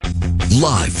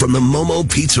Live from the Momo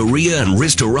Pizzeria and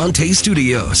Ristorante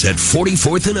Studios at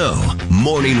 44th and O.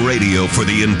 Morning radio for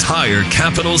the entire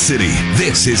capital city.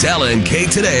 This is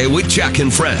LNK Today with Jack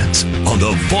and Friends on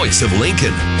the voice of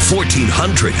Lincoln,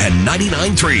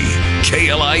 1499.3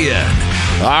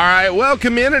 KLIN. All right,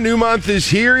 welcome in. A new month is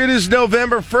here. It is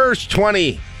November 1st,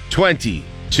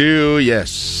 2022.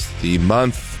 Yes, the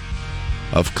month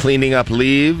of cleaning up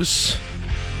leaves.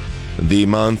 The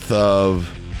month of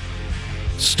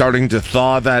starting to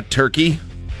thaw that turkey.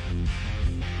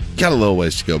 Got a little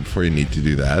ways to go before you need to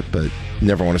do that, but you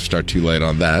never want to start too late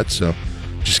on that, so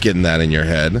just getting that in your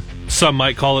head. Some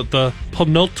might call it the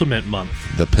penultimate month.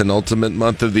 The penultimate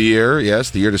month of the year,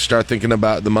 yes, the year to start thinking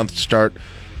about, the month to start,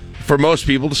 for most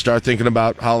people, to start thinking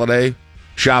about holiday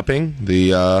shopping,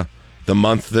 the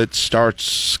month that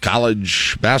starts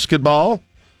college basketball.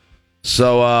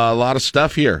 So a lot of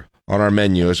stuff here on our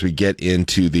menu as we get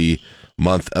into the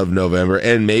month of November,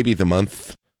 and maybe the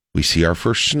month we see our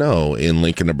first snow in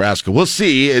Lincoln, Nebraska. We'll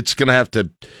see. It's going to have to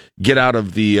get out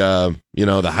of the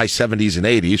the high 70s and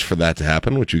 80s for that to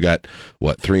happen, which we got,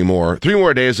 three more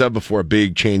days of before a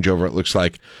big changeover, it looks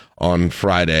like, on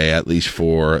Friday, at least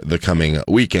for the coming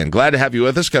weekend. Glad to have you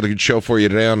with us. Got a good show for you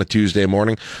today on a Tuesday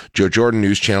morning. Joe Jordan,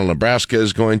 News Channel Nebraska,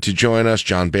 is going to join us.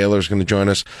 John Baylor is going to join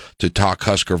us to talk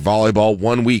Husker volleyball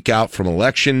 1 week out from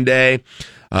Election Day.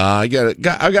 I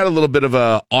got a little bit of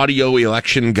a audio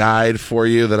election guide for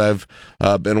you that I've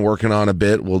been working on a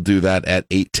bit. We'll do that at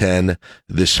 8:10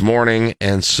 this morning,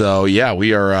 and so yeah,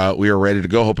 we are ready to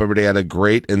go. Hope everybody had a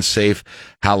great and safe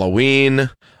Halloween.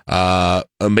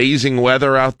 Amazing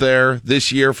weather out there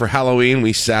this year for Halloween.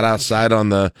 We sat outside on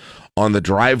the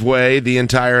driveway the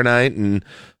entire night and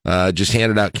just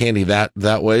handed out candy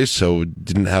that way, so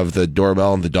didn't have the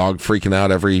doorbell and the dog freaking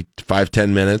out every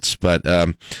 5-10 minutes. But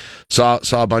saw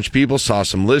a bunch of people, saw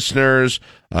some listeners,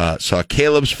 saw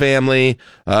Caleb's family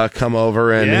come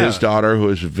over, and his daughter, who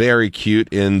was very cute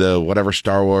in the whatever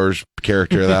Star Wars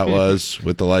character that was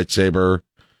with the lightsaber.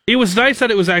 It was nice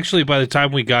that it was actually, by the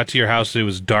time we got to your house, it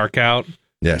was dark out.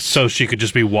 Yes. So she could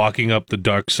just be walking up the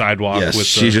dark sidewalk. Yes, with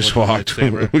she just walked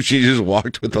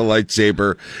with the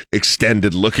lightsaber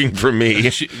extended, looking for me.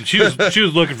 She was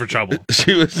looking for trouble.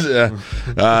 She was,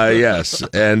 yes,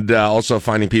 and also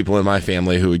finding people in my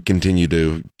family who would continue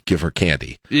to give her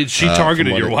candy. She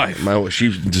targeted your wife.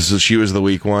 She was the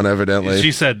weak one, evidently.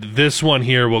 She said, "This one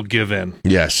here will give in."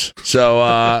 Yes.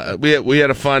 So we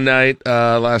had a fun night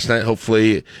last night.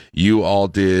 Hopefully you all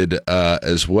did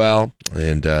as well.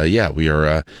 And we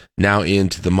are now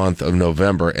into the month of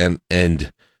November. And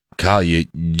Kyle,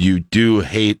 you do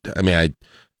hate. I mean,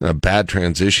 a bad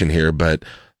transition here, but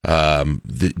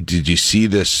did you see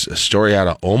this story out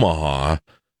of Omaha?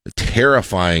 A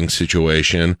terrifying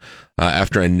situation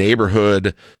after a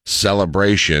neighborhood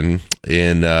celebration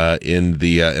in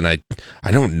the and I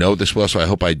don't know this well, so I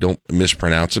hope I don't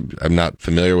mispronounce it. I'm not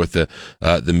familiar with the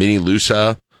Mini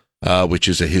Lusa, which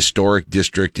is a historic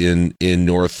district in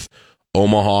North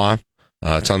Omaha.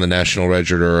 It's on the National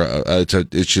Register.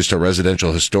 It's just a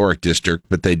residential historic district,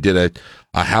 but they did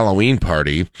a Halloween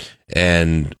party,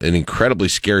 and an incredibly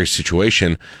scary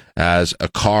situation as a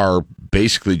car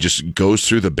basically just goes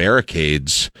through the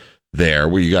barricades there,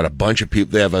 where you got a bunch of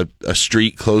people. They have a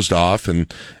street closed off, and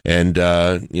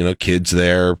kids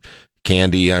there,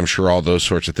 candy, I'm sure, all those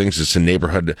sorts of things. It's a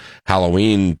neighborhood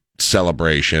Halloween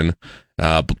celebration,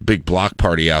 big block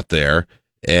party out there.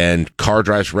 And car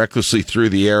drives recklessly through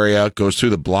the area, goes through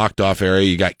the blocked off area.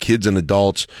 You got kids and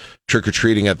adults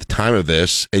trick-or-treating at the time of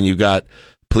this, and you got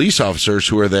police officers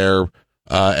who are there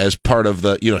as part of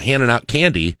the, handing out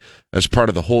candy as part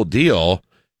of the whole deal.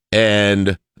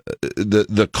 And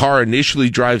the car initially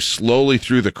drives slowly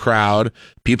through the crowd.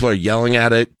 People are yelling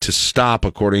at it to stop,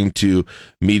 according to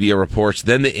media reports.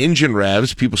 Then the engine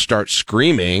revs, people start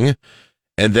screaming,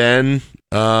 and then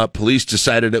police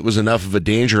decided it was enough of a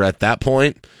danger at that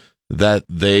point that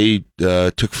they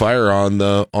took fire on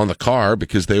the car,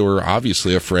 because they were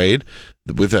obviously afraid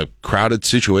with a crowded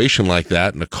situation like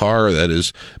that, in a car that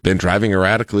has been driving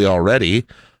erratically already,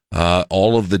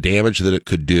 all of the damage that it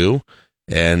could do.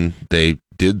 And they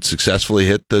did successfully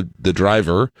hit the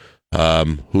driver,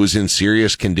 who is in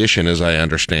serious condition, as I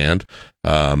understand.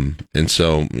 And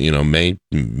so,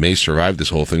 may survive this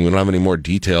whole thing. We don't have any more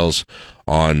details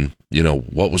on,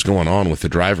 what was going on with the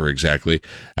driver exactly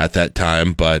at that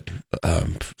time. But,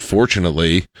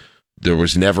 fortunately, there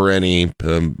was never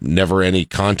any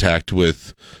contact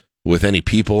with any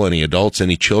people, any adults,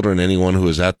 any children, anyone who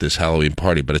was at this Halloween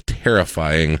party. But a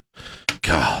terrifying,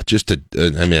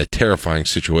 a terrifying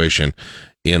situation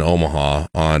in Omaha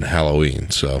on Halloween.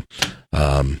 So,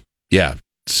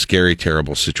 scary,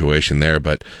 terrible situation there.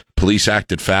 But police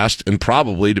acted fast, and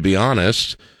probably, to be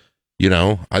honest, you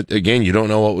don't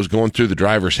know what was going through the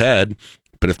driver's head,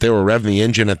 but if they were revving the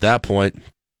engine at that point,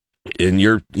 and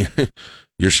you're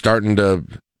starting to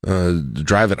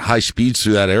drive at high speeds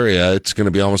through that area, it's going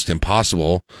to be almost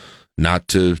impossible not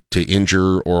to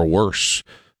injure or worse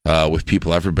with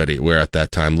people everywhere at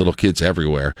that time, little kids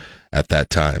everywhere at that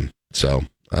time. So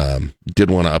did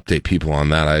want to update people on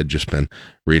that. I had just been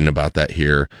reading about that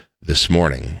here this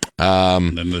morning.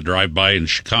 Then the drive-by in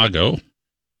Chicago,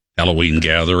 Halloween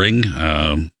gathering,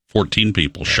 14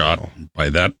 people shot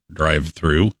by that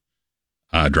drive-by,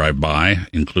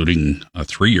 including a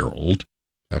 3-year-old.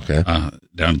 Okay.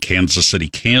 Down Kansas City,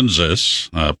 Kansas,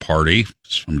 party.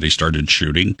 Somebody started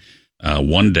shooting.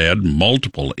 1 dead,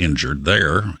 multiple injured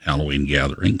there, Halloween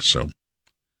gathering. So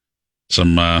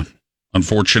some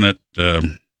unfortunate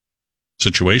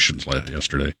situations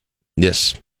yesterday.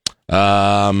 Yes.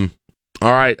 All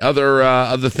right.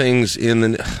 Other things in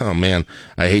the. Oh man,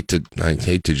 I hate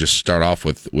to just start off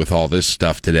with all this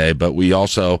stuff today, but we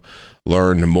also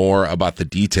learned more about the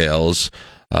details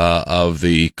of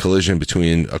the collision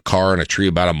between a car and a tree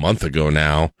about a month ago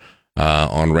now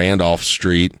on Randolph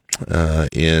Street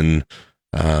in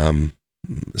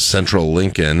central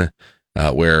Lincoln,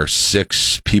 where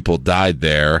 6 people died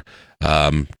there.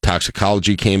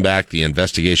 Toxicology came back, the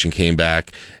investigation came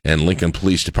back, and Lincoln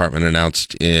Police Department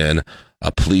announced in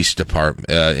a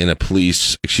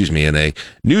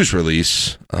news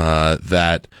release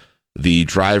that the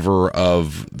driver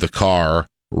of the car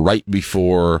right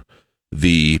before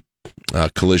the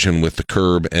collision with the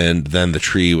curb and then the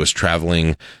tree was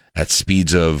traveling at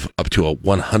speeds of up to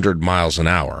 100 miles an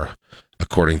hour,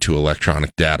 according to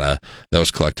electronic data that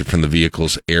was collected from the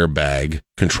vehicle's airbag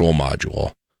control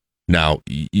module. Now,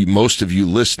 most of you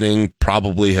listening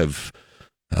probably have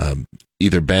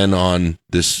either been on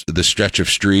this stretch of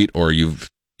street or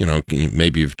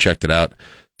maybe you've checked it out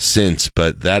since,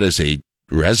 but that is a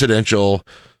residential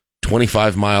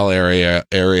 25-mile area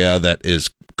that is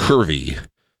curvy.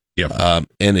 Yep.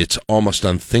 And it's almost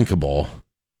unthinkable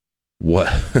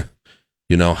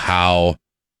how,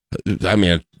 I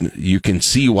mean, you can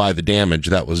see why the damage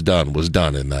that was done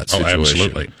in that situation. Oh,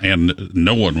 absolutely. And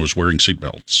no one was wearing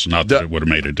seatbelts. Not that it would have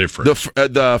made a difference.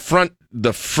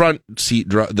 The front seat,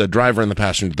 the driver and the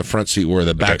passenger, the front seat were,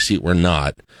 the back seat were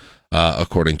not,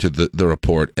 according to the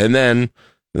report. And then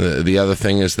the other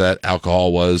thing is that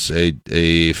alcohol was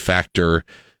a factor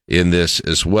in this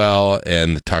as well,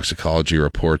 and the toxicology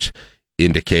reports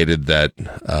indicated that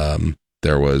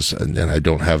there was, and I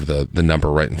don't have the number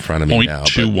right in front of me now.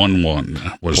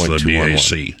 0.211 was the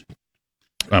BAC,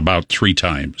 about 3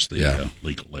 times the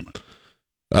legal limit.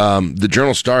 The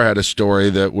Journal Star had a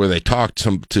story where they talked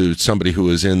to somebody who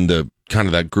was in the kind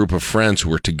of that group of friends who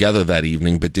were together that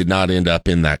evening, but did not end up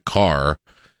in that car,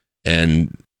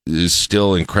 and is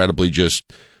still incredibly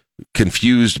just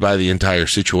confused by the entire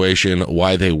situation,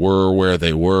 why they were where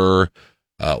they were,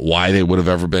 why they would have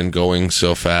ever been going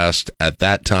so fast at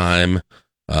that time,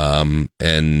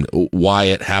 and why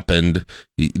it happened.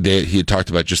 He had talked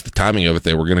about just the timing of it.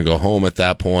 They were going to go home at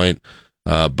that point,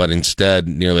 but instead,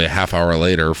 nearly a half hour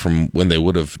later from when they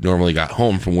would have normally got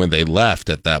home, from when they left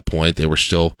at that point, they were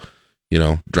still,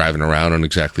 driving around on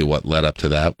exactly what led up to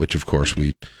that, which of course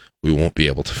we won't be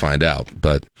able to find out.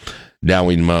 But now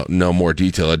we know more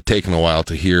detail. It had taken a while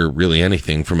to hear really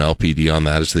anything from LPD on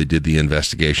that as they did the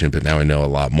investigation, but now we know a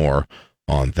lot more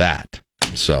on that.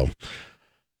 So,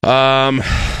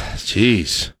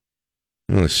 geez,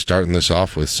 I'm really starting this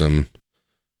off with some,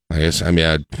 and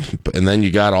then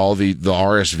you got all the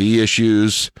RSV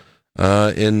issues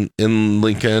in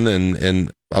Lincoln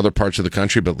and other parts of the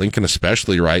country, but Lincoln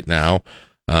especially right now,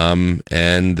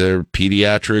 and their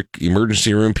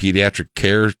emergency room pediatric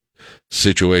care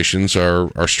situations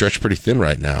are stretched pretty thin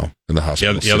right now in the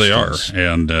hospital. Yeah, they are.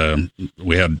 And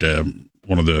we had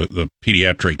one of the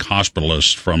pediatric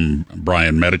hospitalists from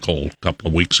Bryan Medical a couple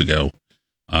of weeks ago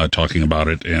talking about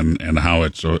it and how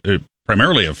it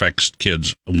primarily affects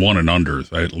kids 1 and under,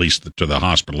 at least to the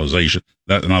hospitalization.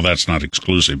 Now, that's not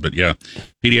exclusive, but yeah,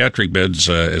 pediatric beds,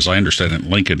 as I understand it, in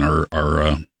Lincoln are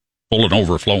full and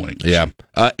overflowing. Yeah.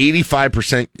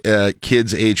 85%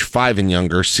 kids age 5 and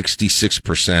younger,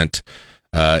 66%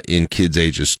 in kids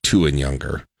ages 2 and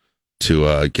younger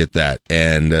to get that.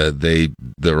 And the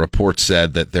report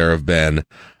said that there have been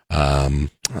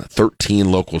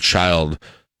 13 local child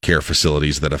care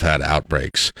facilities that have had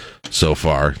outbreaks so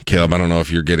far. Caleb, I don't know if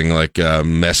you're getting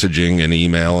messaging and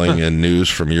emailing and news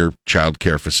from your child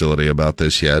care facility about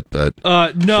this yet, but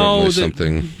no,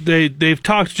 something they've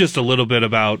talked just a little bit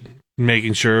about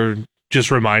making sure,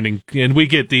 just reminding, and we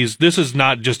get these, this is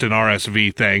not just an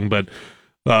RSV thing, but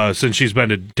since she's been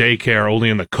to daycare only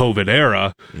in the COVID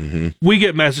era, we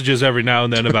get messages every now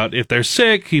and then about if they're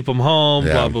sick, keep them home,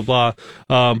 blah, blah,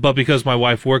 blah. But because my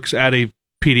wife works at a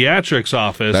pediatrics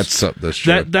office, that's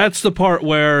true. That's the part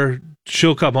where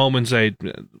she'll come home and say,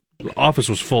 office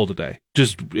was full today.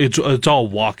 Just it's all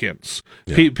walk-ins.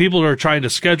 Yeah. People are trying to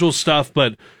schedule stuff,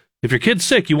 but if your kid's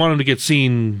sick, you want them to get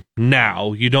seen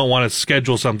now. You don't want to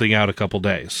schedule something out a couple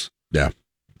days. Yeah.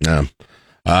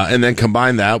 And then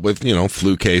combine that with,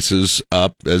 flu cases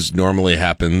up as normally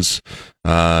happens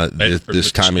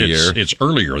this time of year. It's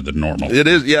earlier than normal. It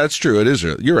is. Yeah, it's true. It is.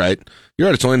 You're right.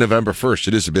 It's only November 1st.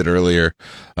 It is a bit earlier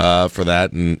for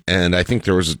that. And I think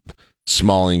there was a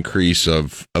small increase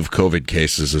of COVID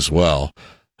cases as well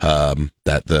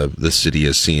that the city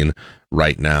has seen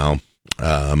right now.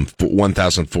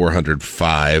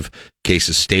 1,405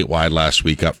 cases statewide last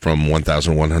week, up from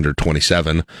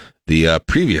 1,127 the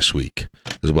previous week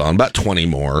as well, and about 20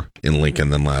 more in Lincoln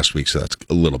than last week. So that's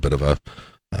a little bit of and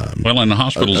the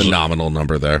hospitals, a nominal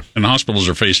number there. And the hospitals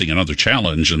are facing another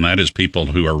challenge, and that is people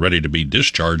who are ready to be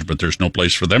discharged, but there's no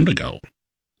place for them to go.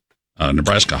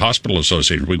 Nebraska Hospital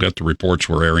Association, we've got the reports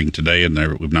we're airing today, and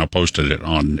we've now posted it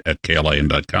at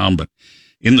KLIN.com. But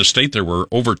in the state, there were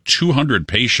over 200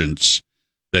 patients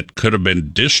that could have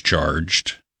been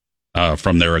discharged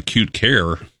from their acute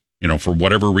care, for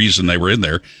whatever reason they were in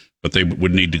there, but they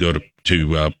would need to go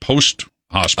to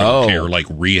post-hospital care, like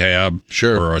rehab,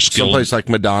 or a skilled, someplace like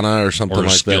Madonna or something like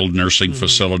that, or a skilled nursing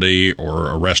facility or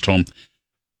a rest home.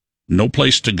 No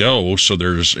place to go, so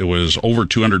it was over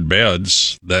 200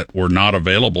 beds that were not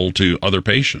available to other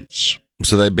patients.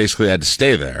 So they basically had to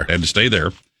stay there. And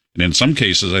in some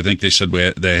cases, I think they said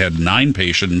they had 9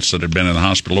 patients that had been in the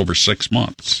hospital over 6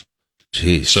 months.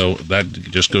 Jeez. So that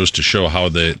just goes to show how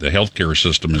the healthcare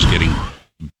system is getting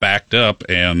backed up.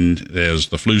 And as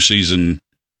the flu season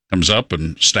comes up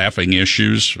and staffing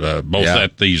issues, both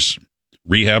at these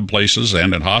rehab places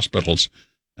and at hospitals,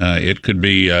 it could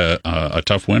be a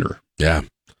tough winter. Yeah.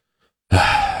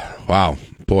 Wow.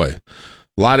 Boy.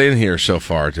 A lot in here so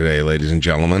far today, ladies and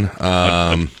gentlemen.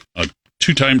 A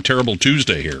 2-time terrible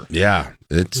Tuesday here. Yeah,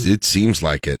 it seems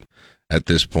like it at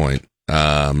this point.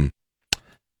 And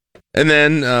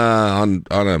then on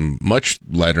a much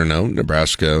lighter note,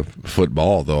 Nebraska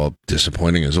football, although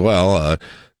disappointing as well.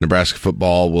 Nebraska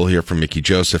football, we'll hear from Mickey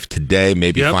Joseph today.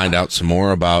 Maybe find out some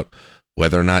more about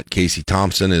whether or not Casey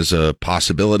Thompson is a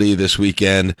possibility this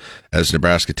weekend as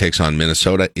Nebraska takes on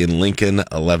Minnesota in Lincoln.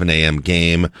 11 a.m.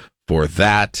 game for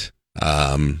that.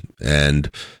 And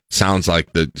sounds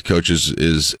like the coach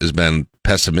has been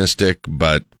pessimistic,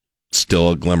 but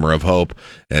still a glimmer of hope.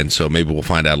 And so maybe we'll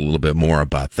find out a little bit more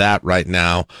about that right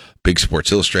now. Big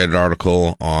Sports Illustrated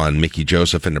article on Mickey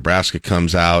Joseph in Nebraska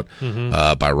comes out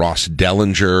by Ross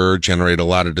Dellinger, generated a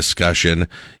lot of discussion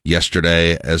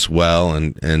yesterday as well,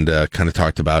 and kind of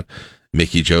talked about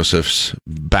Mickey Joseph's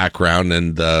background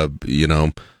and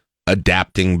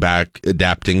adapting,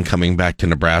 coming back to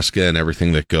Nebraska and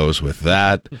everything that goes with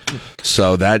that.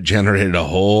 So that generated a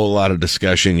whole lot of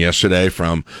discussion yesterday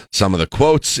from some of the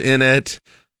quotes in it,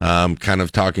 kind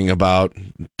of talking about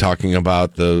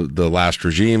the last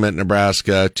regime at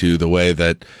Nebraska, to the way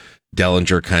that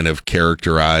Dellinger kind of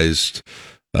characterized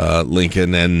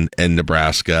Lincoln and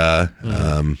Nebraska.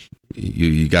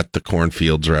 You got the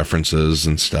cornfields references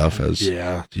and stuff, as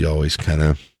you always kind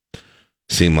of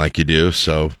seem like you do.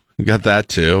 So you got that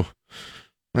too.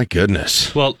 My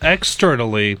goodness. Well,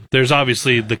 externally, there's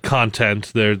obviously the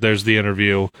content. There's the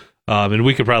interview, and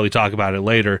we could probably talk about it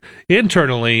later.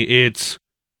 Internally, it's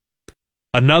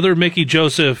another Mickey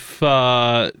Joseph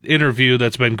interview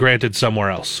that's been granted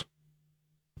somewhere else.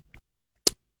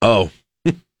 Oh,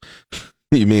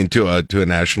 you mean to a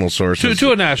national source?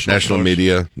 To a national source.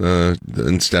 Media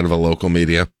instead of a local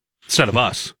media? Instead of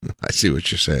us. I see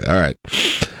what you're saying. All right.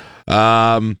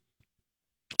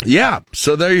 Yeah,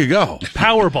 so there you go.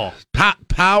 Powerball.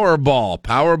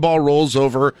 Powerball rolls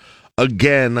over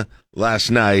again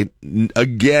last night.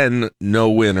 Again,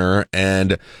 no winner.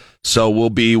 And so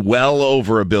we'll be well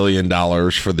over $1 billion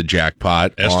for the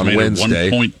jackpot estimated on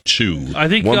Wednesday. 1.2. I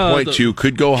think 1.2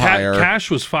 could go higher. Cash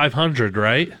was 500,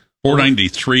 right?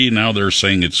 493. Now they're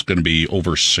saying it's going to be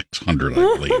over 600, I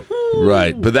believe.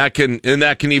 Right, but that can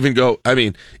even go. I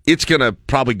mean, it's going to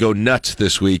probably go nuts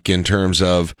this week in terms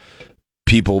of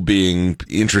people being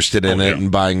interested in it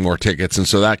and buying more tickets, and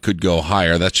so that could go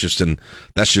higher. That's just an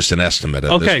estimate.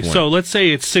 At this point. So let's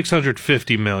say it's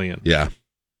 $650 million. Yeah.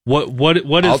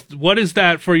 What is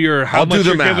that for your how much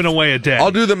you're giving away a day? I'll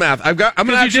do the math. I'm gonna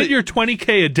actually you did your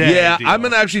 $20K a day. Yeah, deal. I'm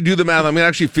gonna actually do the math. I'm gonna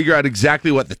actually figure out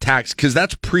exactly what the tax, because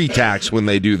that's pre-tax when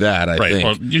they do that. I think.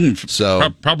 Well, you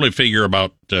can probably figure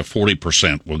about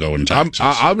 40% will go in taxes.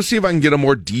 I'm gonna see if I can get a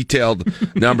more detailed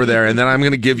number there, and then I'm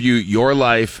gonna give you your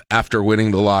life after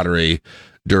winning the lottery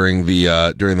during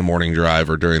the morning drive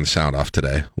or during the sound off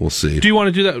today. We'll see. Do you want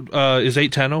to do that? Is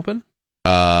 810 open?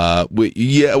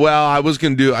 Well, I was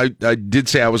going to do, I did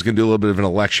say I was going to do a little bit of an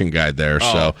election guide there,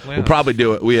 so we'll probably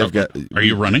do it. Are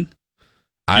you running?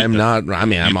 I am not. I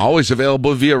mean, I'm always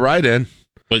available via write-in.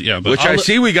 But yeah, which I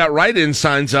see we got write-in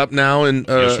signs up now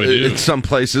in some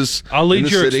places. I'll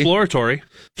lead your exploratory.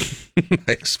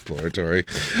 Exploratory.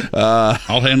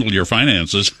 I'll handle your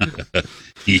finances.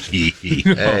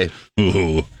 Hey.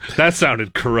 Ooh. That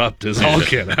sounded corrupt as all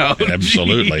get out.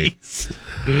 Absolutely.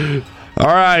 All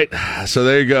right, so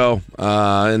there you go.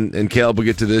 And Caleb will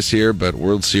get to this here, but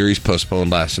World Series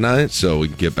postponed last night, so we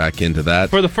can get back into that.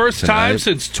 For the first time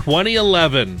since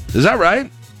 2011. Is that right?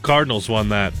 Cardinals won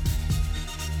that.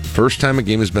 First time a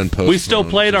game has been postponed. We still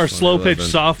played our slow-pitch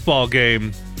softball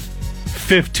game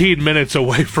 15 minutes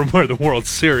away from where the World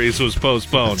Series was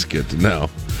postponed. That's good to know.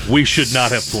 We should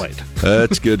not have played.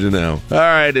 That's good to know. All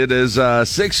right, it is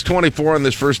 6:24 on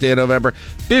this first day of November.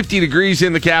 50 degrees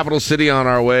in the capital city, on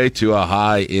our way to a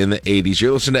high in the 80s.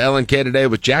 You're listening to LNK Today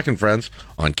with Jack and Friends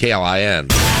on KLIN.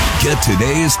 Get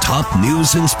today's top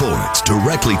news and sports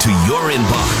directly to your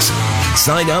inbox.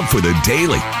 Sign up for the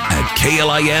daily at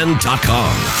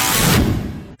KLIN.com.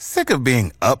 Sick of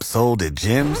being upsold at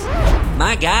gyms?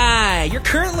 My guy, you're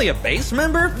currently a base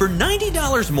member? For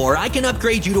 $90 more, I can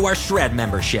upgrade you to our Shred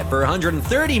membership. For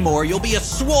 $130 more, you'll be a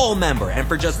Swole member. And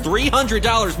for just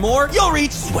 $300 more, you'll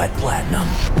reach Sweat Platinum.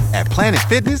 At Planet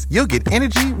Fitness, you'll get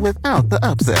energy without the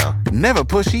upsell. Never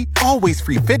pushy, always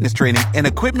free fitness training and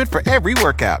equipment for every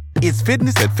workout. It's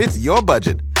fitness that fits your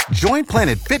budget. Join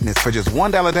Planet Fitness for just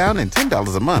 $1 down and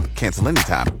 $10 a month. Cancel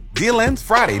anytime. Deal ends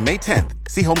Friday, May 10th.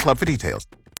 See Home Club for details.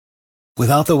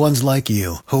 Without the ones like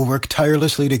you, who work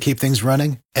tirelessly to keep things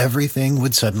running, everything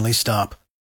would suddenly stop.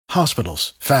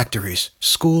 Hospitals, factories,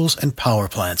 schools, and power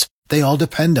plants, they all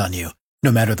depend on you. No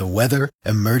matter the weather,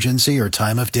 emergency, or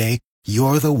time of day,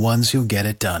 you're the ones who get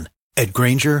it done. At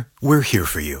Grainger, we're here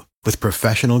for you with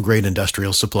professional-grade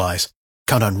industrial supplies.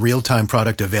 Count on real-time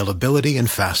product availability and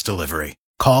fast delivery.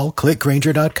 Call, click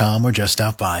Grainger.com, or just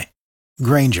stop by.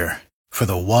 Grainger, for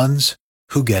the ones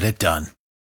who get it done.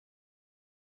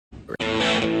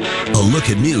 A look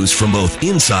at news from both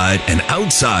inside and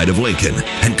outside of Lincoln,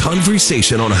 and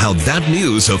conversation on how that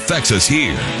news affects us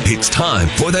here. It's time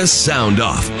for the Sound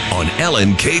Off on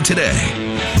LNK Today.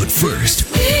 But first,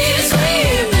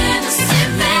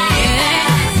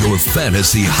 your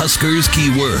Fantasy Huskers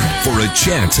keyword for a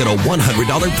chance at a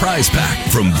 $100 prize pack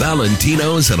from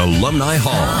Valentino's at Alumni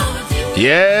Hall.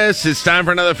 Yes, it's time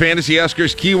for another Fantasy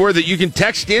Huskers keyword that you can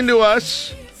text into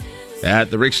us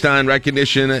at the Rick Stein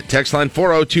Recognition text line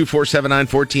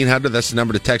 402-479-1400. That's the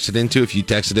number to text it into. If you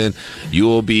text it in, you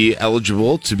will be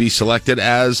eligible to be selected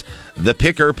as the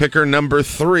picker number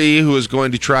 3, who is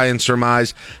going to try and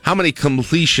surmise how many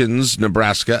completions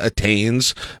Nebraska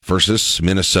attains versus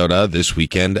Minnesota this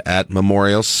weekend at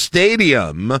Memorial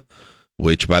Stadium.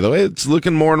 Which, by the way, it's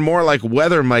looking more and more like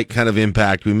weather might kind of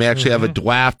impact. We may actually have a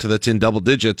draft that's in double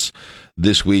digits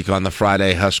this week on the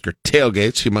Friday Husker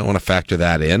tailgate, so you might want to factor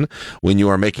that in when you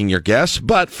are making your guess.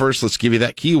 But first, let's give you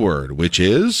that keyword, which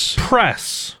is...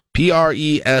 Press.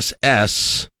 Press.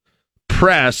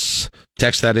 Press.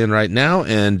 Text that in right now,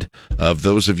 and of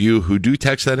those of you who do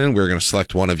text that in, we're going to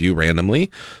select one of you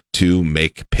randomly to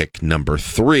make pick number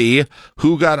 3.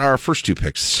 Who got our first 2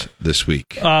 picks this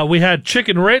week? We had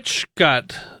Chicken Rich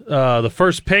got the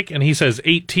first pick, and he says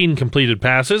 18 completed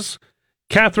passes.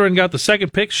 Catherine got the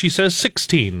second pick. She says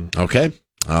 16. Okay.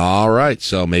 All right,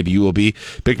 so maybe you will be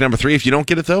pick number 3. If you don't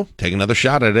get it, though, take another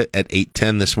shot at it at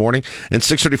 8:10 this morning and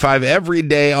 6:35 every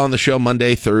day on the show,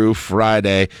 Monday through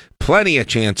Friday. Plenty of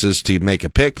chances to make a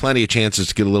pick, plenty of chances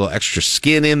to get a little extra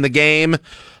skin in the game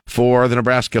for the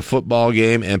Nebraska football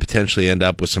game and potentially end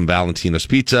up with some Valentino's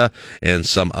pizza and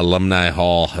some Alumni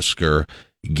Hall Husker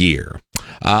gear.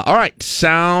 All right,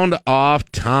 sound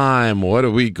off time. What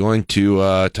are we going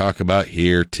to talk about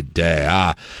here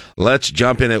today? Let's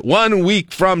jump in it. 1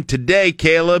 week from today,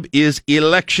 Caleb, is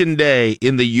Election Day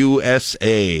in the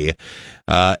USA.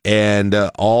 And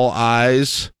all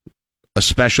eyes,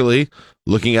 especially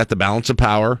looking at the balance of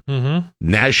power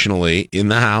nationally in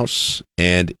the House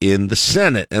and in the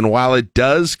Senate. And while it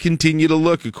does continue to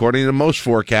look, according to most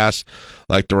forecasts,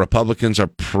 like the Republicans are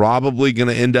probably going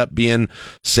to end up being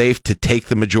safe to take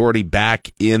the majority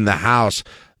back in the House,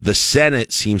 The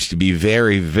Senate seems to be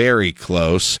very, very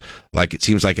close, like it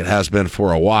seems like it has been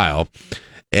for a while.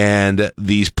 And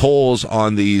these polls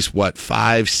on these,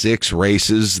 5-6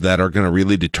 races that are going to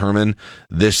really determine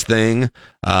this thing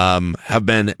have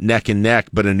been neck and neck.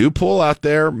 But a new poll out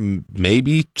there,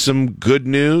 maybe some good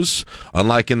news.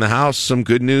 Unlike in the House, some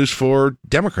good news for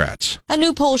Democrats. A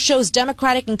new poll shows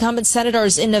Democratic incumbent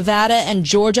senators in Nevada and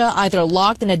Georgia either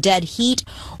locked in a dead heat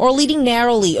or leading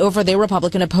narrowly over their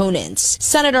Republican opponents.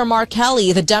 Senator Mark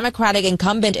Kelly, the Democratic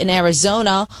incumbent in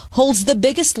Arizona, holds the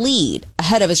biggest lead,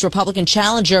 ahead of his Republican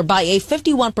challenger by a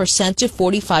 51% to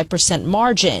 45%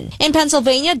 margin. In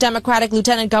Pennsylvania, Democratic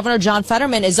Lieutenant Governor John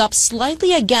Fetterman is up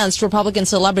slightly against Republican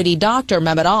celebrity doctor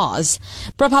Mehmet Oz.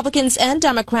 Republicans and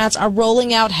Democrats are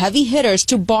rolling out heavy hitters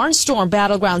to barnstorm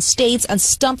battleground states and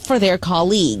stump for their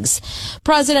colleagues.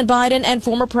 President Biden and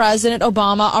former President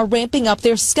Obama are ramping up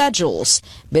their schedules,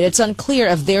 but it's unclear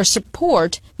if their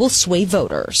support will sway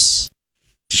voters.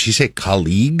 Did she say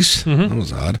colleagues? Mm-hmm. That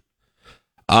was odd.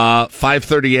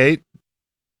 538.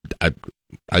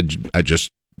 I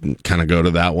just kind of go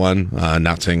to that one.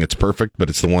 Not saying it's perfect, but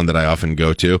it's the one that I often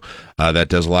go to. That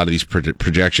does a lot of these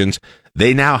projections.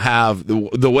 They now have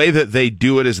the way that they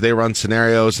do it is they run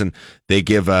scenarios and they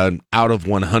give an out of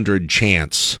 100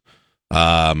 chance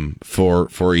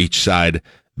for each side.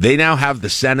 They now have the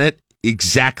Senate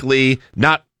exactly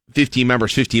not 50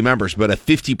 members, but a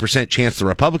 50% chance the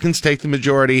Republicans take the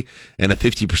majority and a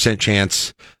 50%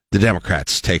 chance the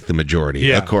Democrats take the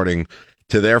majority, according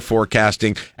to their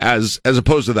forecasting, as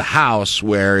opposed to the House,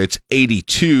 where it's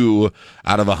 82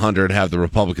 out of 100 have the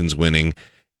Republicans winning,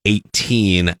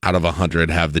 18 out of 100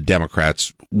 have the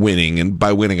Democrats winning, and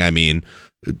by winning I mean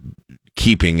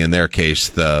keeping, in their case,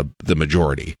 the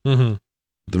majority. Mm-hmm.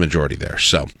 The majority there.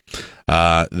 So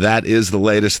that is the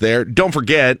latest there. Don't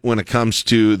forget, when it comes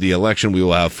to the election, we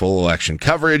will have full election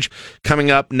coverage.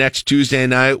 Coming up next Tuesday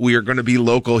night, we are going to be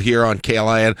local here on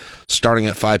KLIN, starting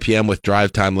at 5 p.m. with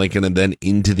Drive Time Lincoln, and then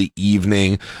into the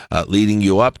evening, leading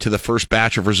you up to the first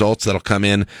batch of results that'll come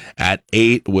in at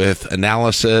 8 with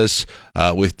analysis,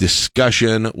 with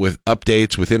discussion, with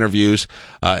updates, with interviews,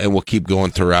 and we'll keep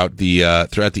going throughout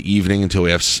the evening until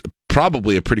we have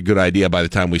probably a pretty good idea by the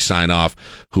time we sign off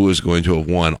who is going to have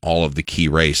won all of the key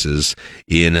races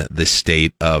in the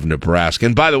state of Nebraska.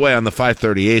 And by the way, on the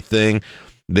 538 thing,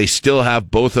 they still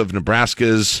have both of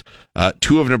Nebraska's,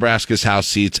 two of Nebraska's House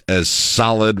seats as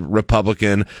solid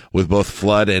Republican, with both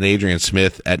Flood and Adrian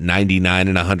Smith at 99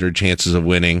 and 100 chances of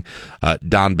winning.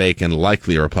 Don Bacon,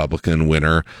 likely a Republican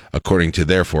winner, according to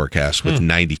their forecast, with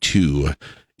 92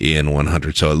 in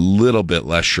 100. So a little bit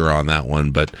less sure on that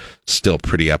one, but still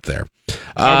pretty up there.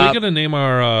 Are we going to name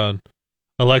our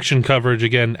election coverage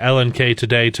again LNK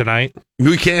Today Tonight?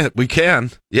 We can.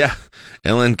 Yeah.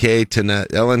 LNK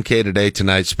Today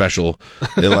Tonight special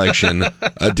election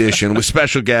edition with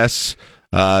special guests.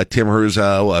 Tim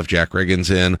Russo, we'll have Jack Riggins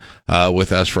in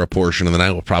with us for a portion of the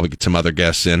night. We'll probably get some other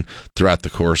guests in throughout the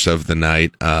course of the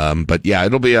night. But yeah,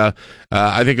 it'll be I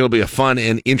think it'll be a fun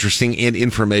and interesting and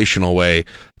informational way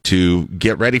to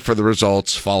get ready for the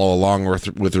results, follow along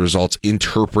with the results,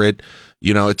 interpret.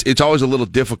 You know, it's always a little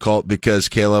difficult because,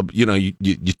 Caleb, you know, you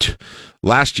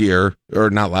last year, or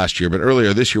not last year, but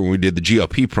earlier this year when we did the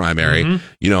GOP primary,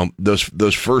 you know, those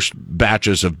first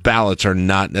batches of ballots are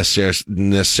not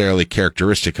necessarily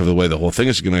characteristic of the way the whole thing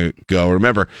is going to go.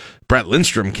 Remember, Brett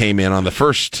Lindstrom came in on the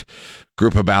first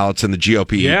group of ballots in the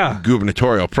GOP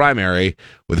gubernatorial primary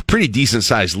with a pretty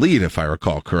decent-sized lead, if I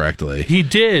recall correctly. He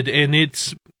did, and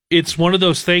it's one of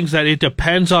those things that it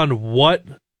depends on what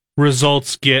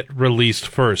results get released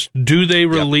first. Do they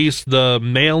release the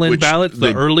mail-in ballots,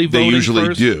 the early voting They usually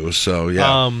first? do, so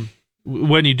yeah.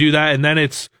 When you do that, and then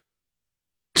it's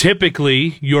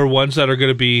typically your ones that are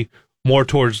going to be more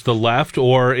towards the left,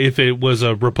 or if it was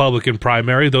a Republican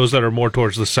primary, those that are more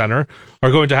towards the center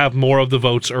are going to have more of the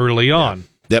votes early on.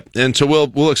 Yep, and so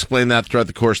we'll explain that throughout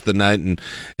the course of the night,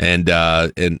 and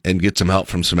get some help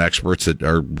from some experts that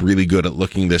are really good at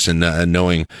looking this and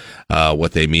knowing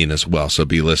what they mean as well. So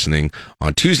be listening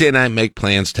on Tuesday night. Make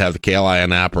plans to have the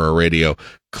KLIN app or a radio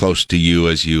close to you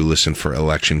as you listen for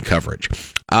election coverage.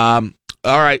 All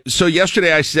right. So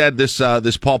yesterday I said this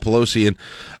Paul Pelosi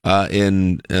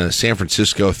in San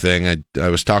Francisco thing. I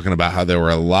was talking about how there were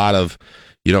a lot of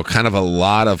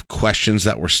questions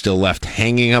that were still left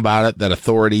hanging about it that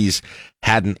authorities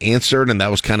hadn't answered, and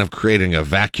that was kind of creating a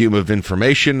vacuum of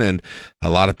information, and a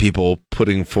lot of people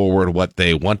putting forward what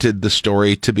they wanted the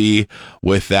story to be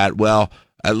with that. Well,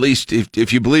 at least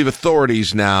if you believe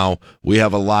authorities now, we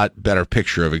have a lot better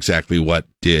picture of exactly what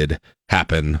did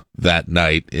happen that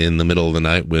night, in the middle of the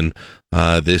night when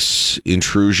this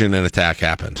intrusion and attack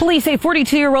happened. Police say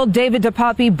 42-year-old David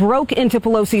DePapi broke into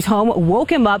Pelosi's home,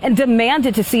 woke him up, and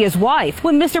demanded to see his wife.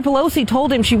 When Mr. Pelosi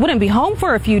told him she wouldn't be home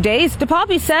for a few days,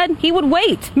 DePapi said he would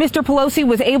wait. Mr. Pelosi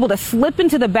was able to slip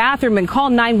into the bathroom and call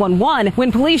 911.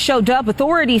 When police showed up,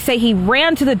 authorities say he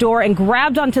ran to the door and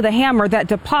grabbed onto the hammer that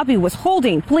DePapi was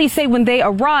holding. Police say when they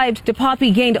arrived,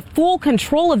 DePapi gained full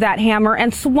control of that hammer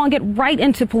and swung it right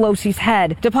into Pelosi's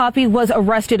head. DePapi was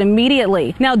arrested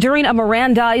immediately. Now, during a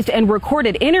Mirandized and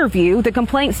recorded interview, the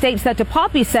complaint states that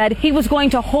DePapi said he was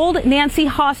going to hold Nancy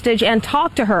hostage and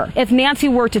talk to her. If Nancy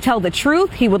were to tell the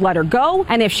truth, he would let her go,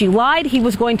 and if she lied, he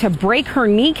was going to break her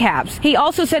kneecaps. He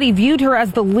also said he viewed her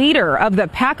as the leader of the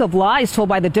pack of lies told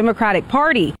by the Democratic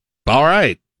Party. All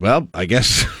right. Well, I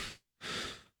guess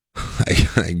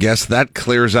I guess that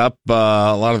clears up a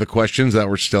lot of the questions that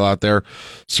were still out there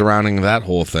surrounding that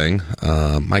whole thing.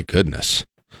 My goodness.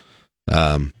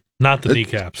 Not the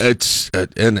kneecaps. It's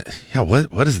and yeah.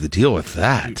 What is the deal with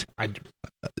that?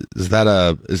 Is that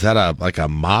a like a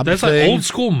mob? That's thing? An old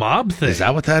school mob thing. Is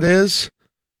that what that is?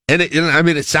 And I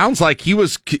mean, it sounds like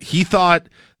he thought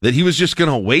that he was just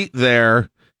going to wait there.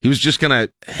 He was just going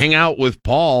to hang out with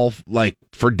Paul like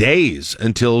for days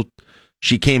until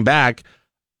she came back.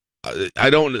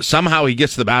 Somehow he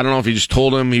gets to the, I don't know if he just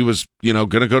told him he was, going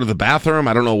to go to the bathroom.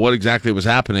 I don't know what exactly was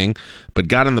happening, but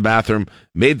got in the bathroom,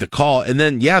 made the call. And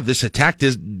then, this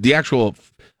the actual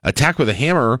attack with a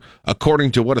hammer,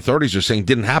 according to what authorities are saying,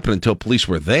 didn't happen until police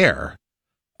were there.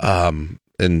 And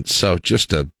so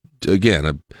just a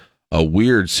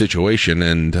weird situation.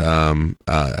 And,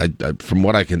 from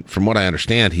what I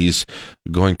understand, he's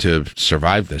going to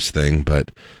survive this thing, but,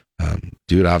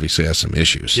 dude obviously has some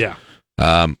issues. Yeah.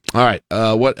 All right.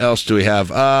 What else do we have?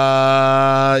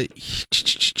 Well,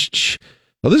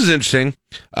 this is interesting.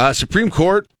 Supreme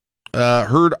Court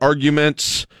heard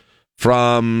arguments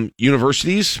from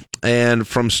universities and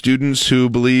from students who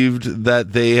believed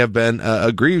that they have been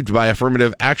aggrieved by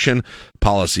affirmative action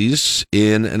policies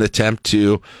in an attempt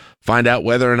to find out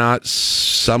whether or not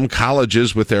some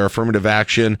colleges with their affirmative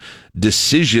action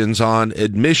decisions on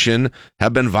admission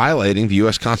have been violating the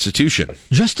U.S. Constitution.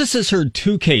 Justices heard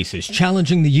two cases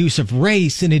challenging the use of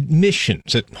race in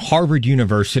admissions at Harvard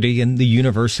University and the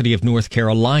University of North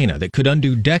Carolina that could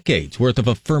undo decades worth of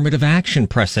affirmative action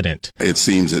precedent. It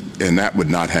seems that would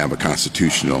not have a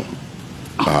constitutional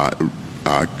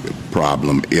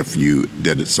problem if you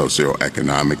did it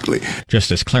socioeconomically.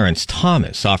 Justice Clarence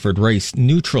Thomas offered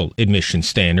race-neutral admission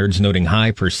standards, noting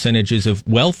high percentages of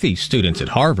wealthy students at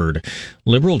Harvard.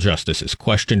 Liberal justices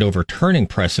questioned overturning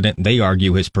precedent they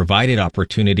argue has provided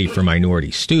opportunity for minority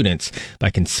students by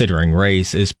considering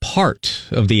race as part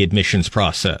of the admissions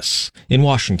process. In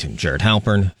Washington, Jared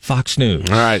Halpern, Fox News.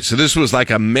 All right, so this was like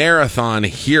a marathon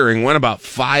hearing, went about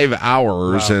 5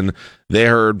 hours, wow. And they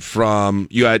heard from,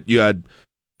 you had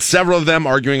several of them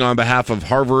arguing on behalf of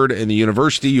Harvard and the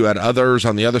university. You had others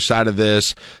on the other side of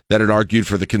this that had argued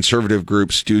for the conservative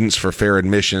group, Students for Fair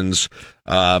Admissions.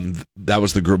 That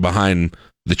was the group behind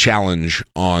the challenge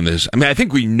on this. I mean, I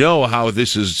think we know how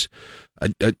this is.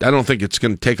 I don't think it's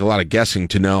going to take a lot of guessing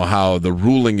to know how the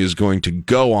ruling is going to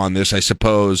go on this. I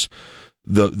suppose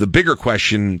the bigger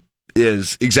question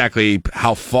is exactly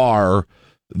how far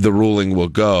the ruling will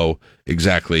go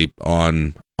exactly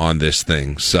on this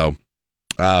thing. So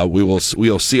we'll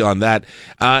see on that.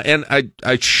 And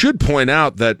I should point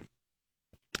out that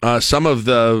some of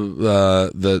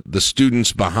the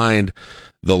students behind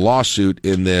the lawsuit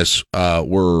in this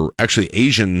were actually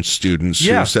Asian students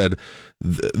who said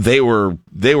they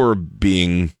were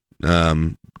being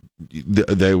the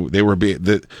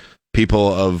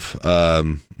people of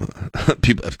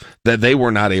people that they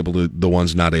were not able to, the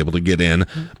ones not able to get in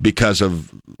because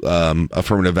of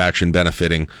affirmative action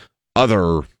benefiting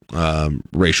other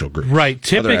racial groups,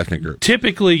 right? Other ethnic groups.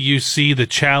 Typically, you see the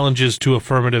challenges to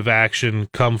affirmative action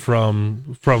come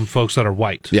from folks that are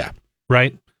white. Yeah,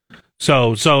 right.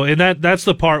 So, and that's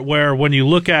the part where when you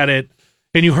look at it,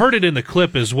 and you heard it in the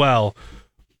clip as well,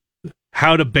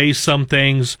 how to base some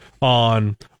things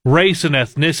on race and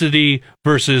ethnicity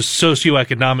versus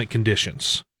socioeconomic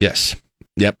conditions. Yes.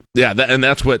 Yep. Yeah.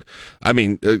 That's what I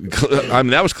mean.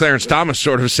 That was Clarence Thomas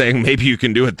sort of saying maybe you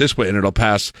can do it this way and it'll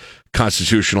pass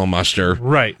constitutional muster.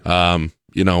 Right.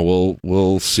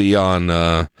 We'll see on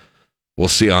that.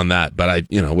 But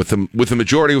with the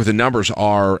majority, with the numbers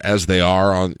are as they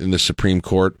are in the Supreme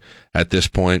Court at this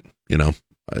point,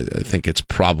 I think it's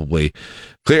probably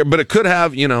clear, but it could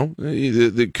have,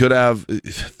 it could have.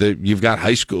 You've got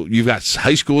high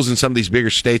schools in some of these bigger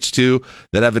states too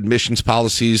that have admissions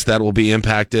policies that will be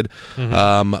impacted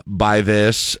by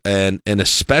this, and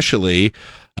especially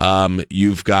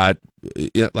You've got,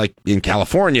 like in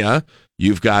California,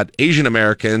 you've got Asian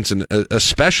Americans and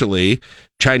especially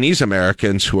Chinese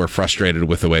Americans who are frustrated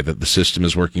with the way that the system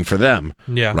is working for them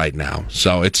right now.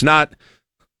 So it's not,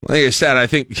 like I said, I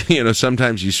think,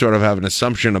 sometimes you sort of have an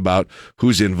assumption about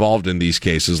who's involved in these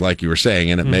cases, like you were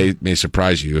saying, and it may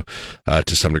surprise you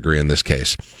to some degree in this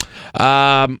case.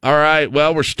 All right.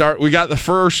 Well, we got the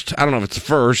first, I don't know if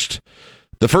it's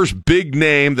the first big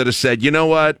name that has said, you know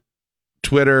what,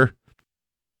 Twitter,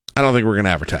 I don't think we're going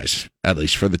to advertise, at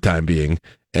least for the time being,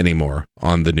 anymore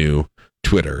on the new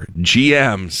Twitter.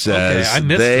 GM says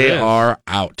they are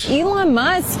out. Elon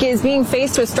Musk is being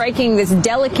faced with striking this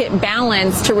delicate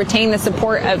balance to retain the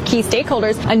support of key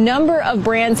stakeholders. A number of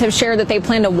brands have shared that they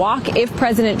plan to walk if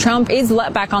President Trump is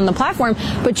let back on the platform.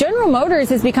 But General Motors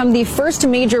has become the first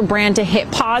major brand to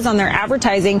hit pause on their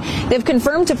advertising. They've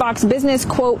confirmed to Fox Business,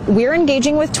 quote, "We're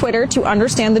engaging with Twitter to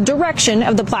understand the direction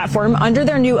of the platform under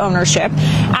their new ownership.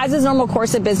 As is normal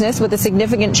course of business with a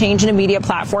significant change in a media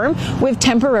platform, we've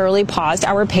temporarily paused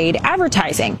our paid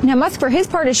advertising." Now, Musk, for his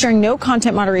part, is sharing no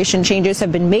content moderation changes have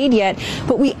been made yet,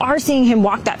 but we are seeing him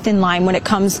walk that thin line when it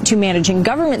comes to managing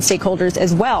government stakeholders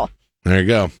as well. There you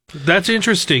go. That's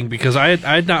interesting because I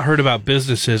had not heard about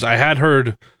businesses. I had heard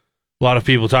a lot of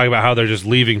people talk about how they're just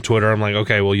leaving Twitter. I'm like,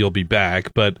 okay, well, you'll be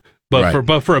back, but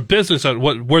for a business,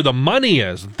 where the money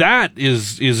is, that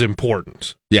is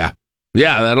important. Yeah.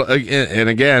 And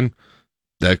again,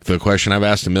 the question I've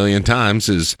asked a million times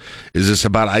is this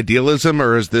about idealism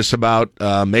or is this about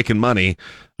making money?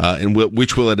 And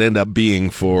which will it end up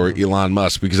being for Elon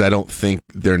Musk? Because I don't think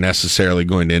they're necessarily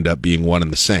going to end up being one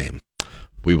and the same.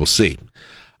 We will see.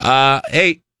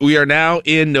 Hey, we are now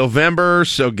in November,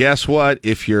 so guess what?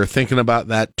 If you're thinking about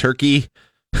that turkey,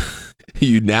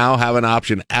 you now have an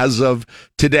option as of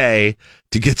today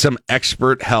to get some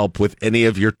expert help with any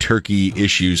of your turkey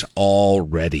issues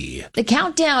already. The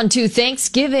countdown to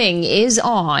Thanksgiving is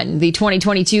on. The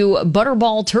 2022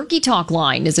 Butterball Turkey Talk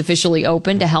line is officially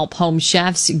open to help home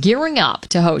chefs gearing up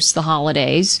to host the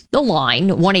holidays. The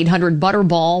line,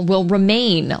 1-800-BUTTERBALL, will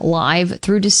remain live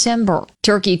through December.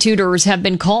 Turkey tutors have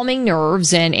been calming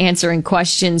nerves and answering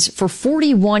questions for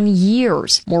 41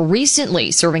 years, more recently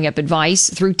serving up advice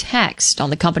through text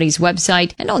on the company's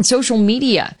website and on social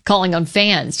media, calling on fans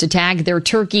to tag their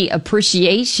turkey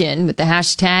appreciation with the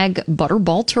hashtag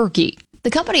 #ButterballTurkey.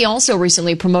 The company also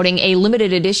recently promoting a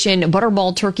limited edition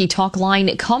Butterball Turkey Talk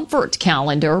Line comfort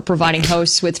calendar, providing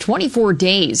hosts with 24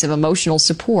 days of emotional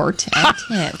support and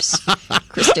tips.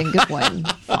 Kristen Goodwin,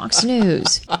 Fox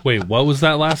News. Wait, what was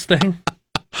that last thing?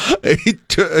 A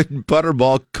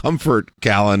Butterball comfort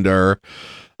calendar.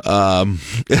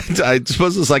 I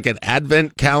suppose it's like an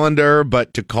advent calendar,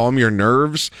 but to calm your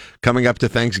nerves coming up to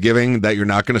Thanksgiving that you're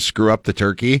not going to screw up the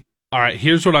turkey. All right,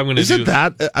 here's what I'm going to do. Isn't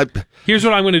that? Here's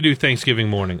what I'm going to do Thanksgiving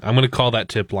morning. I'm going to call that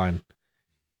tip line.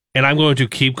 And I'm going to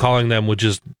keep calling them with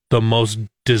just the most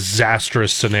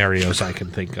disastrous scenarios I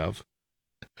can think of.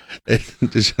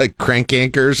 Just like crank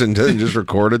anchors and just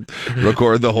record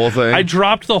the whole thing. I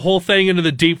dropped the whole thing into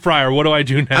the deep fryer. What do I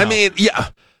do now? I mean, yeah.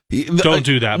 Don't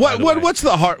do that. What's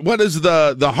the hard? What is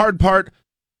the hard part?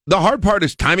 The hard part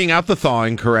is timing out the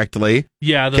thawing correctly.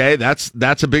 Yeah. Okay, that's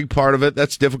a big part of it.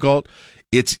 That's difficult.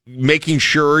 It's making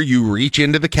sure you reach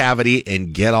into the cavity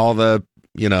and get all the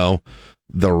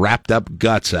the wrapped up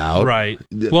guts out. Right.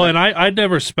 Well, and I'd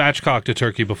never spatchcocked a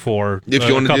turkey before. If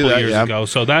you want to do that, years ago,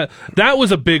 so that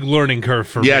was a big learning curve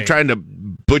for me. Yeah, trying to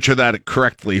butcher that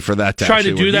correctly for that. Trying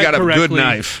to do that correctly. You got to have a good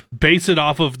knife. Base it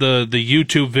off of the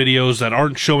YouTube videos that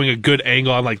aren't showing a good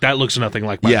angle. I'm like, that looks nothing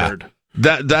like my bird.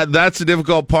 That's the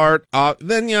difficult part.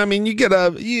 Then you get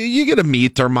a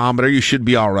meat thermometer. You should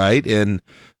be all right. And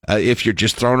if you're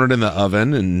just throwing it in the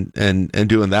oven and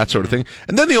doing that sort of thing.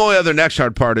 And then the only other next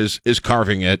hard part is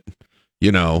carving it.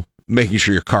 Making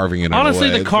sure you're carving it. Honestly,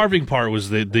 the carving part was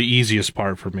the easiest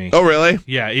part for me. Oh, really?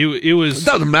 Yeah, it was. It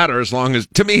doesn't matter as long as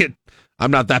to me. I'm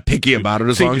not that picky about it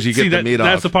as long as you get the meat off.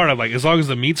 That's the part I'm like, as long as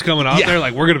the meat's coming off there,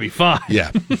 like, we're going to be fine.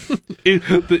 Yeah.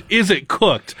 Is it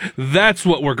cooked? That's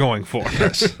what we're going for.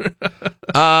 Yes.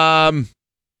 All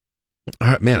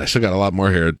right, man, I still got a lot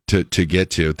more here to get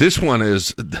to. This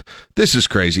is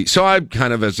crazy. So I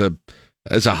kind of, as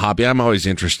a hobby, I'm always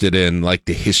interested in like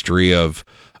the history of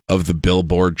the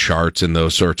Billboard charts and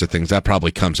those sorts of things. That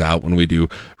probably comes out when we do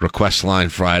Request Line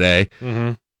Friday.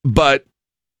 Mm-hmm. But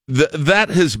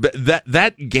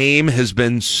that game has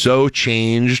been so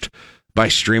changed by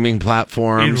streaming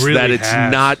platforms that it's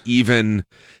not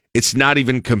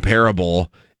even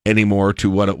comparable anymore to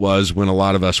what it was when a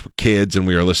lot of us were kids and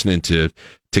we were listening to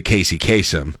Casey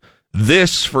Kasem.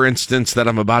 This, for instance, that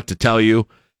I'm about to tell you,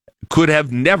 could have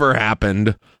never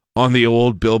happened on the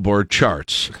old Billboard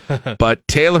charts. But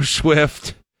Taylor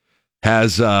Swift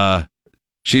has,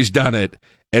 she's done it.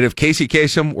 And if Casey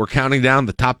Kasem were counting down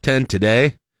the top 10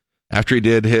 today, after he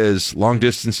did his long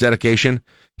distance dedication,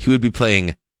 he would be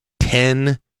playing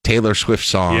 10 Taylor Swift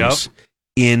songs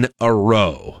in a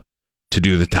row to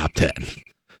do the top 10.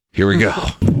 Here we go.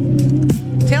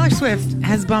 Taylor Swift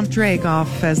has bumped Drake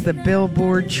off as the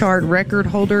Billboard chart record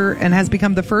holder and has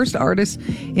become the first artist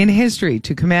in history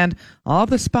to command all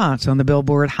the spots on the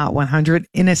Billboard Hot 100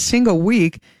 in a single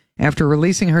week after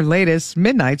releasing her latest,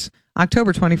 Midnights,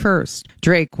 October 21st.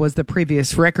 Drake was the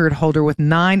previous record holder with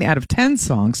 9 out of 10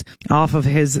 songs off of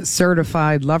his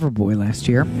Certified Lover Boy last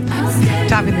year.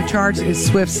 Topping the charts is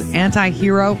Swift's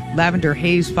Anti-Hero. Lavender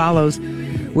Haze follows,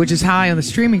 which is high on the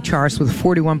streaming charts with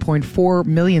 41.4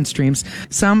 million streams.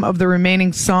 Some of the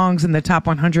remaining songs in the top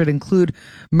 100 include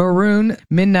Maroon,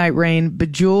 Midnight Rain,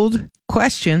 Bejeweled,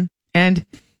 Question, and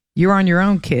You're on Your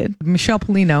Own, Kid. Michelle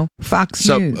Polino, Fox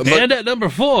News. And at number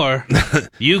 4,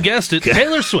 you guessed it,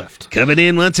 Taylor Swift. Coming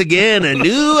in once again, a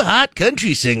new hot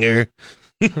country singer.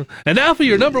 And now for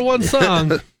your number 1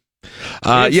 song.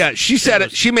 Yeah, she said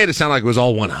it. She made it sound like it was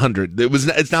all 100.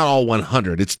 It's not all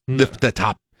 100. It's the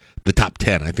top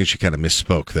 10. I think she kind of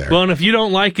misspoke there. Well, and if you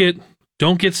don't like it,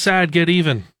 don't get sad, get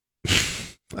even.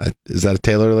 Is that a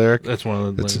Taylor lyric? That's one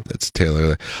of the lyrics. That's a Taylor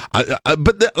lyric.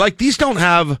 But these don't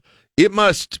have.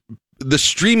 The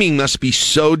streaming must be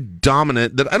so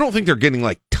dominant that I don't think they're getting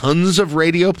like tons of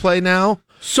radio play now.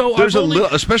 So there's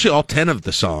especially all 10 of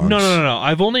the songs. No.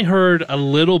 I've only heard a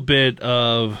little bit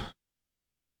of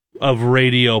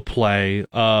radio play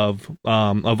of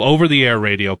over the air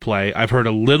radio play. I've heard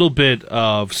a little bit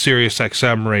of Sirius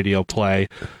XM radio play,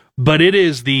 but it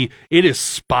is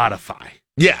Spotify.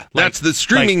 Yeah, that's the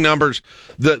streaming numbers,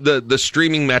 the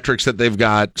streaming metrics that they've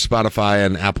got, Spotify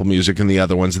and Apple Music and the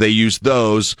other ones. They use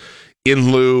those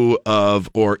in lieu of,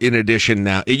 or in addition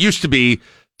now. It used to be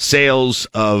sales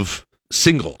of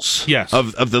singles, yes,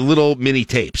 of the little mini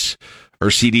tapes or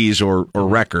CDs or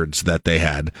records that they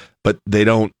had, but they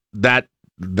don't.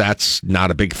 That's not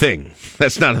a big thing.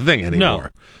 That's not a thing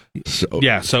anymore.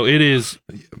 No. So it is.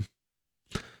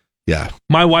 Yeah.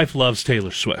 My wife loves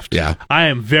Taylor Swift. Yeah. I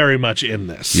am very much in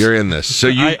this. You're in this. So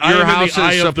your house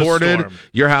is supported.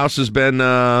 Your house has been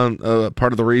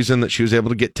part of the reason that she was able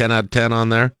to get 10 out of 10 on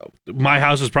there. My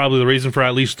house is probably the reason for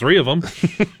at least 3 of them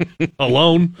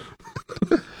alone.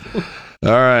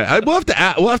 All right. We'll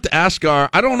have to ask I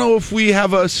don't know if we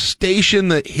have a station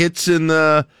that hits in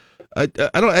the. I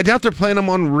doubt they're playing them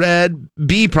on Red.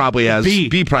 B probably has.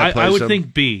 B probably plays I would them.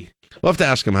 think B. We'll have to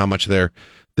ask them how much they're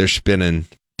spinning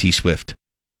T Swift,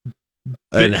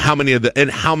 and how many of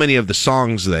the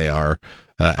songs they are.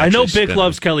 I know Bick spinning.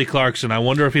 loves Kelly Clarkson. I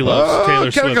wonder if he loves Taylor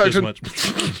Swift Clarkson. as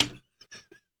much.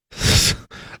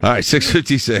 All right,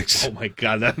 6:56. Oh my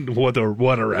God, what a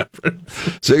reference!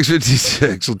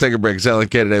 6:56. We'll take a break. It's LNK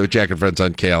today with Jack and Friends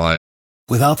on KLI.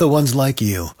 Without the ones like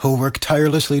you who work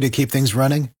tirelessly to keep things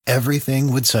running,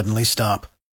 everything would suddenly stop.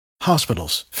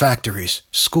 Hospitals, factories,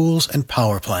 schools, and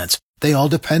power plants—they all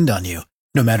depend on you.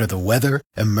 No matter the weather,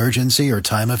 emergency, or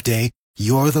time of day,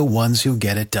 you're the ones who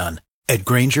get it done. At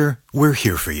Grainger, we're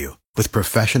here for you with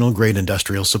professional-grade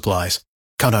industrial supplies.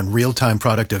 Count on real-time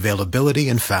product availability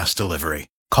and fast delivery.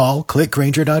 Call,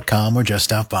 clickgrainger.com, or just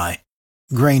stop by.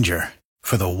 Grainger,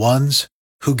 for the ones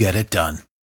who get it done.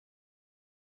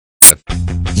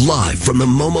 Live from the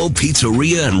Momo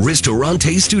Pizzeria and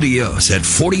Ristorante Studios at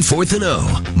 44th and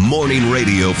O. Morning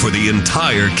radio for the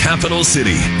entire capital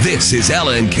city. This is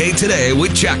LNK Today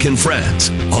with Jack and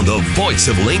Friends on the voice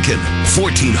of Lincoln,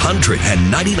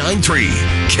 1499.3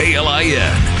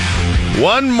 KLIN.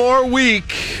 One more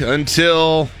week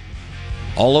until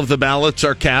all of the ballots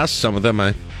are cast. Some of them,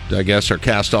 I guess, are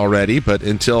cast already, but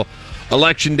until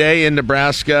Election Day in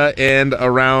Nebraska and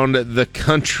around the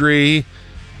country.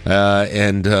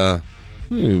 And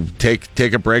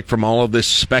take a break from all of this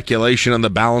speculation on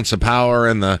the balance of power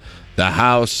and the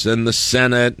House and the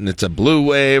Senate, and it's a blue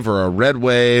wave or a red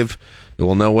wave.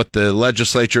 We'll know what the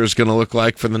legislature is going to look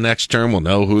like for the next term. We'll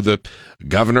know who the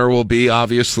governor will be,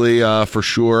 obviously, for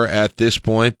sure at this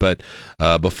point. But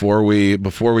before we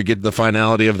get to the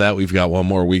finality of that, we've got one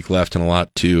more week left and a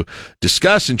lot to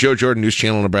discuss. And Joe Jordan, News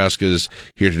Channel Nebraska, is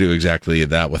here to do exactly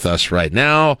that with us right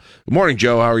now. Good morning,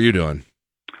 Joe. How are you doing?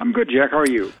 I'm good, Jack. How are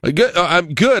you? Good.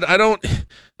 I'm good.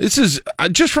 This is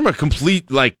just from a complete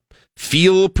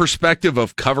feel perspective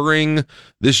of covering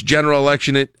this general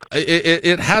election.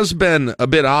 It has been a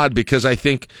bit odd because I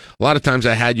think a lot of times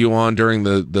I had you on during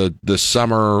the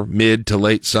summer, mid to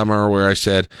late summer, where I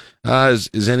said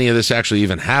Is any of this actually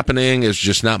even happening? Is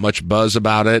just not much buzz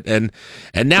about it, and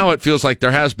now it feels like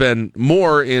there has been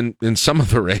more in some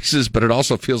of the races, but it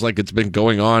also feels like it's been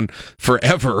going on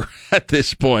forever at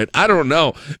this point. I don't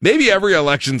know. Maybe every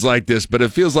election's like this, but it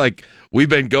feels like we've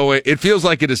been going. It feels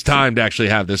like it is time to actually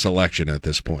have this election at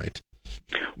this point.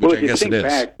 Well, if you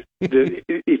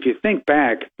think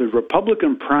back, the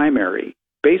Republican primary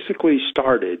basically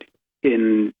started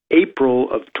in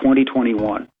April of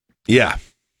 2021. Yeah.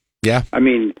 Yeah. I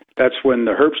mean, that's when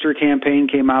the Herbster campaign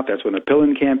came out. That's when the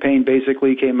Pillen campaign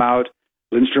basically came out.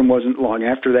 Lindstrom wasn't long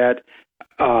after that.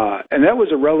 And that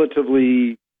was a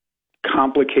relatively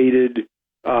complicated,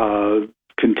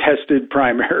 contested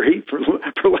primary, for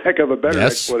lack of a better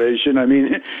explanation. I mean,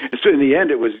 in the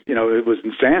end, it was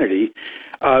insanity.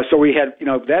 So we had,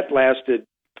 that lasted.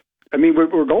 I mean,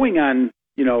 we're going on,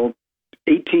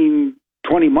 18,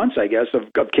 20 months, I guess,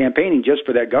 of campaigning just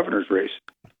for that governor's race.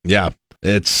 Yeah.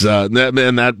 It's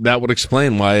that would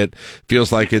explain why it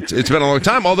feels like it's been a long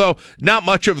time. Although not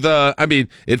much of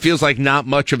it feels like not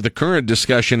much of the current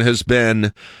discussion has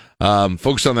been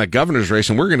focused on that governor's race,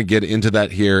 and we're going to get into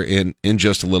that here in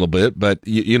just a little bit. But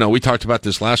we talked about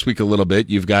this last week a little bit.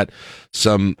 You've got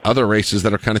some other races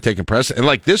that are kind of taking precedent, and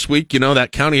like this week,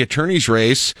 that county attorney's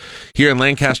race here in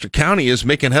Lancaster County is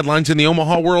making headlines in the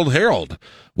Omaha World Herald,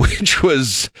 which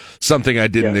was something I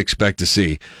didn't expect to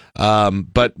see.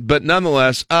 But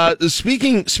nonetheless,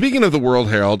 speaking of the World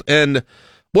Herald, and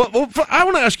well, I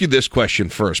want to ask you this question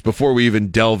first before we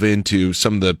even delve into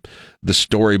some of the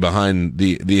story behind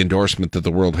the endorsement that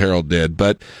the World Herald did.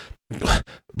 But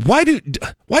why do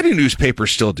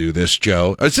newspapers still do this,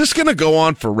 Joe? Is this going to go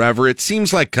on forever? It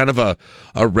seems like kind of a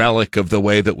relic of the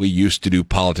way that we used to do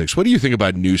politics. What do you think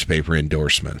about newspaper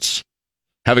endorsements,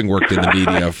 having worked in the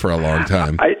media for a long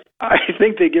time? I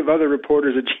think they give other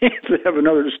reporters a chance to have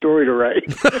another story to write.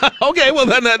 Okay, well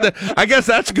then I guess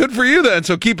that's good for you then.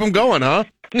 So keep them going, huh?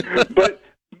 but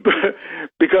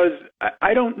because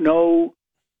I don't know,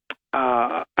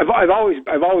 I've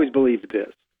always believed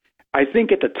this. I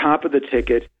think at the top of the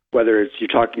ticket, whether it's you're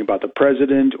talking about the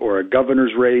president or a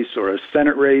governor's race or a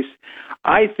Senate race,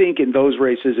 I think in those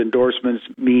races endorsements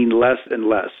mean less and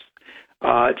less.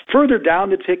 Further down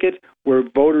the ticket, where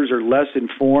voters are less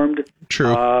informed,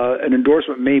 an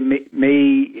endorsement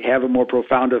may have a more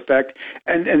profound effect.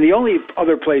 And the only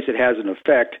other place it has an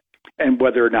effect, and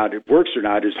whether or not it works or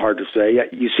not is hard to say.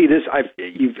 You see this, I've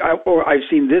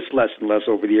seen this less and less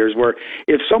over the years, where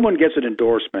if someone gets an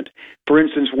endorsement, for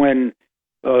instance, when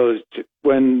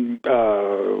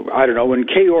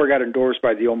K-Orr got endorsed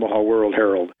by the Omaha World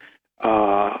Herald.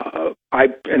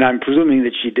 I'm presuming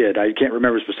that she did. I can't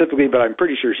remember specifically, but I'm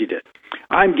pretty sure she did.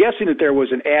 I'm guessing that there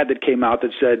was an ad that came out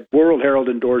that said World Herald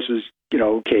endorses,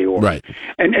 K-Orr. Right.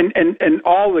 And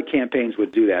all the campaigns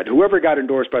would do that. Whoever got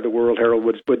endorsed by the World Herald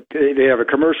would they have a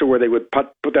commercial where they would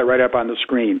put that right up on the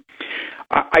screen.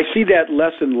 I see that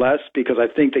less and less because I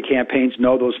think the campaigns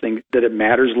know those things, that it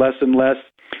matters less and less.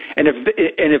 And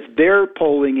if their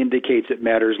polling indicates it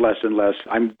matters less and less,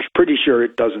 I'm pretty sure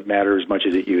it doesn't matter as much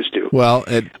as it used to. Well,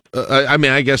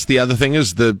 I guess the other thing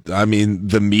is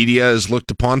the media is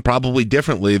looked upon probably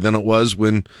differently than it was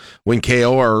when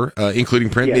K-Orr, including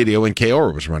print media, when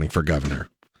K-Orr was running for governor.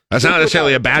 That's not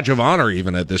necessarily a badge of honor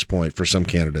even at this point for some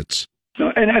candidates.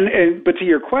 No, but to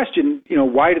your question,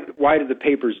 why did the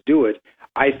papers do it?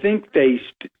 I think the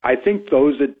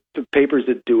papers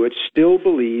that do it still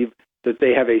believe that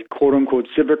they have a quote-unquote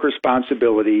civic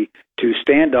responsibility to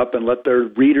stand up and let their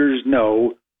readers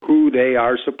know who they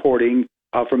are supporting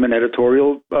from an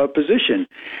editorial position.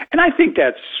 And I think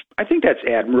that's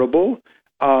admirable.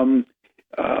 And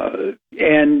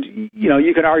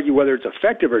you can argue whether it's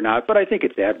effective or not, but I think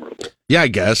it's admirable. Yeah, I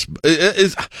guess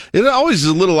it always is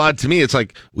a little odd to me. It's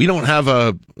like we don't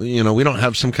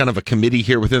have some kind of a committee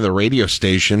here within the radio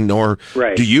station, nor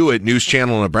do you at News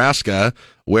Channel Nebraska,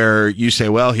 where you say,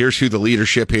 well, here's who the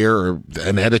leadership here, or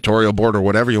an editorial board, or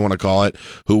whatever you want to call it,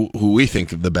 who we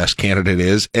think the best candidate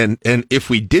is. And if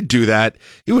we did do that,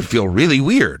 it would feel really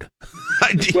weird.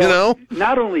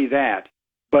 Not only that,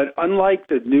 but unlike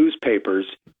the newspapers,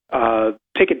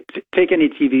 take any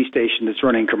TV station that's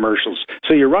running commercials.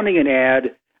 So you're running an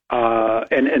ad,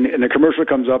 and the commercial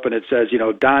comes up and it says,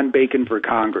 Don Bacon for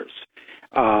Congress,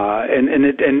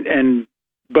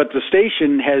 but the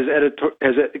station has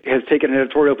taken an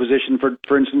editorial position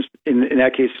for instance, in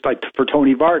that case, like for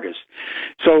Tony Vargas.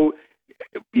 So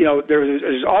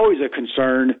there's always a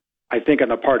concern I think, on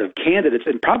the part of candidates,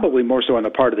 and probably more so on the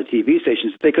part of the TV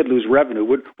stations, that they could lose revenue.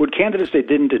 Would candidates they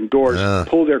didn't endorse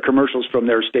pull their commercials from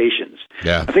their stations?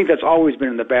 Yeah. I think that's always been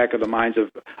in the back of the minds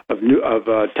of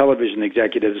television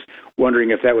executives,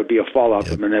 wondering if that would be a fallout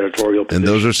from an editorial position. And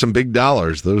those are some big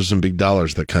dollars. Those are some big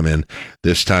dollars that come in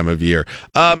this time of year.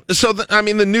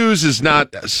 The news is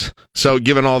not so.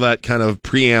 Given all that kind of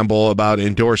preamble about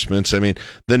endorsements, I mean,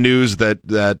 the news that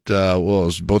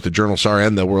both the Journal Star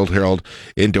and the World Herald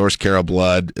endorsed Carol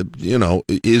Blood,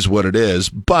 is what it is.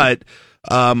 But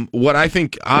what I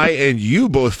think I and you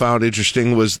both found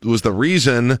interesting was the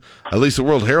reason, at least the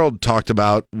World Herald talked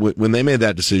about when they made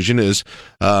that decision,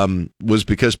 was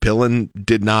because Pillen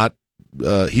did not.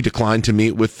 He declined to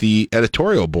meet with the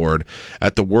editorial board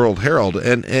at the World Herald,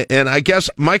 and I guess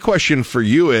my question for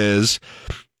you is,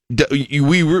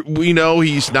 we know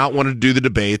he's not wanted to do the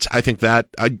debates. I think that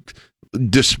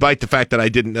despite the fact that I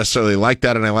didn't necessarily like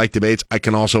that and I like debates, I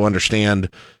can also understand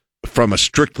from a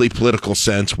strictly political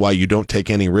sense why you don't take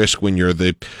any risk when you're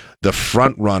the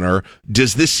front runner.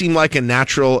 Does this seem like a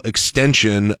natural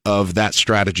extension of that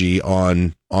strategy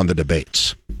on the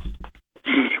debates?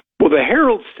 Well, the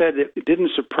Herald said it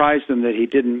didn't surprise them that he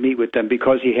didn't meet with them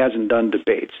because he hasn't done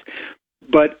debates.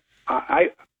 But I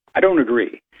don't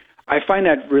agree. I find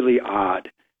that really odd.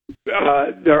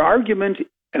 Their argument,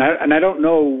 and I don't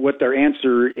know what their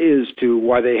answer is to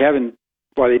why they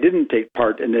didn't take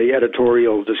part in the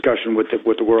editorial discussion with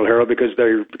the World Herald, because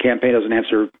their campaign doesn't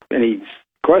answer any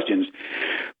questions.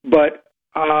 But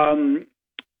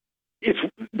it's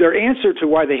their answer to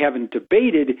why they haven't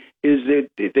debated is that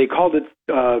they called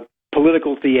it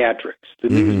political theatrics, the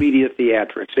news media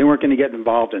theatrics. They weren't going to get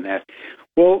involved in that.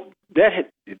 Well,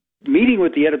 meeting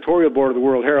with the editorial board of the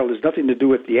World Herald has nothing to do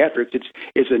with theatrics.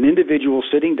 It's an individual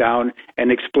sitting down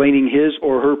and explaining his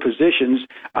or her positions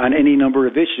on any number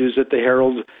of issues that the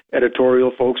Herald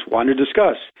editorial folks want to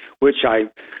discuss,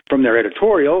 from their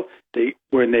editorial,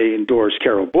 when they endorsed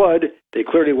Carol Blood, they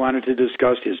clearly wanted to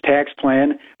discuss his tax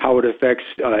plan, how it affects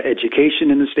education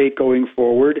in the state going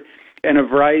forward, and a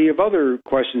variety of other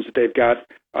questions that they've got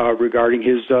regarding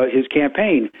his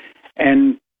campaign.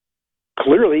 And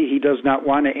clearly, he does not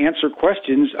want to answer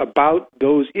questions about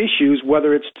those issues,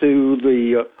 whether it's to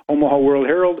the Omaha World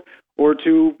Herald or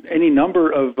to any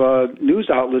number of news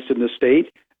outlets in the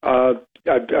state.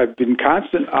 I've been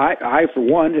constant. I for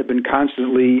one, have been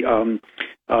constantly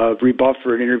rebuffed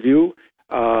for an interview,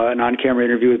 an on-camera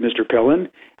interview with Mr. Pillen,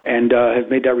 and have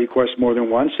made that request more than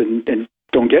once, and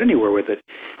don't get anywhere with it.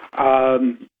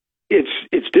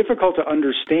 It's difficult to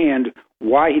understand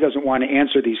why he doesn't want to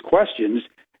answer these questions.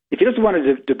 If he doesn't want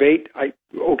to debate,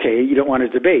 you don't want to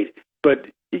debate. But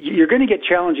you're going to get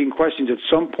challenging questions at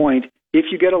some point. If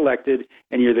you get elected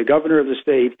and you're the governor of the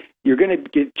state, you're going to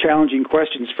get challenging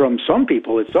questions from some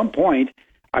people at some point,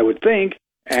 I would think.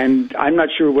 And I'm not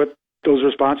sure what those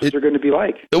responses are going to be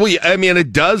like. Well, I mean,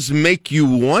 it does make you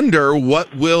wonder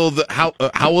how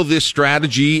will this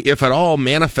strategy, if at all,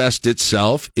 manifest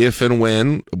itself if and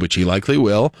when, which he likely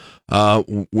will,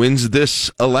 wins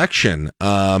this election.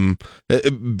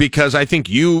 Because I think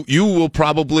you will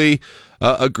probably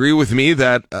agree with me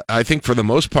that I think for the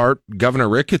most part, Governor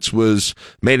Ricketts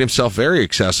made himself very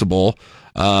accessible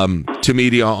to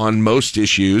media on most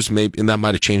issues. Maybe, and that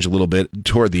might have changed a little bit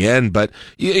toward the end, but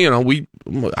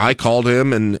I called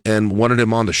him and wanted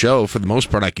him on the show. For the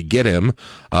most part, I could get him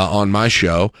on my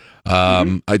show.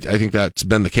 I think that's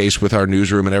been the case with our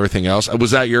newsroom and everything else.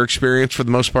 Was that your experience for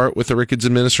the most part with the Ricketts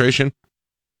administration?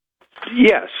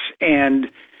 Yes, and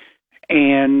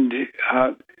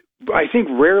I think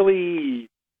rarely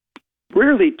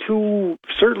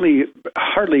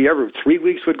hardly ever 3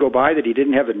 weeks would go by that he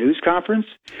didn't have a news conference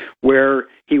where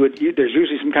there's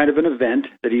usually some kind of an event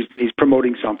that he's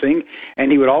promoting something,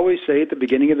 and he would always say at the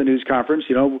beginning of the news conference,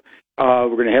 we're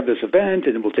going to have this event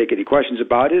and we'll take any questions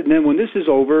about it, and then when this is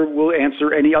over, I'll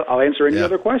answer any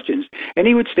other questions. And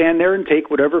he would stand there and take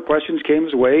whatever questions came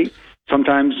his way.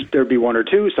 Sometimes there'd be one or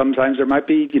two. Sometimes there might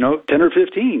be, 10 or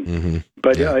 15. Mm-hmm.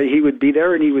 But he would be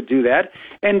there and he would do that.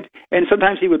 And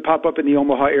sometimes he would pop up in the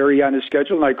Omaha area on his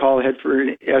schedule, and I'd call ahead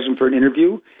ask him for an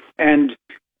interview. And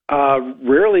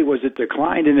rarely was it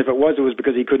declined. And if it was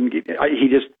because he couldn't.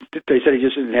 They said he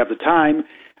just didn't have the time.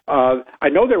 I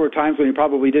know there were times when he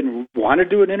probably didn't want to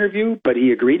do an interview, but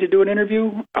he agreed to do an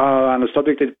interview on a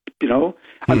subject that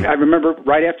I remember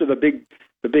right after the big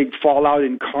fallout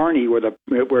in Kearney, when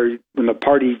the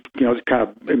party kind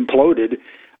of imploded.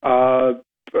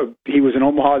 He was in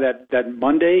Omaha that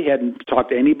Monday. He hadn't talked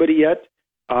to anybody yet.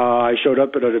 I showed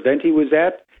up at an event he was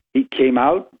at. He came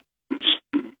out,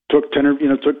 took 10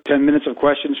 minutes of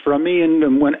questions from me,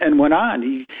 and went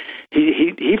on.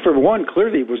 he for one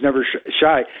clearly was never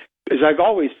shy. As I've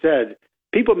always said,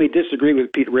 people may disagree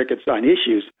with Pete Ricketts on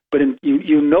issues, but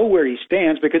you know where he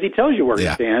stands because he tells you where he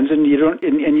stands, and you don't,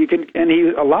 and you can, and he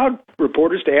allowed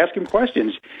reporters to ask him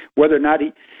questions, whether or not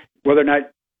he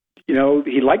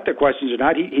liked the questions or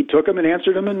not. He took them and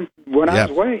answered them and went on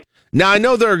his way. Now, I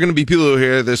know there are going to be people who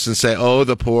hear this and say, "Oh,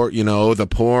 the poor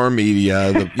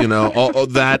media, all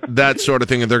that sort of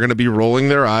thing," and they're going to be rolling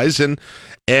their eyes. And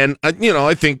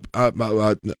I think,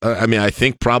 I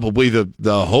think probably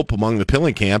the hope among the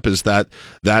Pilling camp is that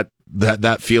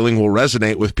feeling will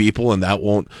resonate with people, and that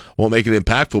won't make it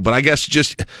impactful. But I guess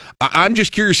I'm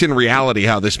just curious in reality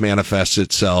how this manifests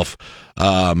itself.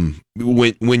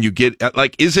 When you get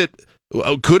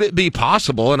could it be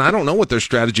possible? And I don't know what their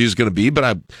strategy is going to be, but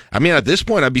I mean, at this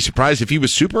point, I'd be surprised if he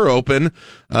was super open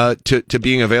to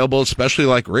being available, especially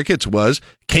like Ricketts was.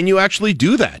 Can you actually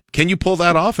do that? Can you pull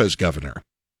that off as governor?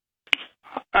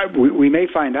 We may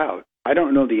find out. I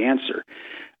don't know the answer.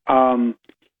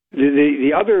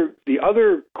 The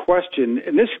other question,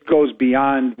 and this goes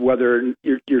beyond whether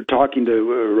you're talking to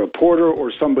a reporter or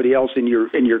somebody else in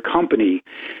your company.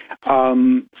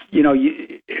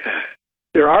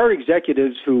 There are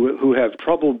executives who have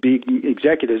trouble being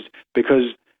executives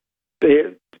because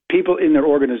people in their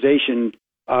organization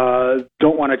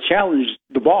don't want to challenge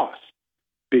the boss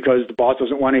because the boss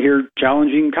doesn't want to hear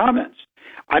challenging comments.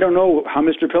 I don't know how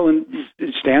Mr. Pillen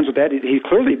stands with that. He's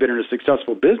clearly been a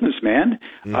successful businessman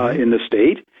in the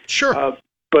state. Sure,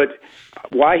 but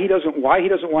why he doesn't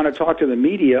want to talk to the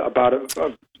media about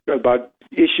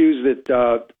issues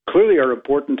that clearly are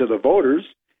important to the voters?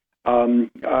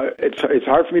 It's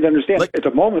hard for me to understand. At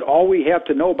the moment, all we have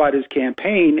to know about his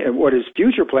campaign and what his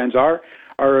future plans are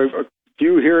a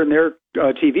few here and there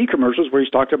TV commercials where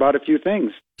he's talked about a few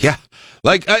things. Yeah.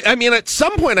 I mean, at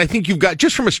some point, I think you've got,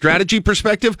 just from a strategy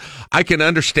perspective, I can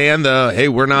understand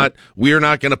we're not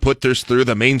going to put this through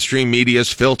the mainstream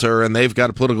media's filter, and they've got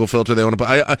a political filter they want to put.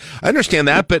 I understand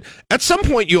that, but at some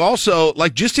point, you also,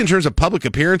 just in terms of public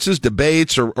appearances,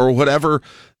 debates, or whatever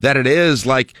that it is,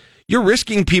 you're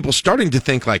risking people starting to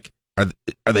think, are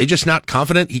they just not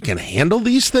confident he can handle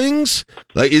these things?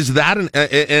 Is that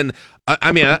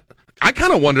I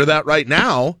kind of wonder that right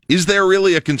now. Is there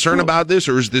really a concern about this,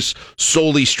 or is this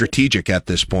solely strategic at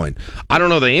this point? I don't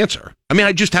know the answer. I mean,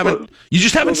 you just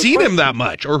haven't seen him that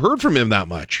much or heard from him that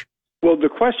much. Well, the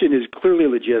question is clearly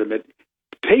legitimate.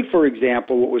 Take, for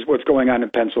example, what's going on in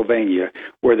Pennsylvania,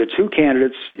 where the two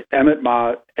candidates, Mehmet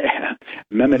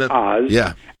Oz,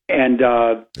 and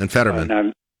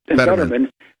Fetterman.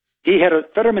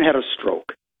 Fetterman had a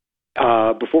stroke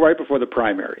right before the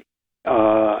primary.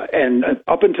 And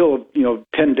up until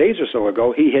 10 days or so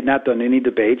ago, he had not done any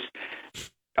debates.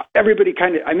 Everybody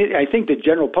I think the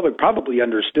general public probably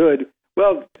understood.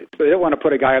 Well, they don't want to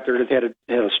put a guy out there that's had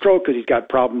a stroke because he's got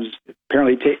problems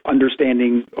apparently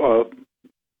understanding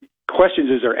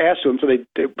questions as they're asked to him. So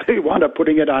they wound up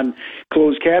putting it on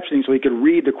closed captioning so he could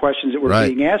read the questions that were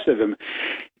being asked of him.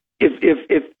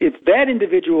 If that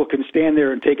individual can stand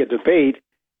there and take a debate,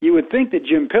 you would think that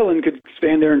Jim Pillen could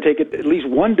stand there and take at least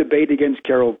one debate against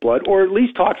Carol Flood, or at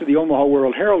least talk to the Omaha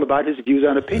World-Herald about his views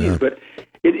on opinions. But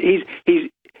he's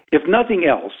if nothing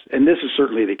else, and this is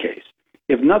certainly the case,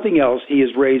 if nothing else, he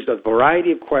has raised a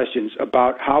variety of questions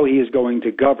about how he is going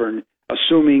to govern,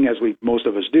 assuming, as most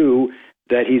of us do,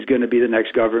 that he's going to be the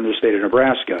next governor of the state of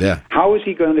Nebraska. Yeah. How is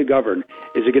he going to govern?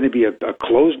 Is it going to be a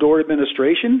closed-door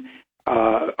administration?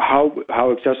 How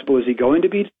accessible is he going to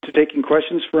be to taking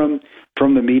questions from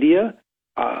the media?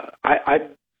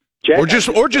 Or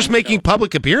just making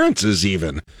public appearances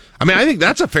even. I mean, I think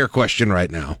that's a fair question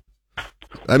right now.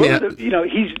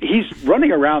 He's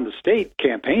running around the state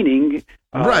campaigning,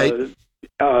 right?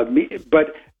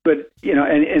 But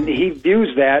and he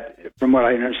views that, from what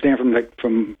I understand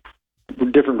from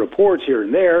different reports here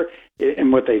and there,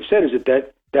 and what they've said is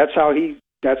that's how he's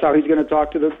going to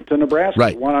talk to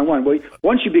Nebraska one-on-one. Well,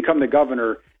 once you become the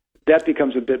governor, that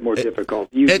becomes a bit more difficult.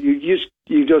 You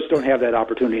just don't have that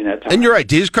opportunity in that time. And you're right.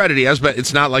 To his credit, he has, but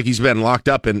it's not like he's been locked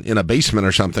up in a basement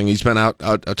or something. He's been out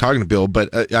talking to Bill.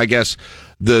 But I guess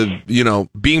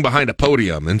being behind a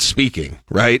podium and speaking,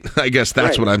 right? I guess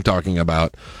that's what I'm talking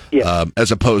about. Yeah.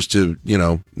 As opposed to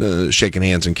shaking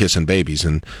hands and kissing babies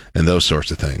and those sorts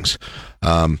of things.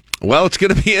 Well, it's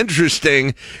going to be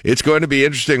interesting. It's going to be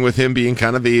interesting with him being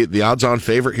kind of the odds-on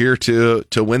favorite here to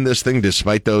win this thing,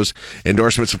 despite those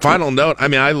endorsements. A final note, I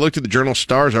mean, I looked at the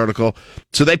Journal-Star's article.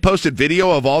 So they posted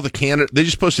video of all the candidates. They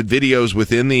just posted videos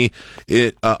within the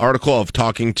article of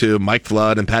talking to Mike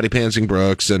Flood and Patty Pansing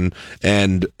Brooks and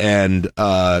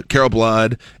Carol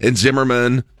Blood and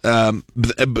Zimmerman.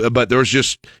 But there was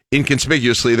just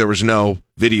inconspicuously, there was no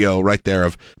video right there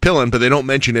of Pillen, but they don't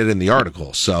mention it in the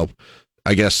article. So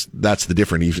I guess that's the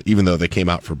difference, even though they came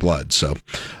out for Blood. So,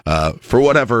 for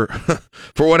whatever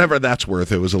that's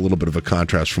worth, it was a little bit of a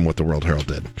contrast from what the World Herald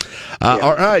did.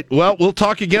 All right. Well, we'll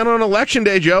talk again on Election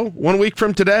Day, Joe, 1 week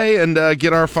from today, and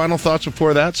get our final thoughts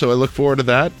before that. So I look forward to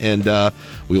that, and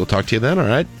we will talk to you then. All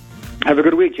right. Have a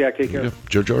good week, Jack. Take care.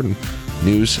 Joe Jordan,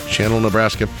 News Channel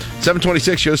Nebraska.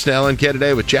 726 shows to LNK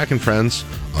today with Jack and Friends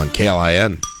on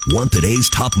KLIN. Want today's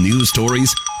top news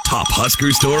stories? Top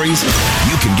Husker stories?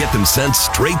 You can get them sent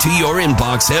straight to your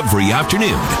inbox every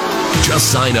afternoon.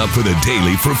 Just sign up for the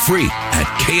Daily for free at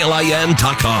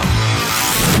KLIN.com.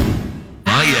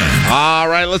 All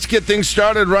right, let's get things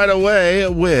started right away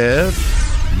with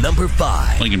number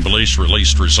 5. Lincoln Police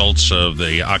released results of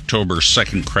the October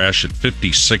 2nd crash at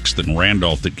 56th and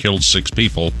Randolph that killed 6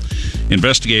 people.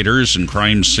 Investigators and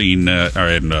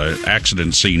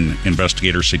accident scene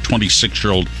investigators say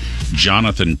 26-year-old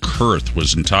Jonathan Kurth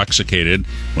was intoxicated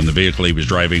when the vehicle he was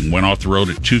driving went off the road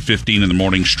at 2:15 in the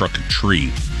morning, struck a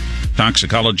tree.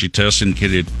 Toxicology tests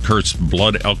indicated Kurth's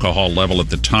blood alcohol level at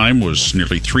the time was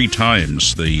nearly 3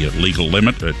 times the legal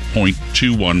limit at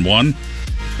 .211.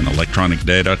 And electronic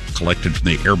data collected from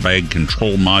the airbag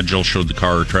control module showed the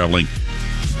car traveling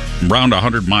around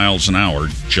 100 miles an hour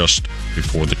just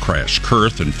before the crash.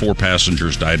 Kurth and 4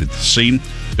 passengers died at the scene.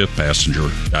 5th passenger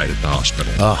died at the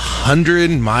hospital.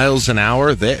 100 miles an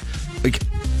hour?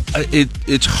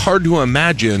 It's hard to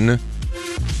imagine,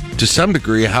 to some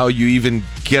degree, how you even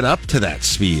get up to that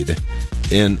speed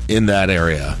in that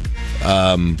area.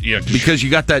 Because you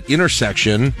got that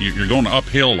intersection. You're going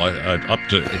uphill, up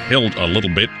to hill a little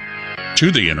bit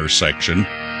to the intersection,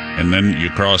 and then you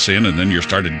cross in, and then you're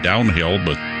started downhill,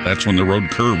 but that's when the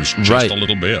road curves just a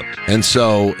little bit. And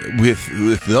so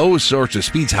with those sorts of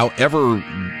speeds, however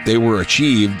they were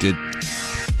achieved, it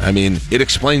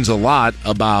explains a lot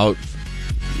about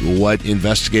what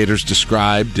investigators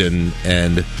described and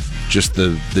just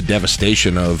the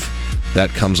devastation of that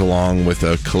comes along with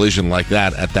a collision like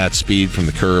that at that speed from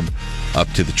the curb up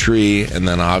to the tree, and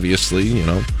then obviously,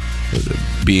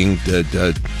 being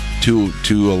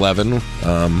 211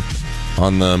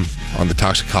 on the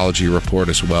toxicology report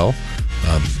as well,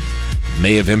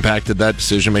 may have impacted that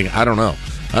decision making. I don't know.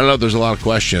 There's a lot of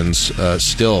questions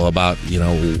still about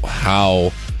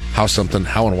how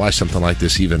and why something like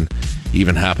this even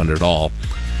happened at all.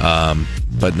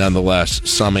 But nonetheless,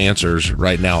 some answers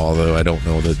right now, although I don't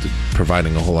know that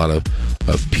providing a whole lot of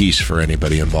peace for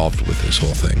anybody involved with this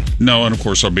whole thing. No, and of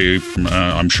course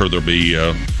I'm sure there'll be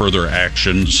further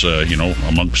actions,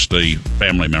 amongst the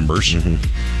family members, and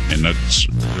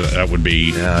that would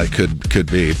be. Yeah, it could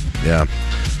be. Yeah.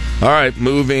 All right,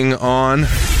 moving on.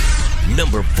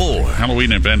 Number 4.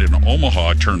 Halloween event in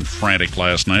Omaha turned frantic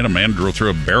last night. A man drove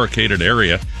through a barricaded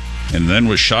area and then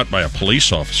was shot by a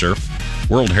police officer.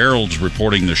 World Herald's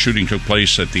reporting the shooting took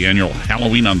place at the annual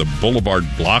Halloween on the Boulevard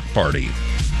block party.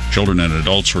 Children and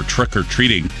adults were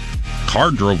trick-or-treating.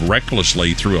 Car drove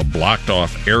recklessly through a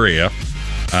blocked-off area.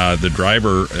 The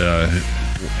driver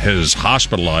is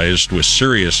hospitalized with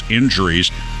serious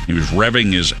injuries. He was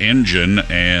revving his engine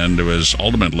and was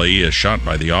ultimately shot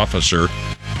by the officer.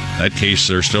 That case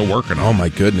they're still working on. Oh, my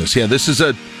goodness. Yeah, this is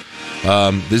an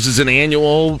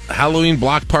annual Halloween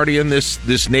block party in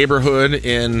this neighborhood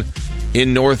in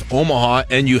North Omaha,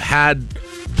 and you had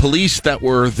police that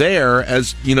were there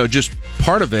as just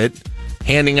part of it,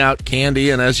 handing out candy.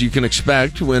 And as you can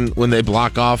expect, when they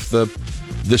block off the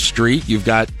street, you've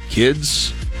got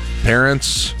kids,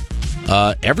 parents,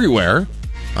 everywhere.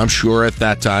 I'm sure at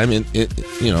that time in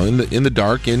the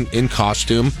dark in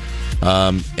costume.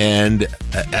 And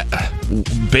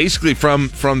basically from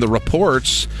the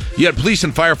reports, you had police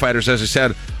and firefighters, as I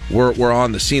said, were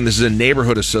on the scene. This is a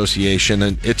neighborhood association,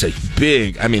 and it's a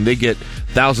big, they get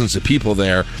thousands of people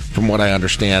there, from what I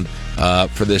understand,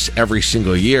 for this every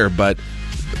single year. But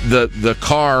the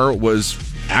car was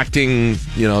acting,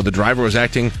 the driver was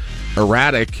acting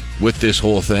erratic with this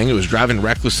whole thing. It was driving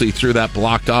recklessly through that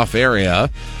blocked off area.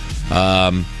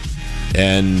 And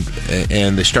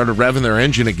they started revving their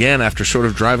engine again after sort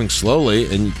of driving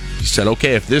slowly. And he said,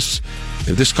 okay, if this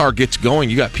car gets going,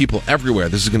 you got people everywhere.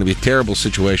 This is going to be a terrible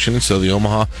situation. And so the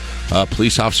Omaha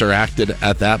police officer acted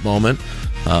at that moment,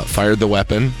 fired the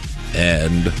weapon,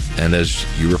 and as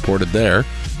you reported there,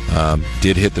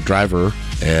 did hit the driver.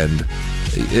 And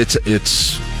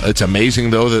it's amazing,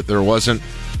 though, that there wasn't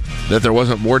that there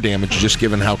wasn't more damage, just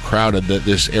given how crowded that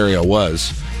this area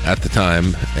was at the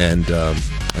time, and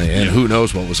who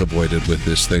knows what was avoided with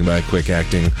this thing by a quick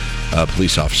acting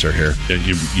police officer here.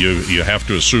 You have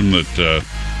to assume that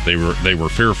they were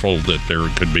fearful that there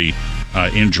could be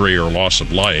injury or loss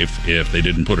of life if they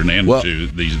didn't put an end to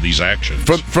these actions.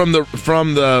 From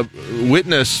the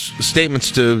witness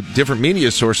statements to different media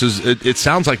sources, it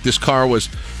sounds like this car was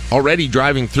already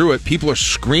driving through it. People are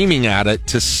screaming at it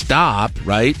to stop,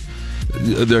 right?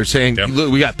 They're saying,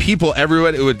 look, we got people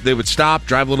everywhere. They would stop,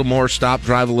 drive a little more, stop,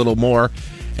 drive a little more.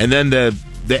 And then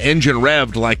the engine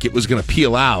revved like it was going to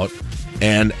peel out.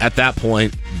 And at that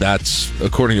point, that's,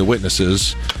 according to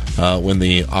witnesses, when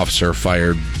the officer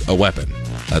fired a weapon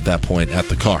at that point at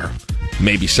the car.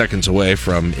 Maybe seconds away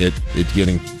from it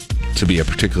getting to be a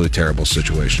particularly terrible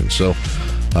situation. So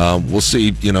we'll see.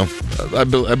 I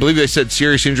believe they said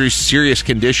serious injury, serious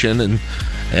condition,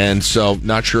 and so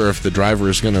not sure if the driver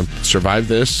is going to survive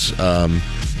this.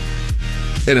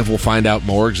 And if we'll find out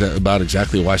more about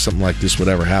exactly why something like this would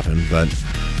ever happen. But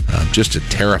just a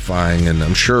terrifying, and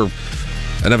I'm sure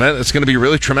an event that's going to be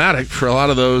really traumatic for a lot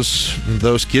of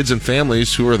those kids and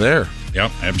families who are there.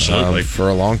 Yep, absolutely. For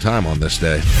a long time on this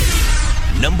day.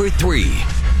 Number 3.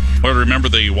 Well, remember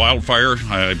the wildfire?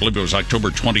 I believe it was October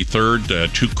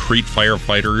 23rd. 2 Crete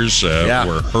firefighters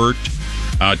were hurt.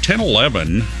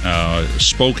 1011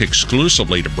 spoke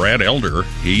exclusively to Brad Elder.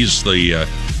 He's the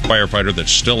firefighter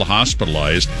that's still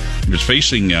hospitalized. He was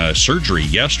facing surgery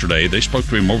yesterday. They spoke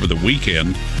to him over the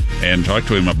weekend and talked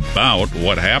to him about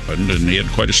what happened, and he had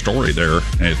quite a story there.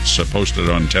 It's posted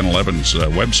on 1011's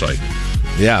website.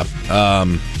 Yeah,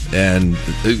 and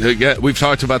again, we've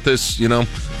talked about this,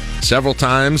 several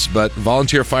times, but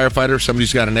volunteer firefighter, somebody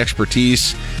who's got an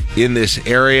expertise in this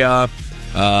area.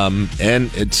 And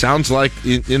it sounds like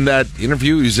in that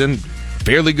interview, he's in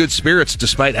fairly good spirits,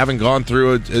 despite having gone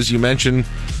through, as you mentioned,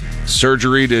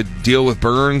 surgery to deal with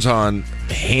burns on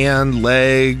hand,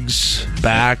 legs,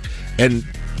 back. And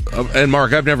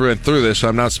Mark, I've never been through this, so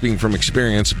I'm not speaking from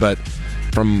experience, but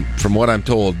from what I'm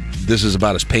told, this is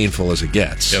about as painful as it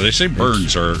gets. Yeah, they say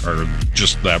burns are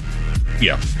just that.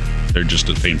 Yeah, they're just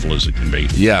as painful as it can be.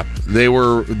 Yeah, they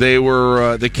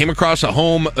came across a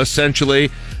home, essentially.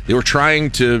 They were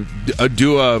trying to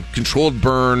do a controlled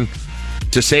burn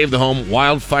to save the home.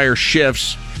 Wildfire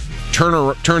shifts,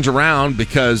 turns around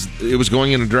because it was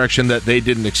going in a direction that they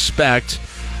didn't expect,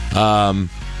 and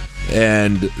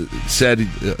said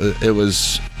it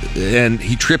was. And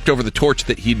he tripped over the torch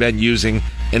that he'd been using,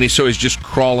 and he's just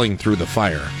crawling through the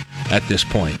fire at this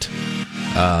point.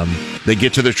 They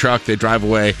get to their truck, they drive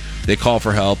away, they call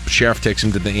for help. Sheriff takes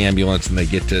him to the ambulance, and they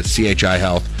get to CHI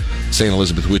Health, St.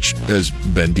 Elizabeth, which has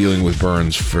been dealing with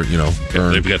burns for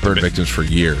burn victims for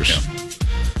years.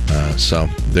 Yeah. So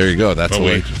there you go. That's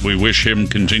we wish him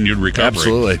continued recovery.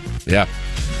 Absolutely, yeah.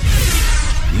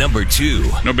 Number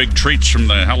 2. No big treats from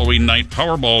the Halloween night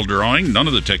Powerball drawing. None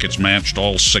of the tickets matched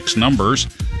all 6 numbers.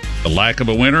 The lack of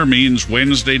a winner means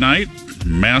Wednesday night,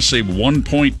 massive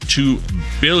 $1.2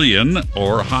 billion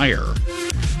or higher.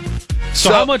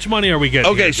 So how much money are we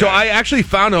getting? Okay, so I actually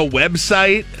found a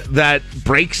website that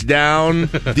breaks down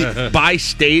by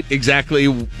state exactly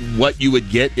what you would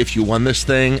get if you won this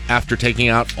thing after taking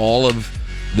out all of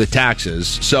the taxes.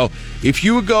 So if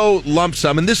you would go lump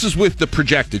sum, and this is with the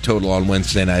projected total on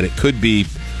Wednesday night, it probably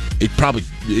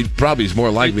is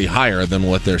more likely higher than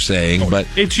what they're saying, but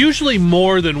it's usually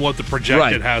more than what the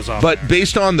projected has on. But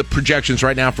based on the projections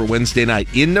right now for Wednesday night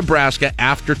in Nebraska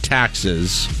after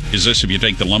taxes, is this if you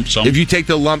take the lump sum? If you take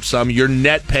the lump sum, your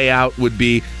net payout would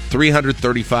be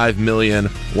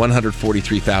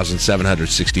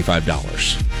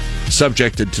 $335,143,765,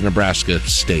 subjected to Nebraska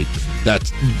state.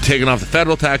 That's taking off the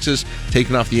federal taxes,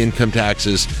 taking off the income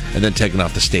taxes, and then taking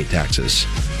off the state taxes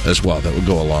as well. That would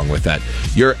go along with that.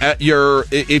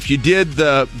 If you did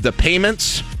the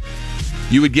payments,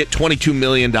 you would get $22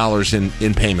 million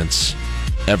in payments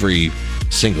every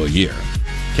single year.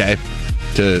 Okay,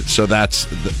 so that's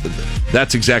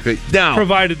exactly now.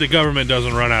 Provided the government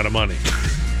doesn't run out of money.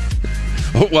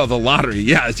 Well, the lottery,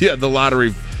 yeah, the lottery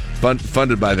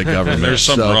funded by the government. There's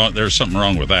something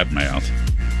wrong with that math.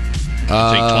 Take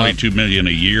 $22 million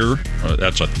a year.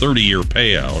 That's a 30-year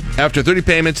payout. After 30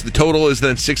 payments, the total is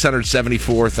then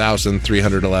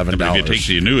 $674,311. If you take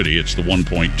the annuity, it's the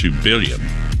 $1.2 billion.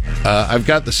 I've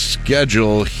got the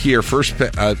schedule here. First,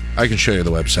 I can show you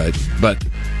the website, but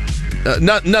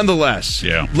nonetheless,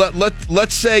 yeah.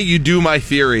 Let's say you do my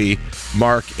theory,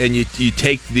 Mark, and you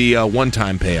take the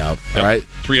one-time payout, right?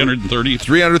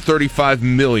 $335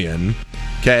 million.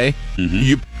 Okay,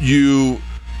 you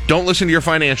don't listen to your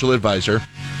financial advisor.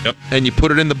 Yep. And you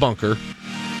put it in the bunker.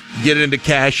 get it into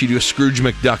cash. You do a Scrooge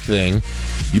McDuck thing.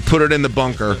 You put it in the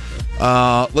bunker.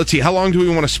 Let's see. How long do we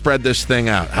want to spread this thing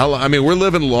out? We're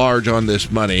living large on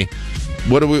this money.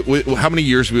 How many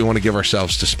years do we want to give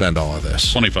ourselves to spend all of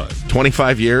this? 25.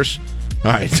 25 years?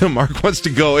 All right, so Mark wants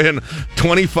to go in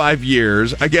 25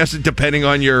 years. I guess depending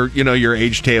on your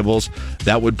age tables,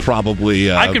 that would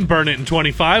probably... I can burn it in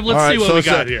 25. Let's see what we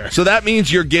got here. So that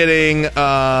means you're getting,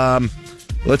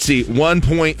 let's see,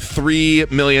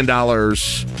 $1.3 million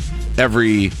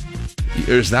every...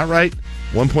 Is that right?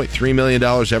 $1.3 million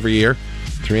every year?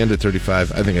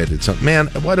 335. I think I did something. Man,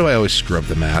 why do I always screw up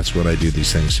the maths when I do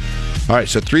these things? All right,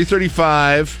 so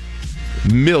 335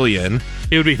 million...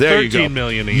 It would be 13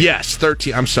 million a year. Yes,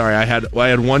 13. I'm sorry, I had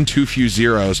one too few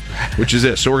zeros, which is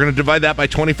it. So we're going to divide that by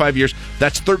 25 years.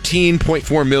 That's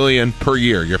 13.4 million per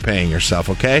year you're paying yourself,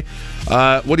 okay?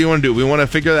 What do you want to do? We want to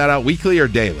figure that out weekly or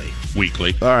daily?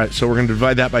 Weekly. All right, so we're going to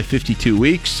divide that by 52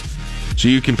 weeks. So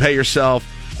you can pay yourself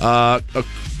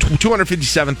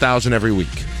 $257,000 every week.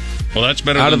 Well, that's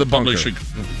better out than of the Publishers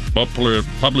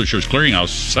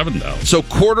Clearinghouse, $7,000. So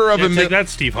take that,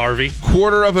 Steve Harvey.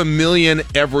 $250,000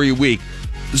 every week.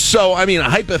 So,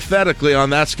 hypothetically,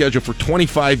 on that schedule, for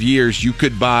 25 years, you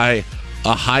could buy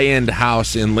a high-end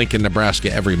house in Lincoln,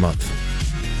 Nebraska every month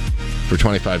for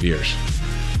 25 years.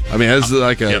 This is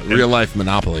like a real-life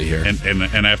monopoly here.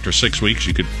 And after 6 weeks,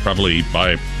 you could probably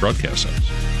buy broadcast house.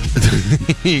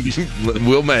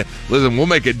 We'll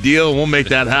make a deal. We'll make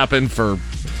that happen so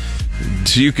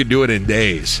you could do it in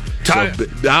days. How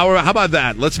about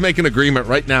that? Let's make an agreement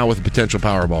right now with a potential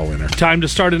Powerball winner. Time to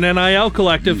start an NIL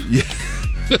collective. Yeah.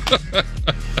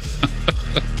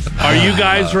 Are you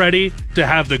guys ready to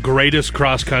have the greatest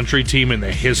cross-country team in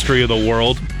the history of the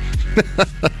world?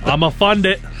 I'm a fund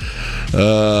it.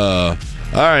 All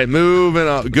right, moving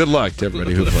on. Good luck to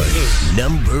everybody who plays.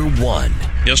 Number 1.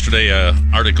 Yesterday,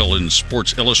 an article in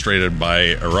Sports Illustrated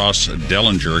by Ross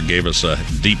Dellinger gave us a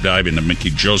deep dive into Mickey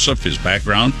Joseph, his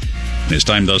background, and his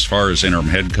time thus far as interim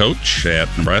head coach at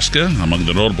Nebraska. Among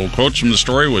the notable quotes from the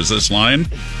story was this line,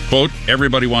 quote,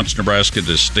 "Everybody wants Nebraska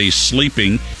to stay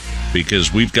sleeping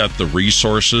because we've got the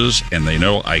resources and they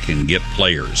know I can get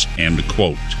players," end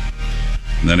quote.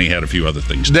 And then he had a few other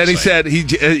things to say.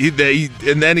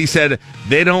 Then he said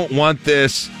they don't want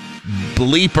this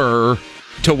bleeper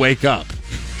to wake up.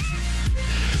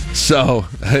 So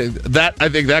that, I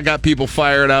think that got people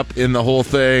fired up in the whole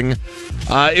thing.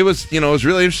 It was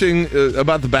really interesting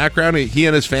about the background. He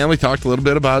and his family talked a little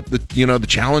bit about the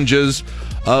challenges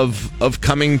of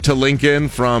coming to Lincoln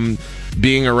from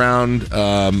being around,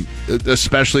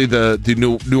 especially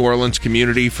the New Orleans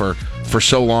community for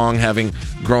so long, having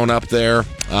grown up there.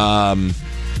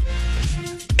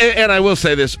 And I will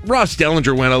say this, Ross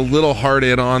Dellinger went a little hard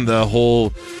in on the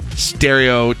whole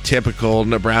stereotypical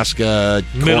Nebraska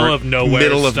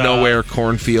middle of nowhere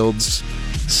cornfields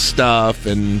stuff,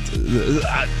 and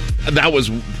that would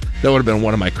have been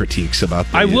one of my critiques about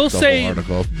the, I will the say whole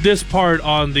article. This part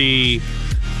on the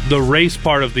race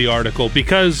part of the article,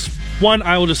 because one,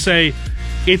 I will just say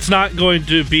it's not going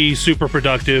to be super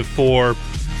productive for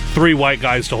 3 white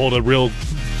guys to hold a real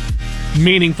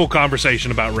meaningful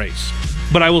conversation about race.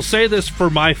 But I will say this for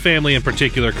my family in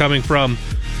particular, coming from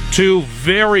 2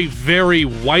 very, very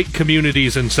white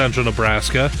communities in central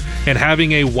Nebraska and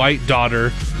having a white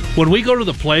daughter. When we go to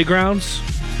the playgrounds,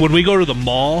 when we go to the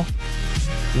mall,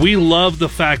 we love the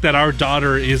fact that our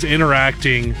daughter is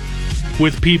interacting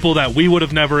with people that we would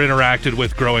have never interacted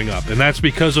with growing up. And that's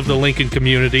because of the Lincoln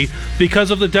community,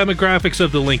 because of the demographics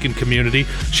of the Lincoln community.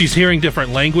 She's hearing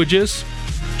different languages.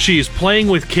 She's playing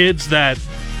with kids that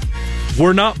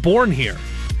were not born here,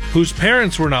 whose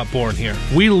parents were not born here.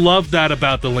 We love that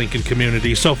about the Lincoln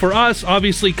community. So for us,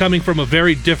 obviously coming from a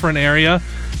very different area,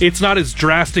 it's not as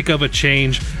drastic of a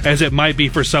change as it might be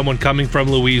for someone coming from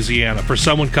Louisiana, for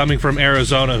someone coming from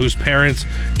Arizona whose parents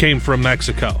came from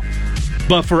Mexico.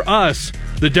 But for us,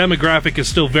 the demographic is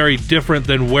still very different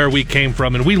than where we came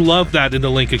from, and we love that in the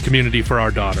Lincoln community for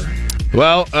our daughter.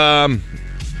 Well, and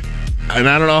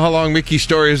I don't know how long Mickey's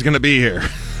story is going to be here.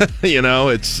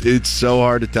 It's so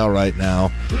hard to tell right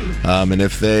now. And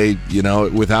if they,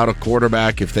 without a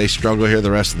quarterback, if they struggle here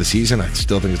the rest of the season, I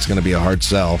still think it's going to be a hard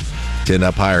sell to end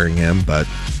up hiring him. But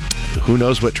who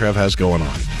knows what Trev has going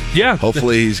on? Yeah.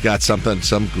 Hopefully he's got some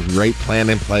great plan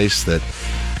in place that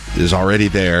is already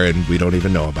there and we don't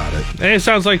even know about it. And it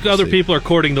sounds like other people are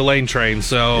courting the Lane train,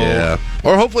 so yeah.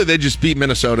 Or hopefully they just beat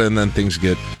Minnesota and then things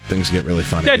get really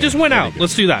fun. Yeah, just win out.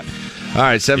 Let's do that. All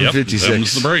right,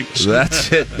 7:56. The breaks.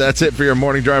 That's it. That's it for your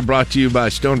morning drive, brought to you by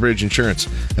Stonebridge Insurance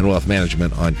and Wealth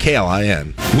Management on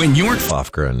KLIN. When you're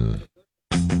Lofgren.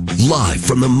 Live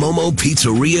from the Momo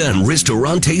Pizzeria and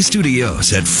Ristorante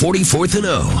Studios at 44th and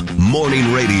O.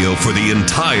 Morning radio for the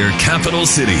entire capital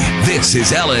city. This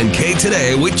is LNK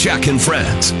Today with Jack and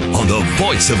Friends on the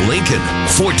voice of Lincoln,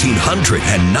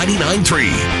 1499.3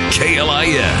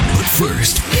 KLIN. But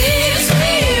first,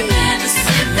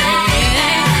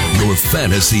 your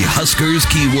fantasy Huskers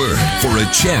keyword for a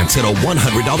chance at a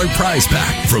 $100 prize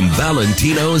pack from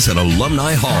Valentino's at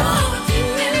Alumni Hall.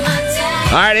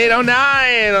 All right,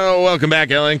 8:09. Welcome back,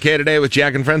 LNK Today with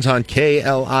Jack and Friends on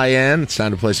KLIN. It's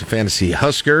time to play some fantasy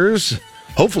Huskers.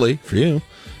 Hopefully for you.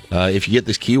 If you get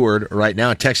this keyword right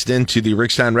now, text it into the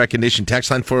Rick Stein Recognition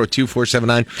text line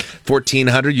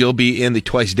 402-479-1400. You'll be in the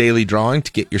twice daily drawing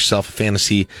to get yourself a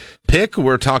fantasy pick.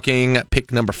 We're talking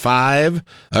pick number 4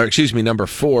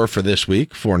 for this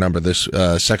week.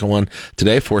 Second one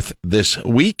today, fourth this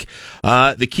week.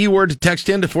 The keyword to text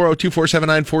in to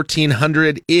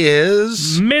 402-479-1400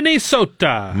 is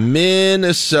Minnesota.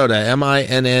 Minnesota,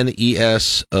 Minnesota,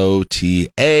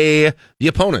 the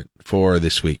opponent for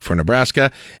this week for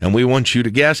Nebraska, and we want you to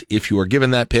guess, if you are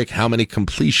given that pick, how many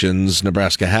completions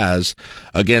Nebraska has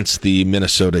against the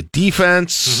Minnesota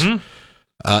defense. Mm-hmm.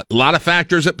 A lot of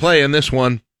factors at play in this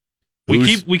one.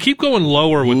 We keep going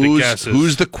lower with the guesses.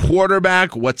 Who's the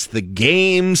quarterback? What's the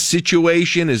game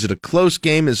situation? Is it a close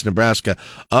game? Is Nebraska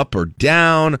up or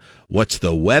down? What's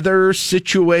the weather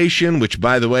situation? Which,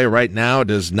 by the way, right now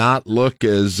does not look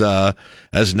as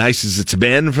nice as it's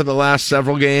been for the last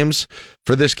several games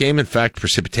for this game. In fact,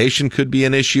 precipitation could be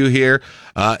an issue here.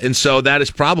 And so that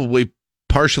is probably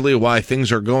partially why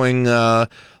things are going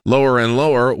lower and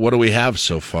lower. What do we have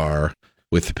so far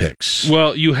with the picks?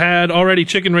 Well, you had already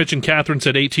Chicken Rich and Catherine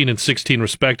said 18 and 16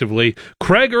 respectively.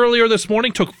 Craig earlier this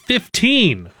morning took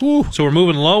 15. Ooh. So we're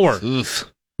moving lower. Well,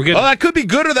 that could be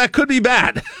good or that could be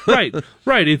bad. Right.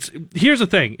 Here's the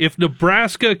thing. If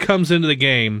Nebraska comes into the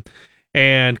game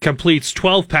and completes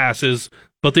 12 passes,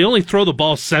 but they only throw the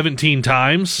ball 17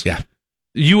 times,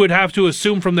 you would have to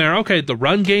assume from there, okay, the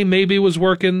run game maybe was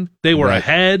working. They were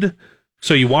ahead,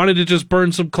 so you wanted to just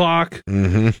burn some clock.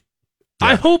 Mm-hmm. Yeah.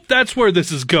 I hope that's where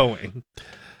this is going.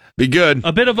 Be good.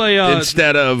 A bit of a...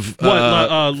 instead of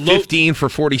 15 for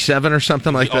 47 or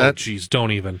something like that. Oh, jeez, don't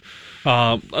even.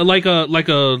 Like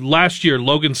a last year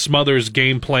Logan Smothers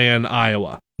game plan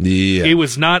Iowa. Yeah. It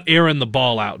was not airing the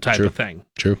ball out type of thing.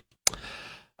 True.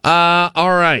 All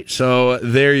right, so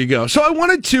there you go. So I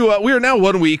wanted to... we are now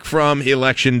 1 week from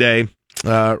Election Day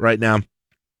right now.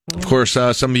 Of course,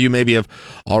 some of you maybe have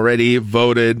already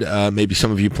voted. Maybe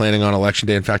some of you planning on Election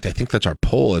Day. In fact, I think that's our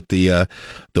poll at the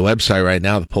website right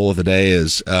now. The poll of the day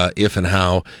is if and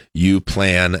how you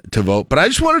plan to vote. But I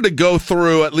just wanted to go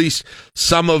through at least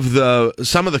some of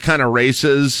the kind of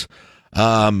races,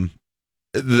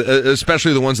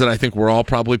 especially the ones that I think we're all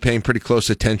probably paying pretty close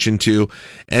attention to,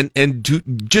 and to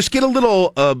just get a little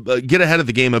get ahead of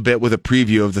the game a bit with a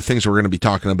preview of the things we're going to be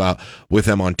talking about with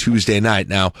them on Tuesday night.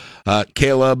 Now,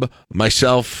 Caleb,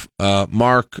 myself,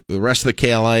 Mark, the rest of the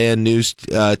KLIN news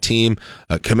team,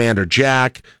 Commander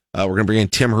Jack. We're going to bring in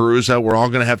Tim Haruza. We're all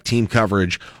going to have team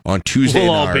coverage on Tuesday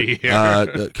We'll night. all be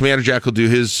here. Commander Jack will do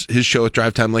his show at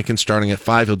Drive Time Lincoln starting at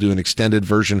 5. He'll do an extended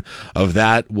version of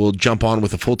that. We'll jump on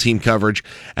with a full team coverage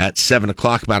at 7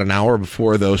 o'clock, about an hour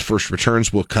before those first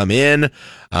returns will come in.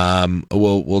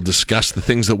 We'll discuss the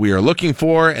things that we are looking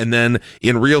for, and then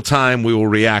in real time we will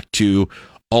react to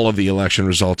all of the election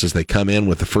results as they come in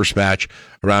with the first batch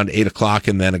around 8 o'clock,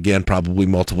 and then again probably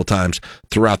multiple times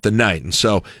throughout the night. And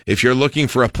so if you're looking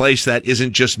for a place that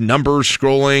isn't just numbers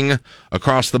scrolling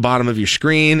across the bottom of your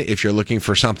screen, if you're looking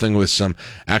for something with some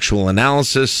actual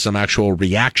analysis, some actual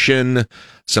reaction,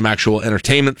 some actual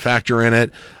entertainment factor in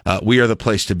it, we are the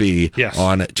place to be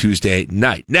on Tuesday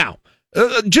night. Now,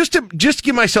 just to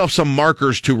give myself some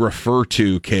markers to refer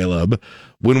to, Caleb,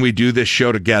 when we do this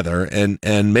show together,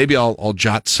 and maybe I'll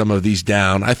jot some of these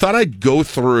down. I thought I'd go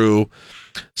through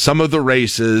some of the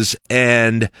races,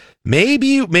 and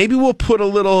maybe we'll put a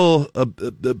little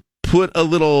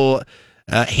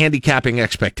handicapping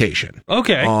expectation.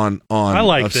 Okay. On I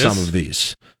like of this. some of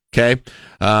these. Okay.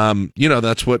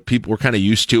 That's what people were kind of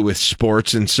used to with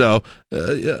sports, and so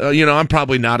I'm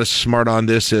probably not as smart on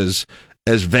this as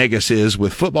Vegas is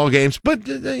with football games, but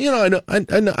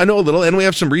I know a little, and we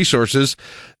have some resources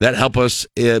that help us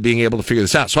being able to figure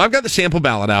this out. So I've got the sample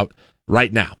ballot out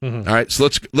right now. Mm-hmm. All right, so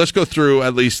let's go through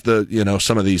at least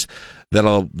some of these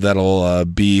that'll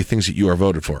be things that you are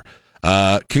voted for.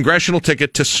 Congressional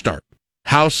ticket to start: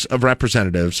 House of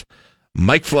Representatives,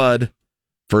 Mike Flood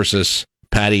versus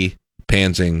Patty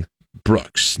Pansing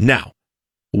Brooks. Now,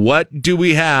 what do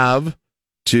we have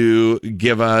to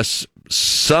give us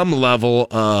some level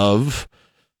of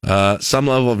some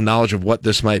level of knowledge of what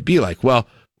this might be like. Well,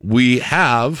 we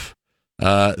have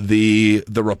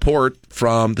the report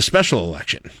from the special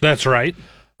election. That's right.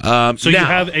 So you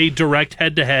have a direct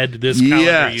head-to-head this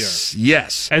calendar year.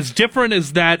 Yes. As different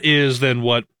as that is than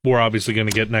what we're obviously going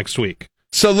to get next week.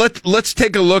 So let's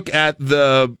take a look at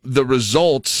the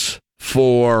results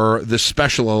for the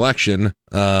special election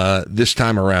this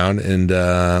time around, and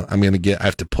I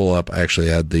have to pull up. I actually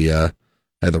had I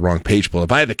had the wrong page pulled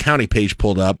up. I had the county page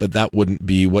pulled up, but that wouldn't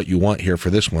be what you want here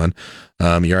for this one.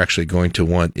 You're actually going to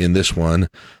want in this one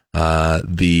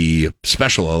the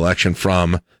special election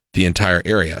from the entire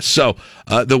area. So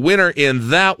the winner in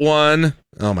that one,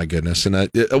 oh my goodness. And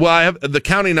I have the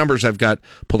county numbers I've got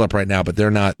pulled up right now, but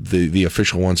they're not the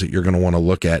official ones that you're going to want to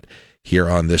look at here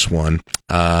on this one.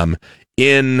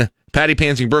 In Patty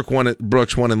Pansing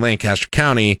Brooks won in Lancaster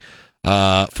County,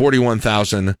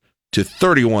 41,000 to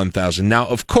 31,000. Now,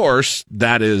 of course,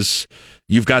 that is,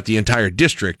 you've got the entire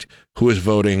district who is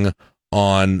voting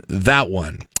on that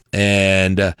one.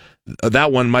 And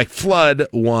that one, Mike Flood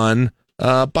won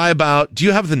by about, do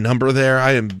you have the number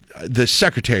there? The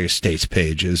Secretary of State's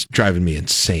page is driving me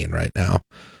insane right now.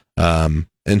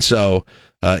 And so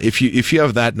if you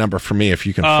have that number for me, if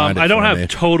you can find it, I don't have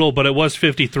total, but it was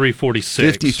 53-46.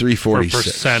 53-46 for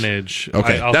percentage.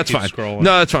 Okay, that's fine. Scrolling.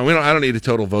 No, that's fine. I don't need a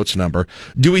total votes number.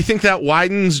 Do we think that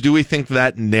widens? Do we think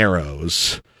that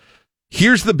narrows?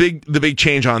 Here's the big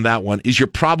change on that one is you're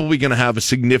probably going to have a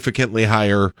significantly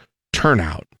higher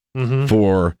turnout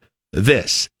for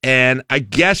this. And I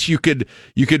guess you could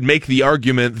make the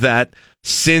argument that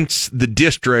since the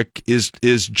district is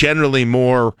generally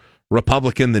more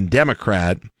Republican than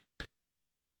Democrat,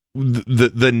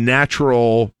 the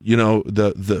natural,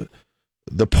 the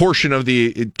portion of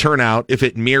the turnout, if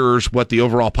it mirrors what the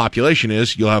overall population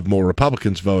is, you'll have more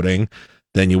Republicans voting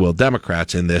than you will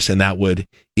Democrats in this, and that would,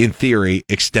 in theory,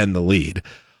 extend the lead.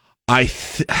 I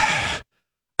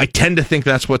tend to think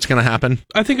that's what's going to happen.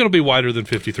 I think it'll be wider than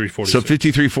 53-46. So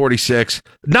 53-46,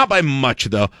 not by much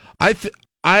though. I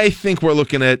think we're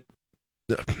looking at.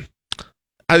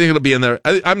 I think it'll be in there.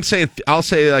 I'll say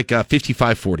like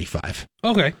 55-45.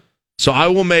 Okay. So I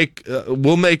will make.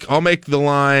 I'll make the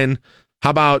line. How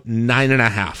about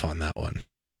 9.5 on that one?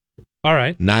 All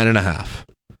right. 9.5.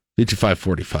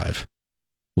 55-45.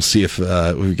 We'll see if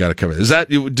we've got to cover it.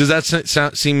 Does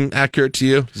that seem accurate to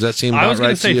you? Does that seem about right to you? I was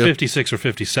going to say 56 or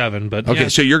 57, but okay. Yeah.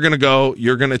 So you're going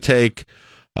to take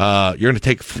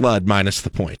Flood minus the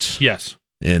points. Yes.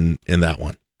 In that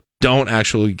one. Don't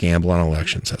actually gamble on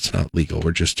elections. That's not legal.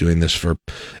 We're just doing this for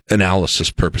analysis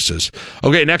purposes.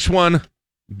 Okay, next one,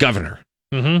 governor.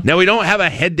 Now we don't have a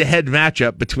head-to-head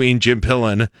matchup between Jim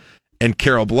Pillen and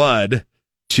Carol Blood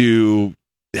to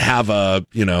have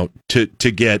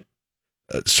to get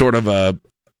sort of a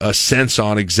sense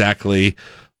on exactly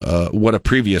what a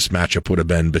previous matchup would have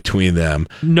been between them.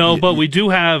 No, but we do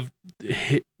have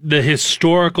the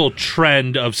historical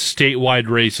trend of statewide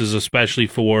races, especially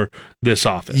for this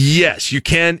office. Yes, you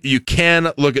can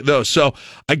look at those. So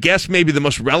I guess maybe the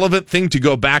most relevant thing to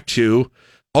go back to,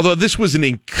 although this was an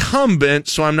incumbent,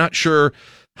 so I'm not sure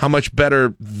how much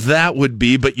better that would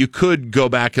be, but you could go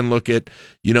back and look at,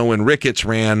 when Ricketts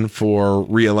ran for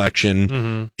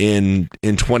re-election in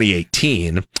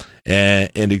 2018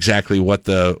 and exactly what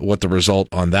the result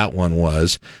on that one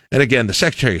was. And again, the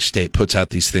Secretary of State puts out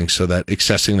these things so that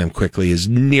accessing them quickly is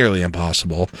nearly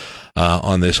impossible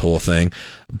on this whole thing.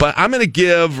 But I'm going to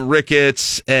give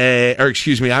Ricketts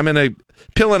Pillen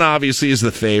obviously is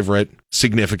the favorite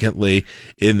significantly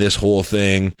in this whole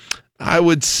thing. I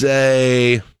would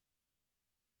say,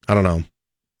 I don't know.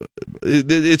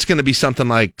 It's going to be something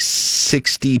like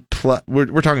 60 plus.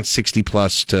 We're talking 60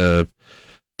 plus to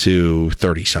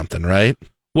 30 something, right?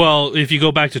 Well, if you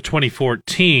go back to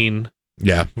 2014,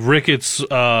 yeah, Ricketts beat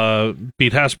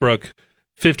Hasbrook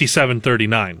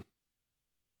 57-39.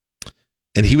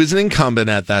 And he was an incumbent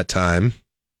at that time,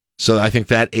 so I think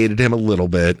that aided him a little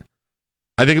bit.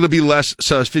 I think it'll be less.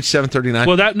 So it's 57-39.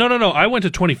 Well, no. I went to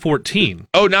 2014.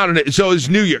 Oh, no. So it's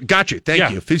New Year. Got you.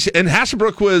 Thank you. And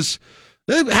Hasbrook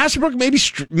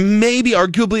maybe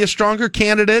arguably a stronger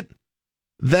candidate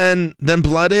than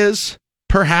Blood is,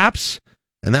 perhaps.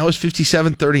 And that was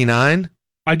 57-39.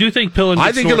 I do think Pillen.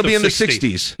 I think it'll be in the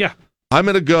 60s. Yeah. I'm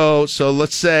going to go. So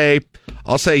let's say,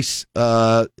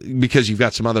 because you've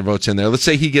got some other votes in there. Let's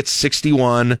say he gets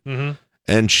 61.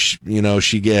 And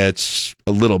she gets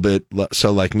a little bit,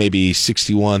 so like maybe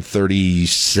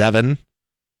 61-37,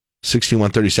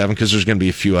 because there's going to be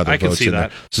a few other votes in there.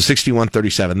 So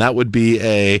 61-37, that would be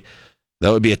a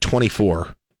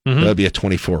 24. That would be a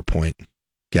 24-point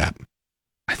gap.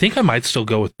 I think I might still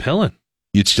go with Pillen.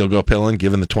 You'd still go Pillen,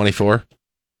 given the 24.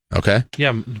 Okay.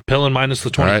 Yeah, Pillen minus the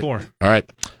 24. All right.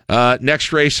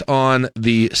 Next race on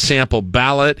the sample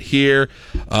ballot here.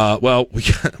 Well,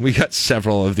 we got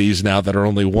several of these now that are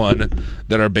only one,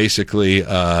 that are basically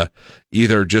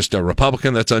either just a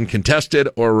Republican that's uncontested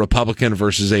or a Republican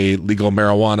versus a legal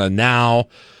marijuana now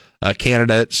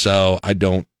candidate. So I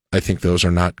think those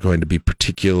are not going to be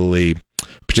particularly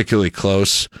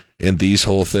close in these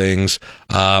whole things.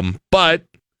 But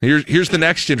here's the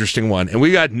next interesting one, and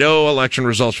we got no election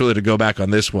results really to go back on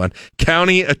this one.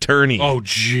 County attorney. Oh,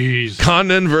 jeez.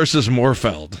 Condon versus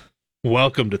Moorfeld.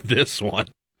 Welcome to this one.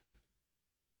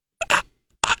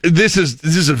 This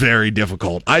is a very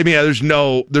difficult. I mean, there's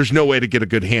no way to get a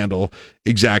good handle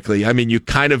exactly. I mean, you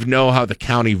kind of know how the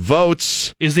county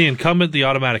votes. Is the incumbent the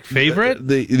automatic favorite?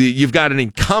 You've got an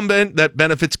incumbent that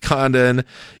benefits Condon.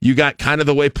 You got kind of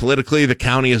the way politically the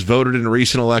county has voted in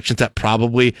recent elections that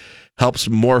probably helps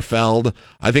Moorfeld.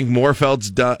 I think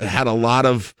Moorfeld's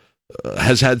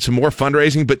has had some more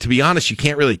fundraising, but to be honest, you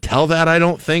can't really tell that, I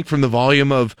don't think, from the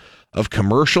volume of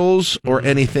commercials or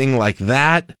anything like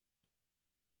that.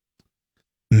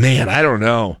 Man, I don't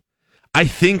know. I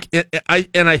think do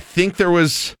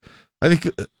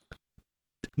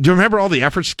you remember all the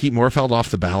efforts to keep Moorfeld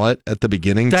off the ballot at the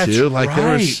beginning? That's too? Like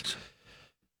right.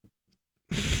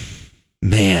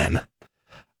 Man,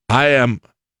 I am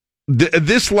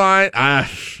this line.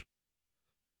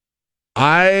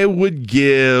 I would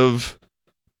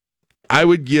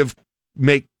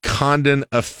make Condon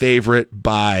a favorite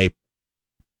by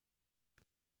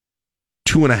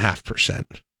 2.5%.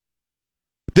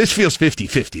 This feels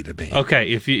 50-50 to me. Okay,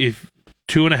 if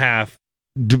 2.5.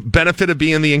 Benefit of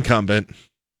being the incumbent.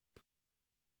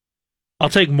 I'll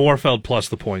take Moorfeld plus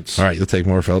the points. All right, you'll take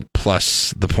Moorfeld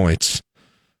plus the points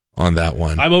on that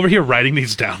one. I'm over here writing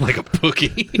these down like a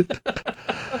bookie.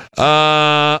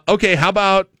 Okay, how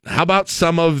about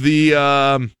some of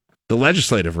the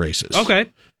legislative races? Okay.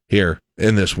 Here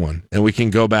in this one, and we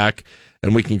can go back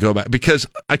because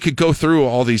I could go through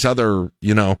all these other,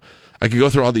 I could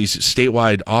go through all these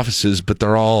statewide offices, but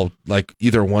they're all like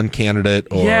either one candidate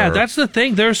or... Yeah, that's the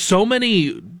thing. There's so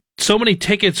many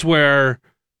tickets where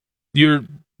you're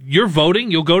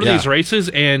voting, you'll go to these races,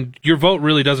 and your vote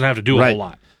really doesn't have to do a whole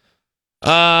lot.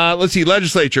 Let's see,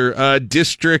 legislature,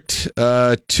 District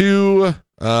 2,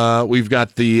 we've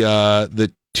got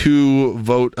the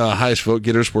two highest vote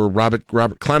getters were Robert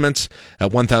Clements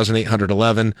at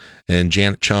 1,811 and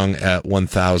Janet Chung at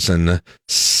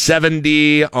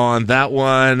 1,070 on that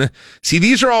one. See,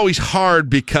 these are always hard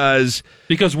because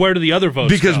where do the other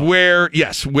votes go? where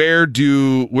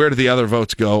do the other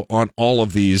votes go on all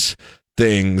of these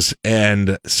things?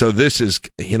 And so this is,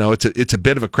 it's a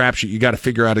bit of a crapshoot. You got to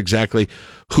figure out exactly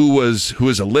who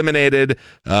was eliminated,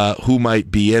 who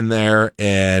might be in there,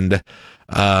 and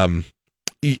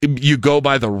you go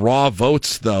by the raw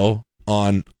votes though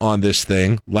on this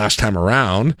thing last time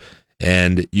around,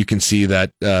 and you can see that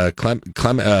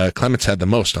Clements had the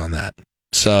most on that.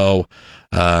 So,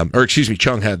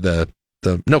 Chung had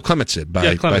Clements did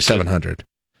by 700.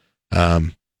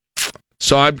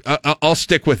 So I'll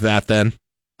stick with that then.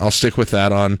 I'll stick with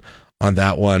that on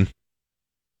that one.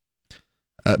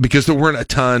 Because there weren't a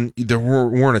ton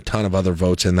of other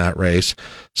votes in that race.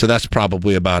 So that's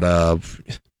probably about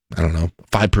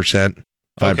 5%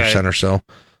 or so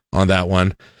on that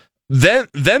one. Then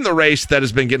the race that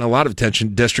has been getting a lot of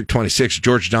attention, District 26,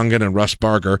 George Dungan and Russ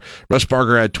Barger. Russ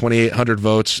Barger had 2,800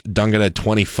 votes. Dungan had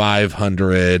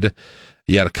 2,500.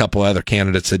 You had a couple other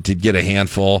candidates that did get a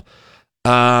handful.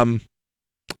 I'll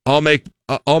make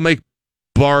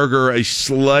Barger a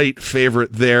slight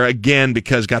favorite there again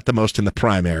because got the most in the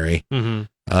primary on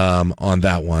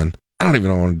that one. I don't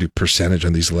even want to do percentage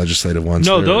on these legislative ones.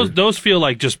 No, those feel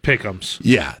like just pick'ems.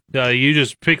 Yeah. You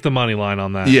just pick the money line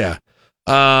on that. Yeah.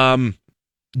 Jane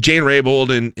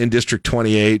Raybould in District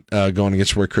 28 going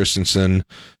against Roy Christensen.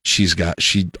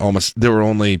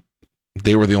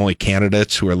 They were the only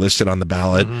candidates who are listed on the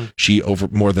ballot. Mm-hmm. She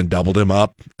more than doubled him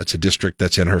up. That's a district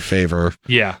that's in her favor.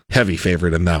 Yeah. Heavy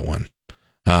favorite in that one.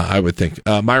 I would think.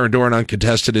 Myron Dorn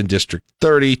uncontested in District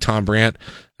 30. Tom Brandt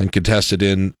uncontested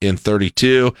in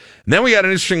 32. And then we got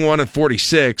an interesting one in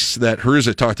 46 that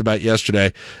Haruza talked about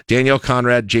yesterday. Danielle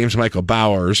Conrad, James Michael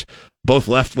Bowers, both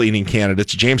left-leaning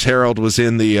candidates. James Harold was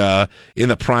in the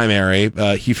primary.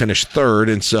 He finished third,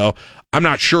 and so I'm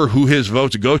not sure who his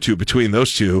votes go to between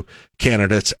those two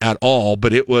candidates at all,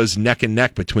 but it was neck and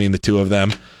neck between the two of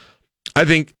them. I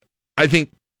think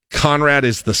Conrad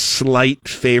is the slight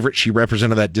favorite. She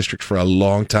represented that district for a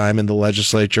long time in the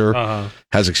legislature,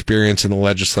 has experience in the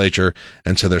legislature,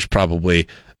 and so there's probably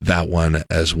that one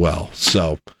as well.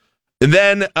 So And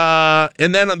then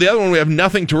the other one we have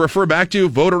nothing to refer back to,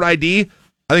 voter ID.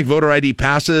 I think voter ID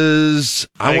passes,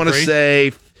 I want to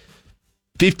say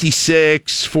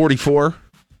 56-44.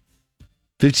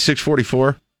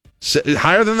 56-44.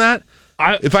 Higher than that?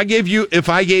 If I gave you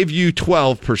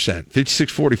 12%,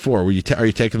 56-44, are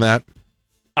you taking that?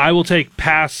 I will take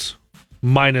pass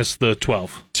minus the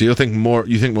 12. So you think more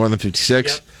than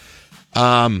 56?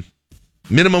 Yep.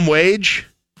 Minimum wage?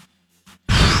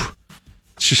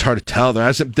 It's just hard to tell. There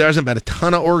hasn't been a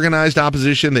ton of organized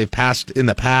opposition. They've passed in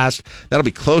the past. That'll be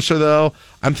closer, though.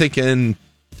 I'm thinking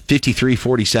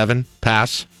 53-47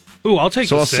 pass. Ooh, I'll take.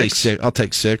 So I'll 6. say 6. I'll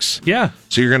take 6. Yeah.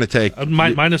 So you're going to take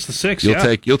minus the 6.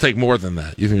 You'll take more than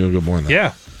that. You think you'll go more than that?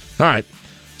 Yeah. All right.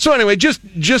 So anyway, just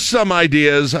some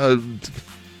ideas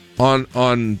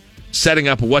on setting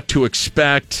up what to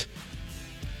expect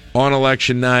on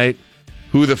election night.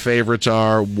 Who the favorites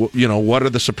are, what are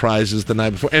the surprises the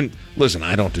night before. And listen,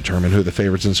 I don't determine who the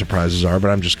favorites and surprises are, but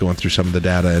I'm just going through some of the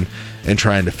data and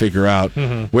trying to figure out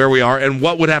where we are and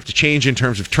what would have to change in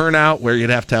terms of turnout, where you'd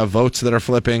have to have votes that are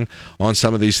flipping on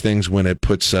some of these things when it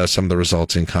puts some of the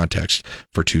results in context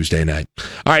for Tuesday night.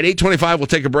 All right, 8:25, we'll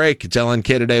take a break. It's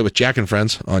LNK Today with Jack and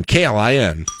Friends on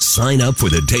KLIN. Sign up for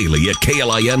the Daily at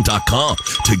KLIN.com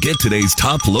to get today's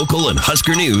top local and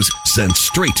Husker news sent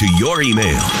straight to your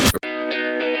email.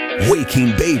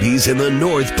 Waking babies in the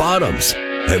North Bottoms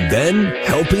and then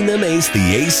helping them ace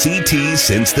the ACT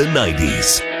since the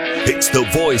 90s. It's the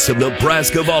voice of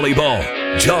Nebraska volleyball,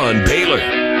 John Baylor.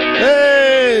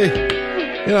 Hey!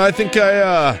 I think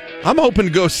I'm hoping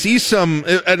to go see some.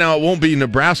 Now it won't be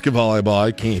Nebraska volleyball.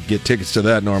 I can't get tickets to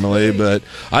that normally, but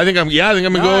I think I'm going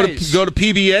to go to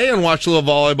PBA and watch a little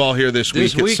volleyball here this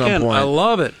week at some point. I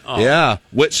love it. Oh. Yeah,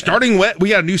 starting we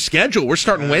got a new schedule. We're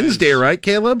starting Wednesday, right,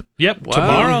 Caleb? Yep, wow.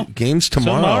 tomorrow. Games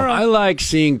tomorrow. I like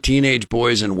seeing teenage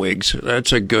boys in wigs.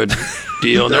 That's a good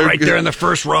deal. They're right there in the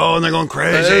first row and they're going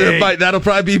crazy. That'll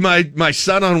probably be my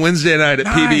son on Wednesday night at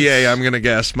PBA. I'm going to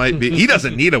guess might be. He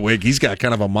doesn't need a wig. He's got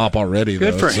kind of a mop already.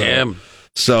 Good for him.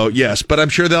 So yes, but I'm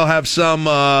sure they'll have some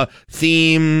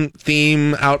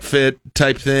theme outfit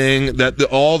type thing. That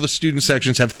all the student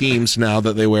sections have themes now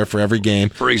that they wear for every game.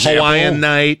 For example, Hawaiian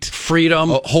night,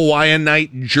 freedom, Hawaiian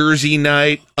night, Jersey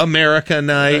night, America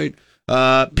night,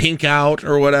 pink out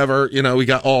or whatever. We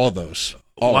got all of those.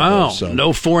 All of those, so.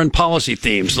 No foreign policy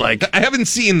themes like I haven't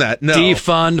seen that. No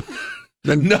defund.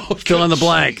 No, fill in the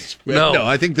blank. No,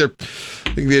 I think the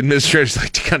administrators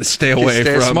like to kind of stay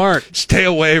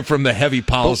away from the heavy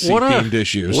policy themed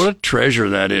issues. What a treasure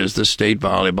that is, the state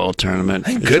volleyball tournament.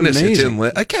 Thank goodness it's in.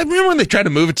 I can't remember when they tried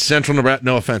to move it to Central Nebraska.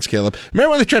 No offense, Caleb.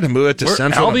 Remember when they tried to move it to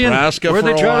Central Nebraska for a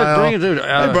while? To bring it to?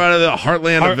 They brought it to the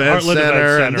Heartland Event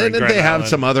Center, and then they have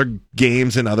some other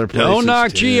games in other places. Don't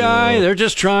knock GI. They're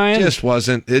just trying.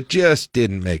 It just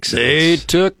didn't make sense. They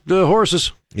took the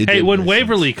horses. Hey, when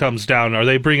Waverly comes down, are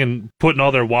they putting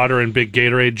all their water in big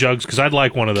Gatorade jugs? Because I'd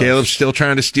like one of those. Caleb's still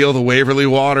trying to steal the Waverly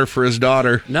water for his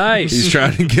daughter. Nice. He's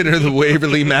trying to get her the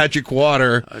Waverly magic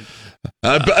water.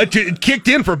 It kicked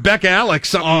in for Becca Alex.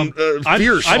 Something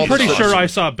fierce. I'm pretty sure I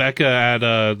saw Becca at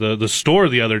the store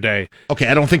the other day. Okay,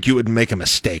 I don't think you would make a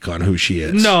mistake on who she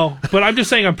is. No, but I'm just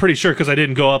saying I'm pretty sure because I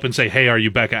didn't go up and say, "Hey, are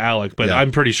you Becca Alex?" But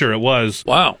I'm pretty sure it was.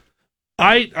 Wow.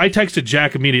 I texted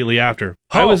Jack immediately after.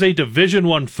 I was a Division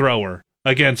I thrower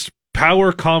against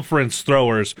power conference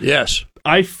throwers. Yes.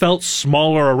 I felt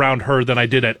smaller around her than I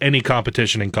did at any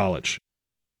competition in college.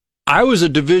 I was a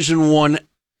Division I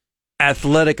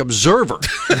athletic observer.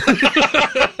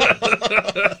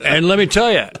 And let me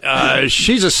tell you,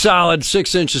 she's a solid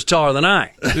 6 inches taller than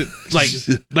I.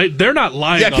 They're not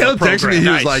lying. Yeah, Caleb texted me. He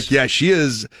was like, "Yeah, she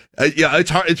is. It's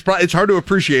hard. It's hard to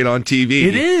appreciate on TV.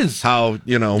 It is how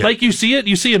like you see it.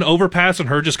 You see an overpass and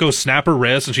her just go snap her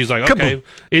wrist, and she's like, okay,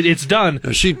 it's done.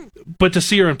 But to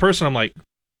see her in person, I'm like,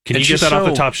 can you get that off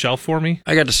the top shelf for me?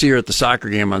 I got to see her at the soccer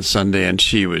game on Sunday, and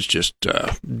she was just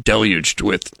deluged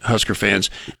with Husker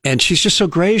fans. And she's just so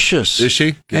gracious. Is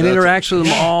she? And interacts with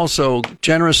them all so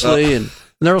generously. And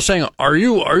they're all saying, "Are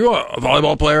you a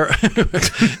volleyball player?"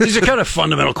 These are kind of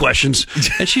fundamental questions.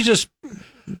 And she's just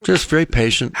very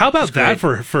patient. How about that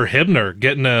for Hibner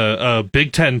getting a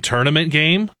Big Ten tournament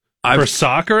game? For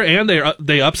soccer, and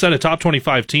they upset a top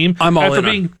 25 team after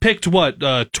being picked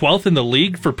 12th in the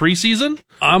league for preseason.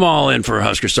 I'm all in for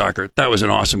Husker soccer. That was an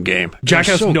awesome game. Jack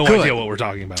has no idea what we're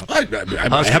talking about. I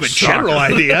have a general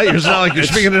idea. It's not like you're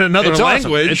speaking in another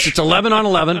language. Awesome. It's 11 on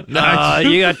 11.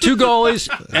 You got two goalies,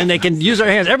 and they can use their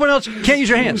hands. Everyone else can't use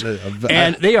their hands,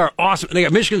 and they are awesome. They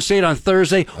got Michigan State on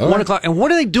Thursday, 1 o'clock. And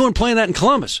what are they doing playing that in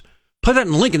Columbus? Play that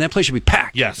in Lincoln. That place should be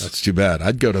packed. Yes. That's too bad.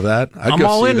 I'd go to that. I'm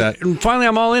all in. And finally,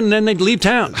 I'm all in, and then they'd leave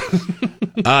town.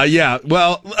 Yeah.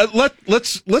 Well,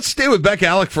 let's stay with Becca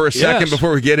Alec for a second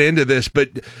before we get into this. But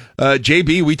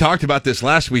JB, we talked about this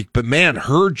last week. But man,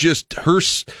 her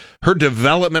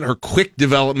development, her quick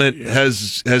development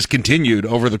has continued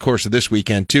over the course of this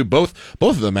weekend too. Both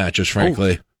of the matches,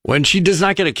 frankly. When she does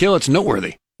not get a kill, it's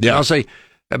noteworthy. Yeah, I'll say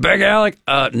Becca Alec,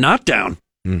 not down.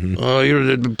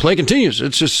 The play continues.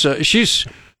 It's just she's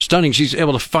stunning. She's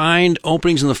able to find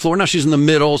openings in the floor. Now she's in the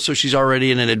middle, so she's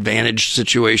already in an advantaged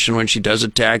situation when she does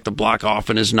attack. The block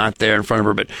often is not there in front of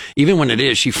her, but even when it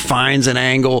is, she finds an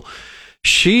angle.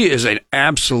 She is an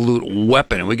absolute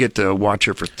weapon, and we get to watch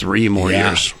her for 3 more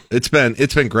years. It's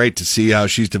been great to see how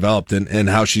she's developed and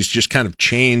how she's just kind of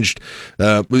changed.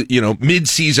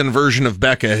 Mid-season version of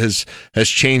Becca has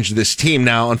changed this team.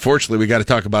 Now, unfortunately, we got to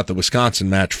talk about the Wisconsin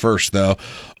match first, though.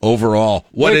 Overall,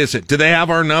 what is it? Do they have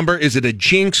our number? Is it a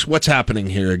jinx? What's happening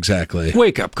here exactly?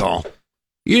 Wake up call.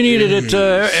 You needed it.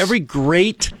 Every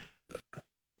great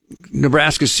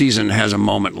Nebraska season has a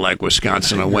moment like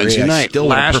Wisconsin on Wednesday night. Still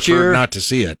last year, not to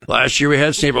see it. Last year we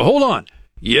had State, but hold on.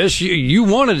 Yes, you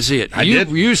wanted to see it. I did.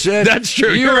 You said that's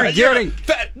true.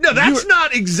 No, that's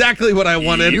not exactly what I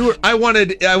wanted. I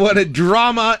wanted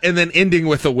drama and then ending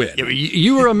with a win.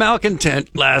 You were a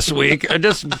malcontent last week,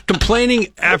 just complaining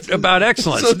about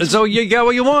excellence. So you got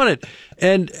what you wanted.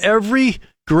 And every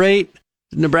great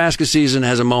Nebraska season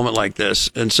has a moment like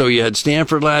this. And so you had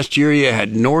Stanford last year. You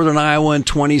had Northern Iowa in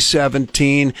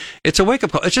 2017. It's a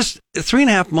wake-up call. It's just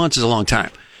 3.5 months is a long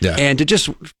time. Yeah. And to just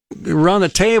run the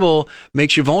table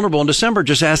makes you vulnerable in December.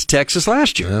 Just ask Texas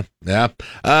last year. Yeah.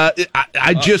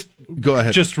 I just go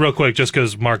ahead. Just real quick, just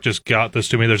because Mark just got this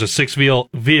to me. There's a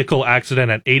 6-vehicle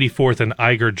accident at 84th and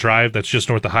Iger Drive. That's just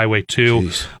north of Highway 2.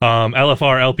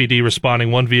 LFR LPD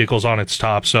responding. 1 vehicle's on its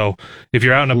top. So if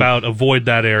you're out and about, avoid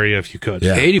that area if you could.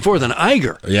 Yeah. 84th and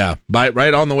Iger. Yeah,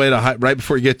 right on the way to right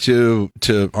before you get to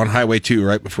on Highway 2,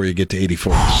 right before you get to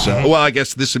 84th. So, well, I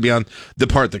guess this would be on the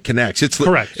part that connects. It's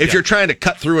correct. If you're trying to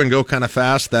cut through and go kind of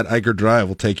fast, that Iger Drive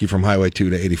will take you from Highway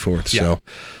 2 to 84th. Yeah. So,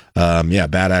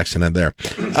 bad accident there.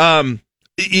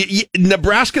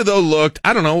 Nebraska, though, looked,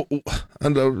 I don't know,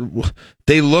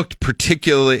 they looked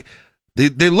particularly,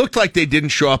 they looked like they didn't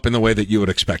show up in the way that you would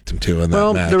expect them to in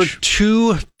that match. There were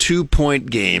 2 2-point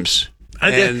games.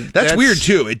 And that's weird,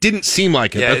 too. It didn't seem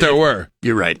like it, but there were.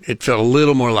 You're right. It felt a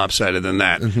little more lopsided than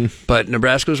that. But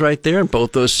Nebraska was right there in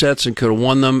both those sets and could have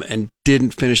won them and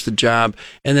didn't finish the job.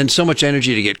 And then so much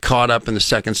energy to get caught up in the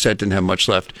second set, didn't have much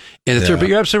left in the third. But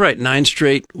you're absolutely right. 9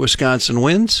 straight Wisconsin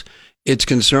wins. It's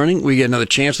concerning. We get another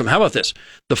chance to them. How about this?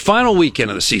 The final weekend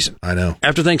of the season. I know.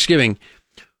 After Thanksgiving,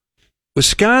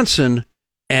 Wisconsin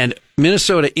and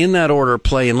Minnesota in that order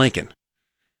play in Lincoln.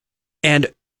 And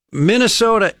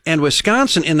Minnesota and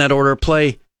Wisconsin in that order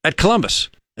play at Columbus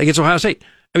against Ohio State.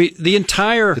 I mean, the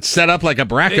entire... It's set up like a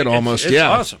bracket almost, It's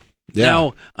awesome. Yeah.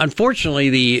 Now, unfortunately,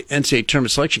 the NCAA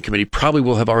Tournament Selection Committee probably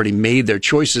will have already made their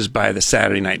choices by the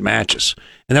Saturday night matches.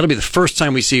 And that'll be the first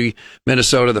time we see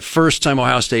Minnesota, the first time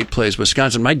Ohio State plays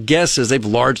Wisconsin. My guess is they've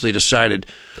largely decided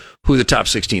who the top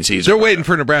 16 seeds are. They're waiting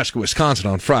for Nebraska-Wisconsin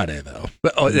on Friday, though.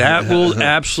 But, that will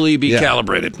absolutely be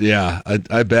calibrated. Yeah,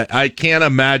 I bet. I can't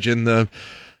imagine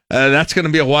that's going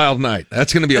to be a wild night.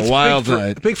 That's going to be a wild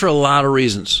night. Big for a lot of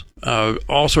reasons.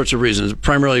 All sorts of reasons.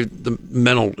 Primarily the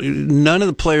mental. None of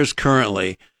the players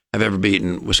currently have ever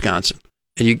beaten Wisconsin.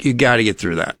 And you got to get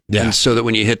through that. Yeah. And so that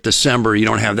when you hit December, you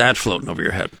don't have that floating over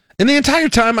your head. And the entire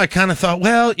time I kind of thought,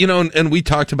 well, and we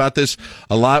talked about this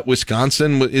a lot.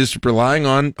 Wisconsin is relying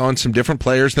on some different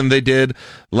players than they did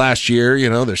last year.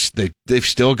 They've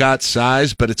still got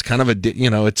size, but it's kind of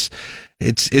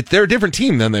they're a different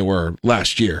team than they were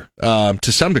last year,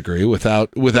 to some degree,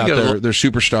 without their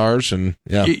superstars. And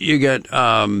you get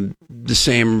the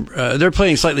same. They're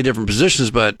playing slightly different positions,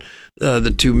 but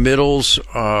the 2 middles,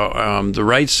 the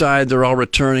right side, they're all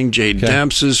returning. Jade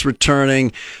Demps is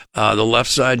returning. The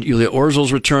left side, Yulia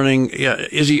Orzel's returning. Yeah,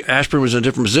 Izzy Ashburn was in a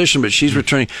different position, but she's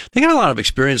returning. They got a lot of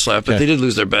experience left, but they did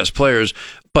lose their best players.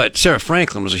 But Sarah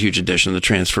Franklin was a huge addition, the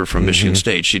transfer from Michigan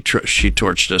State. She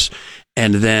torched us.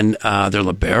 And then their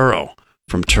libero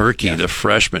from Turkey, the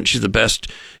freshman. She's the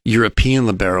best European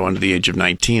libero under the age of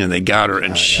 19, and they got her,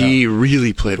 and she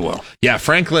really played well. Yeah,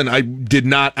 Franklin, I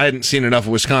hadn't seen enough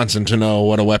of Wisconsin to know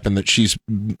what a weapon that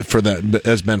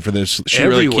has been for this. She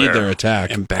Everywhere. Really keyed their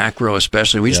attack. And back row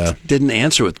especially. We just didn't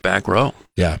answer with back row.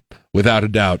 Yeah, without a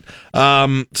doubt.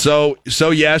 So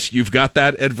yes, you've got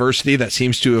that adversity that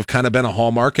seems to have kind of been a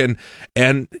hallmark, and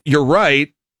you're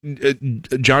right.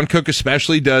 John Cook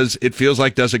especially does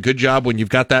a good job when you've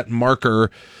got that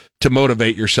marker to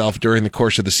motivate yourself during the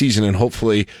course of the season, and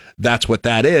hopefully that's what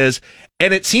that is.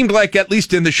 And it seemed like, at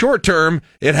least in the short term,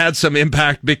 it had some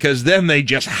impact because then they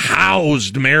just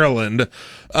housed Maryland.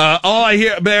 All I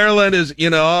hear Maryland is,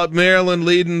 Maryland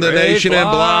leading the nation in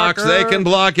blocks. They can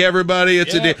block everybody.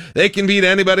 They can beat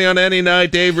anybody on any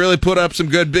night. They've really put up some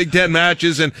good Big Ten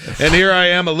matches, and here I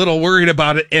am a little worried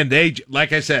about it. And they,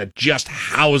 like I said, just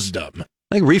housed them.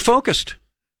 They refocused.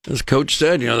 As Coach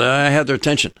said, I had their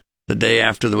attention the day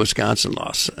after the Wisconsin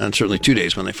loss, and certainly 2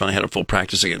 days when they finally had a full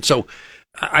practice again. So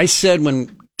I said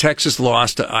when Texas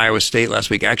lost to Iowa State last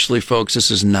week, actually, folks,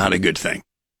 this is not a good thing.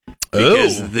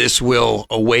 Because this will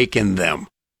awaken them,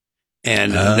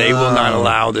 and they will not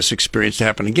allow this experience to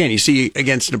happen again. You see,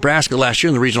 against Nebraska last year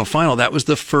in the regional final, that was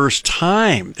the first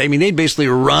time. I mean, they basically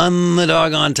run the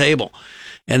doggone table.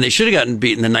 And they should have gotten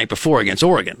beaten the night before against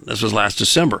Oregon. This was last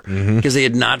December because they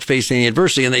had not faced any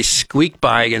adversity, and they squeaked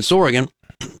by against Oregon.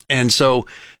 And so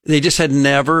they just had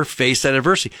never faced that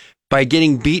adversity. By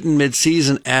getting beaten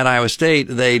midseason at Iowa State,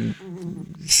 they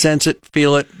sense it,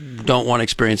 feel it, don't want to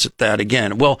experience that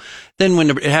again. Well, then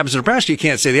when it happens in Nebraska, you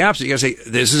can't say the opposite. You got to say,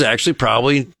 this is actually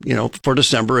probably, for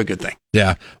December, a good thing.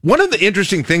 Yeah. One of the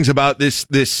interesting things about this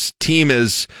team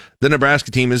is, the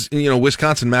Nebraska team is,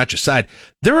 Wisconsin match aside,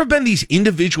 there have been these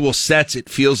individual sets, it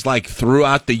feels like,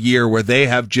 throughout the year where they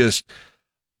have just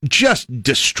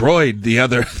destroyed the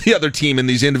other team in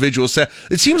these individual sets.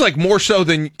 It seems like more so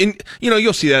than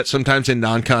you'll see that sometimes in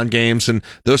non-con games and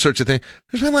those sorts of things.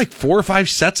 There's been like 4 or 5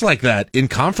 sets like that in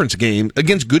conference game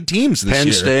against good teams this year.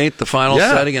 Penn State, the final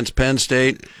set against Penn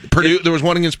State. Purdue, there was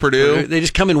one against Purdue. They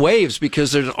just come in waves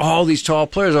because there's all these tall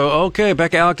players. Oh, okay,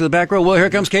 back out to the back row. Well, here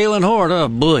comes Caitlin Horde. Oh,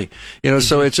 boy.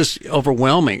 So it's just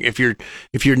overwhelming. If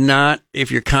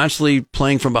you're constantly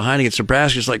playing from behind against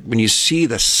Nebraska, it's like when you see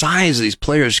the size of these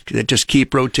players that just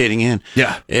keep rotating in.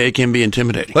 Yeah. It can be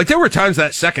intimidating. Like there were times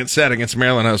that second set against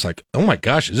Maryland, I was like, oh my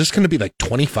gosh, is this going to be like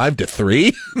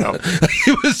 25-3? No.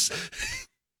 It was,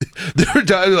 there were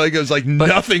times it was like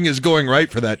nothing is going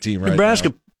right for that team right Nebraska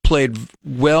now. Played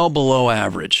well below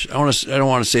average. I don't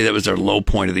want to say that was their low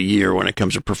point of the year when it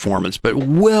comes to performance, but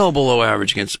well below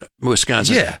average against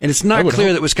Wisconsin. Yeah. And it's not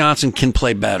clear that Wisconsin can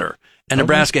play better. And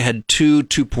Nebraska had 2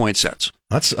 2-point sets.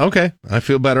 That's okay. I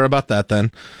feel better about that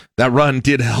then. That run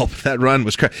did help. That run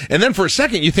was crazy. And then for a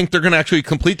second, you think they're going to actually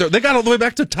complete they got all the way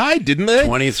back to tied, didn't they?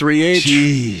 23-8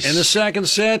 Jeez. in the second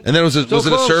set. And then was it a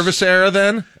service error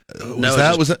then?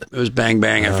 It was bang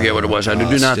bang. I forget what it was. I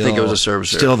do not think it was a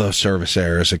service error. Still those service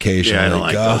errors occasionally. Yeah, I don't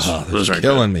like those. Those are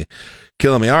killing me.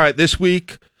 All right, this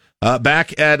week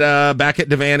back at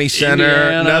Devaney Center,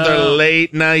 Indiana. Another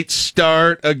late night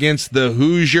start against the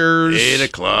Hoosiers.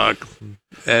 8:00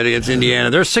 against Indiana.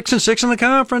 They're 6-6 in the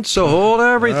conference, so hold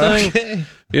everything. Okay.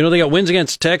 They got wins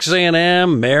against Texas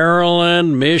A&M,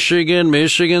 Maryland,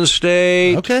 Michigan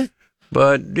State. Okay.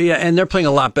 But, yeah, and they're playing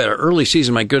a lot better. Early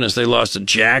season, my goodness, they lost to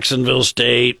Jacksonville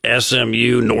State,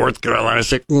 SMU, North Carolina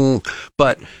State.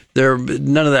 But they're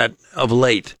none of that of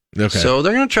late. Okay. So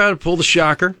they're going to try to pull the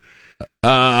shocker.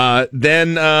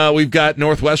 Then we've got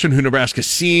Northwestern, who Nebraska's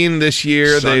seen this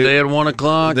year. Sunday at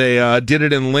 1:00. They did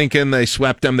it in Lincoln. They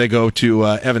swept them. They go to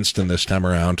Evanston this time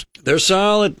around. They're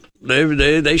solid.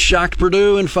 They shocked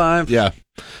Purdue in 5. Yeah.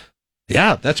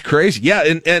 Yeah, that's crazy. Yeah,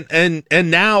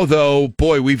 and now though,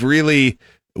 boy, we've really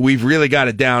got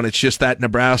it down. It's just that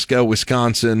Nebraska,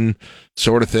 Wisconsin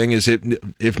sort of thing. Is it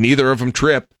if neither of them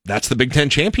trip, that's the Big Ten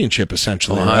championship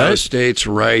essentially. Ohio right? State's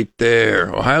right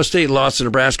there. Ohio State lost to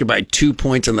Nebraska by 2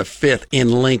 points in the 5th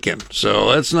in Lincoln. So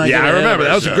let's not. Yeah, I remember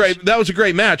that was a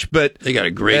great match. But they got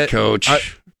a great coach.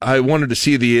 I wanted to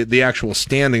see the actual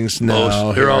standings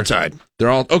now. They're all tied. They're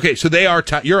all okay. So they are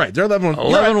tied. You're right. They're 11-1.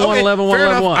 11-1,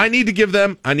 11-1. I need to give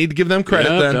them credit.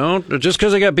 Then don't just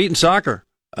because they got beaten soccer.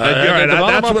 You're right.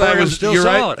 That's what I was. You're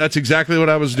solid. Right. That's exactly what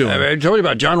I was doing. I told you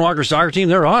about John Walker's soccer team.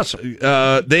 They're awesome.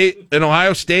 They in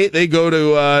Ohio State. They go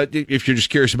to. If you're just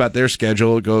curious about their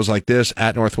schedule, it goes like this: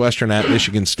 at Northwestern, at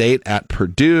Michigan State, at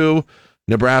Purdue,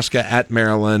 Nebraska, at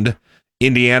Maryland,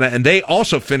 Indiana, and they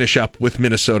also finish up with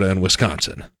Minnesota and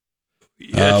Wisconsin.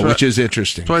 Which is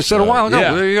interesting. So I said a while ago.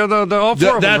 Yeah. You got the all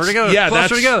 4 of them are together. Yeah,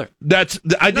 closer together.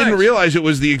 I didn't realize it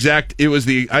was the exact. It was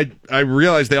the. I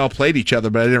realized they all played each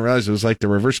other, but I didn't realize it was like the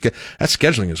reverse. That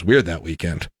scheduling is weird that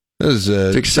weekend. It's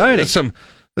exciting.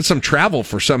 That's some travel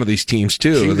for some of these teams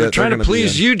too. See, they're trying to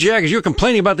please you, Jack, because you're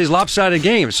complaining about these lopsided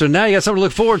games. So now you got something to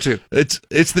look forward to.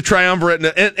 It's the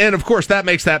triumvirate, and of course that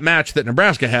makes that match that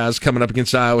Nebraska has coming up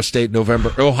against Ohio State,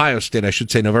 November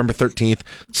 13th,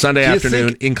 Sunday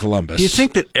afternoon in Columbus. Do you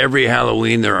think that every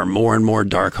Halloween there are more and more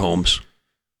dark homes?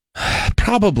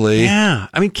 Probably. Yeah.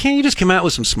 I mean, can't you just come out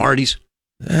with some Smarties?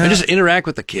 And just interact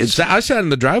with the kids. I sat in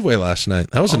the driveway last night.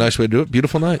 That was a nice way to do it.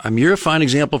 Beautiful night. You're a fine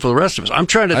example for the rest of us. I'm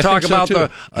trying to talk about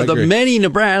the many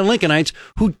Nebraska Lincolnites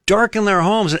who darken their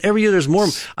homes, and every year there's more.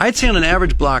 I'd say on an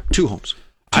average block, 2 homes.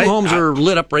 Two homes are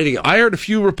lit up, ready to go. I heard a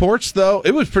few reports, though.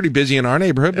 It was pretty busy in our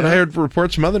neighborhood, but I heard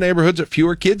reports from other neighborhoods that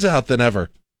fewer kids out than ever.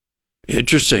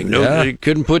 Interesting. Nobody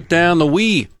couldn't put down the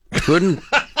Wii. Couldn't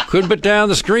put down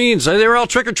the screens. They were all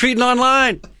trick-or-treating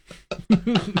online.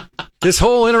 This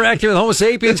whole interacting with Homo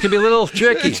sapiens can be a little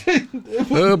tricky.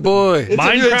 Oh boy!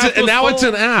 And now it's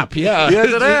an app. Yeah,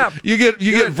 it's an app. You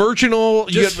get virtual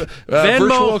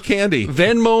virtual candy.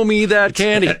 Venmo me that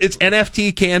candy. It's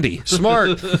NFT candy.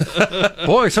 Smart.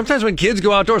 Boy, sometimes when kids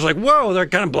go outdoors, like whoa, they're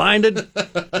kind of blinded.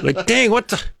 Like dang, what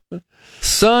the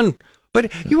sun. But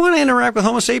you want to interact with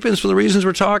Homo sapiens for the reasons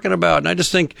we're talking about. And I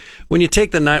just think when you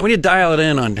take the night, when you dial it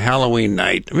in on Halloween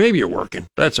night, maybe you're working.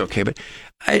 That's okay. But,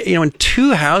 in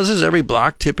 2 houses, every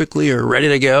block typically are ready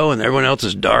to go and everyone else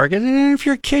is dark. And if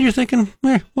you're a kid, you're thinking,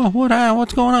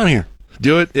 what's going on here?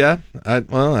 Do it, yeah.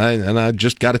 I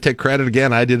just got to take credit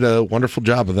again. I did a wonderful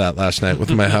job of that last night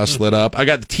with my house lit up. I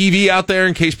got the TV out there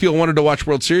in case people wanted to watch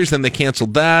World Series. Then they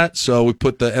canceled that, so we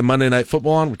put the Monday Night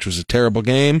Football on, which was a terrible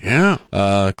game.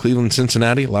 Yeah. Cleveland,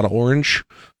 Cincinnati, a lot of orange.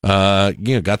 Got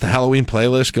the Halloween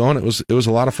playlist going. It was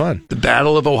a lot of fun. The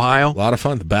Battle of Ohio, a lot of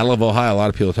fun. The Battle of Ohio, a lot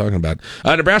of people talking about.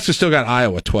 Nebraska still got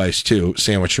Iowa twice too,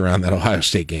 sandwiched around that Ohio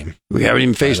State game. We haven't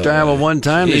even faced Iowa one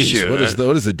time this year. What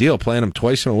is the deal? Playing them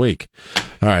twice in a week.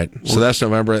 All right, so that's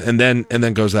November, and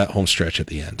then goes that home stretch at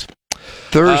the end.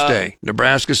 Thursday,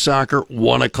 Nebraska soccer,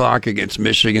 1:00 against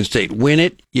Michigan State. Win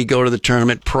it, you go to the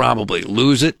tournament. Probably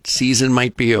lose it, season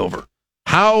might be over.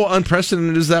 How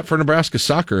unprecedented is that for Nebraska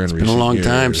soccer in recent years? It's been a long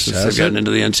time since they've gotten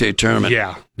into the NCAA tournament.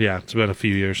 Yeah, it's been a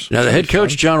few years. Now, the head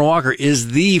coach, John Walker,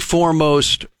 is the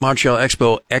foremost Montreal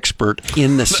Expo expert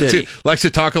in the city. Likes to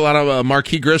talk a lot of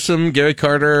Marquis Grissom, Gary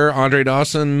Carter, Andre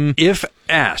Dawson. If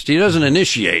asked, he doesn't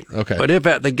initiate. Okay. But if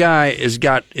the guy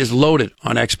is loaded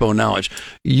on Expo knowledge.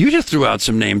 You just threw out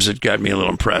some names that got me a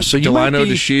little impressed. So you might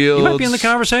be in the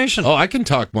conversation. Oh, I can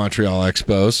talk Montreal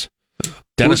Expos.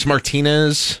 Dennis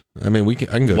Martinez. I mean, I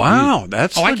can go. Wow,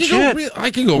 that's legit.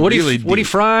 I can go really deep. Woody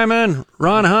Fryman,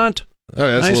 Ron Hunt. Oh,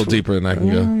 that's a little deeper than I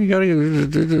can go. You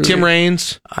gotta, Tim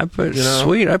Raines.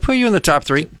 Sweet. I put you in the top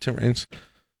 3. Tim Raines.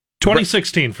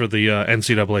 2016 for the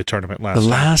NCAA tournament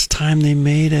last time they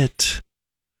made it.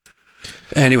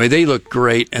 Anyway, they look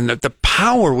great, and the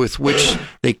power with which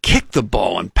they kick the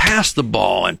ball and pass the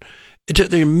ball, and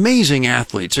they're amazing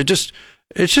athletes.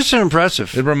 It's just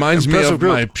impressive. It reminds me of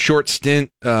my short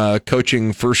stint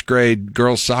coaching first grade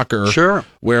girls soccer. Sure.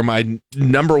 Where my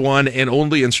number one and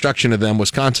only instruction to them was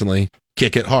constantly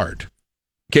kick it hard.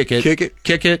 Kick it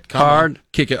hard.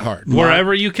 Kick it hard.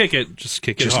 Wherever you kick it, just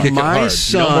kick it hard. Kick it hard.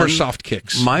 No more soft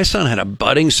kicks. My son had a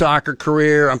budding soccer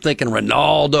career. I'm thinking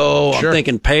Ronaldo. Sure. I'm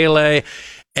thinking Pele.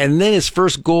 And then his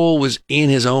first goal was in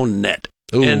his own net.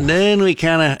 Ooh. And then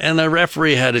and the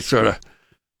referee had to sort of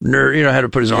had to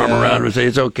put his arm around him and say,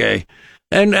 it's okay.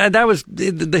 And that was,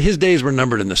 his days were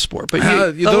numbered in the sport. But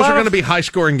those are going to be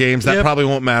high-scoring games. That probably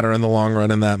won't matter in the long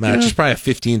run in that match. It's probably a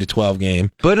 15-12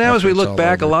 game. But now as we look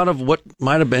back, a lot of what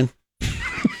might have been.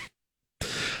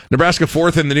 Nebraska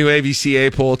 4th in the new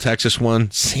AVCA poll. Texas 1.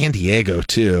 San Diego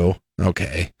 2.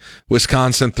 Okay.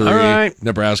 Wisconsin 3. All right.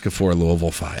 Nebraska 4.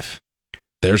 Louisville 5.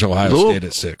 There's Ohio State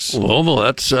at 6. Louisville,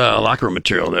 that's locker room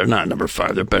material. They're not number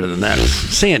 5. They're better than that.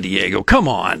 San Diego, come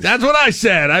on. That's what I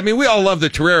said. I mean, we all love the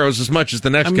Toreros as much as the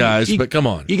next guys, but come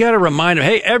on. You got to remind them,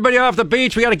 hey, everybody off the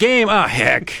beach. We got a game. Oh,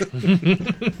 heck.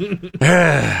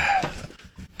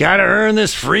 Got to earn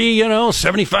this free,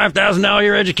 $75,000 a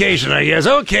year education, I guess.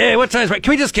 Okay, what time? Can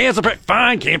we just cancel?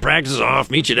 Fine, can't practice off.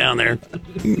 Meet you down there.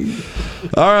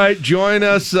 All right, join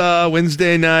us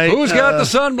Wednesday night. Who's got the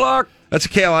sunblock? That's a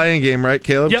KLIN game, right,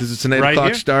 Caleb? Because it's an 8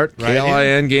 o'clock start. Right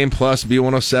KLIN game plus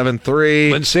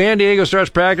B107.3. When San Diego starts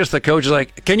practice, the coach is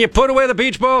like, can you put away the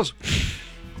beach balls?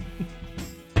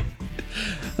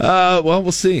 Well,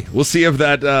 we'll see. We'll see if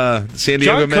that San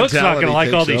Diego John mentality Cook's not going to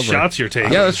like all these over. shots you're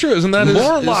taking. Yeah, that's true. Isn't that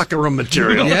more locker room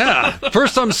material? Yeah.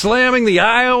 First, I'm slamming the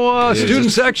Iowa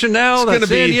student section. Now the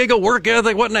San Diego work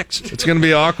ethic. What next? It's going to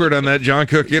be awkward on that John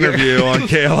Cook interview on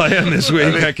KLIN this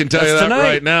week. I can tell you that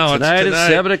right now. Tonight at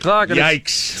 7 o'clock.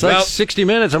 Yikes! It's like 60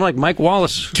 minutes. I'm like Mike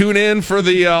Wallace. Tune in for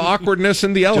the awkwardness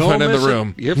and the elephant in the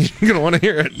room. Yep. You're going to want to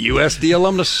hear it. USD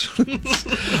alumnus.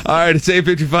 All right, it's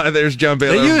 8:55. There's John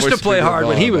Baylor. They used to play hard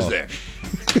when he was there.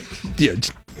 Yeah,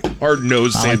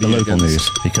 hard-nosed San Diego. Local news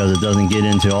because it doesn't get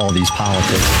into all these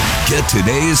politics. Get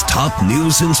today's top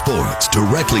news and sports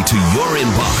directly to your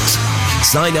inbox.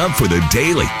 Sign up for the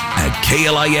Daily at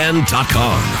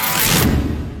KLIN.com.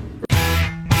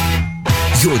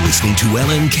 You're listening to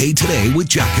LNK Today with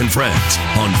Jack and Friends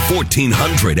on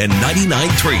 1499.3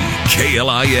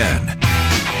 KLIN.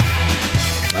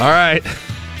 All right.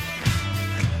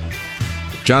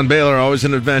 John Baylor, always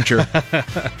an adventure.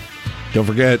 Don't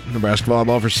forget, Nebraska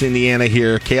volleyball versus Indiana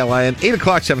here. KLIN, 8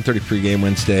 o'clock, 7:30 pregame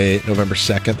Wednesday, November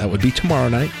 2nd. That would be tomorrow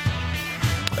night.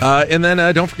 And then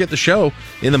don't forget the show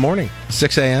in the morning,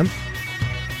 6 a.m.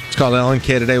 It's called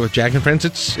LNK Today with Jack and Friends.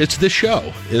 It's this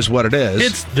show is what it is.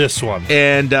 It's this one.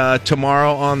 And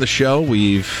tomorrow on the show,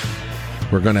 we're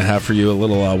going to have for you a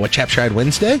little What Chap Shide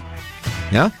Wednesday.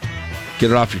 Yeah?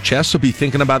 Get it off your chest. So be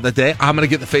thinking about that day. I'm going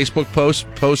to get the Facebook post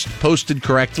posted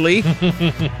correctly.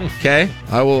 Okay?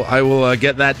 I will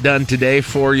get that done today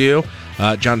for you.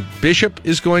 John Bishop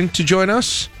is going to join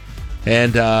us.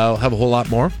 And I'll have a whole lot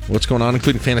more. What's going on,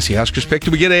 including Fantasy Huskers pick.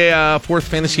 Did we get a fourth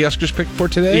Fantasy Huskers pick for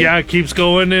today? Yeah, it keeps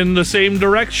going in the same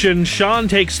direction. Sean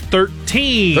takes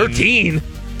 13. 13?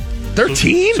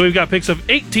 13? So we've got picks of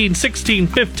 18, 16,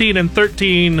 15, and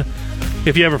 13.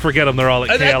 If you ever forget them, they're all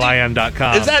at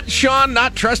KLIN.com. Is that Sean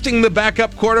not trusting the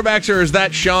backup quarterbacks, or is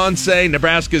that Sean saying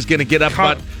Nebraska's going to get up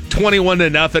about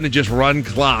 21-0 and just run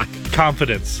clock?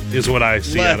 Confidence is what I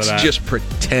see out of that. Let's just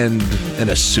pretend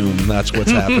and assume that's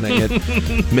what's happening.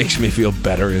 It makes me feel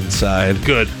better inside.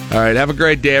 Good. All right, have a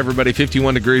great day, everybody.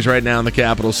 51 degrees right now in the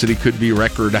capital city. Could be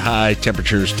record high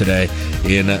temperatures today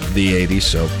in the 80s.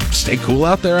 So stay cool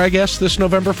out there, I guess, this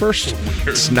November 1st.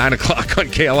 It's 9 o'clock on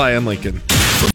KLIN Lincoln.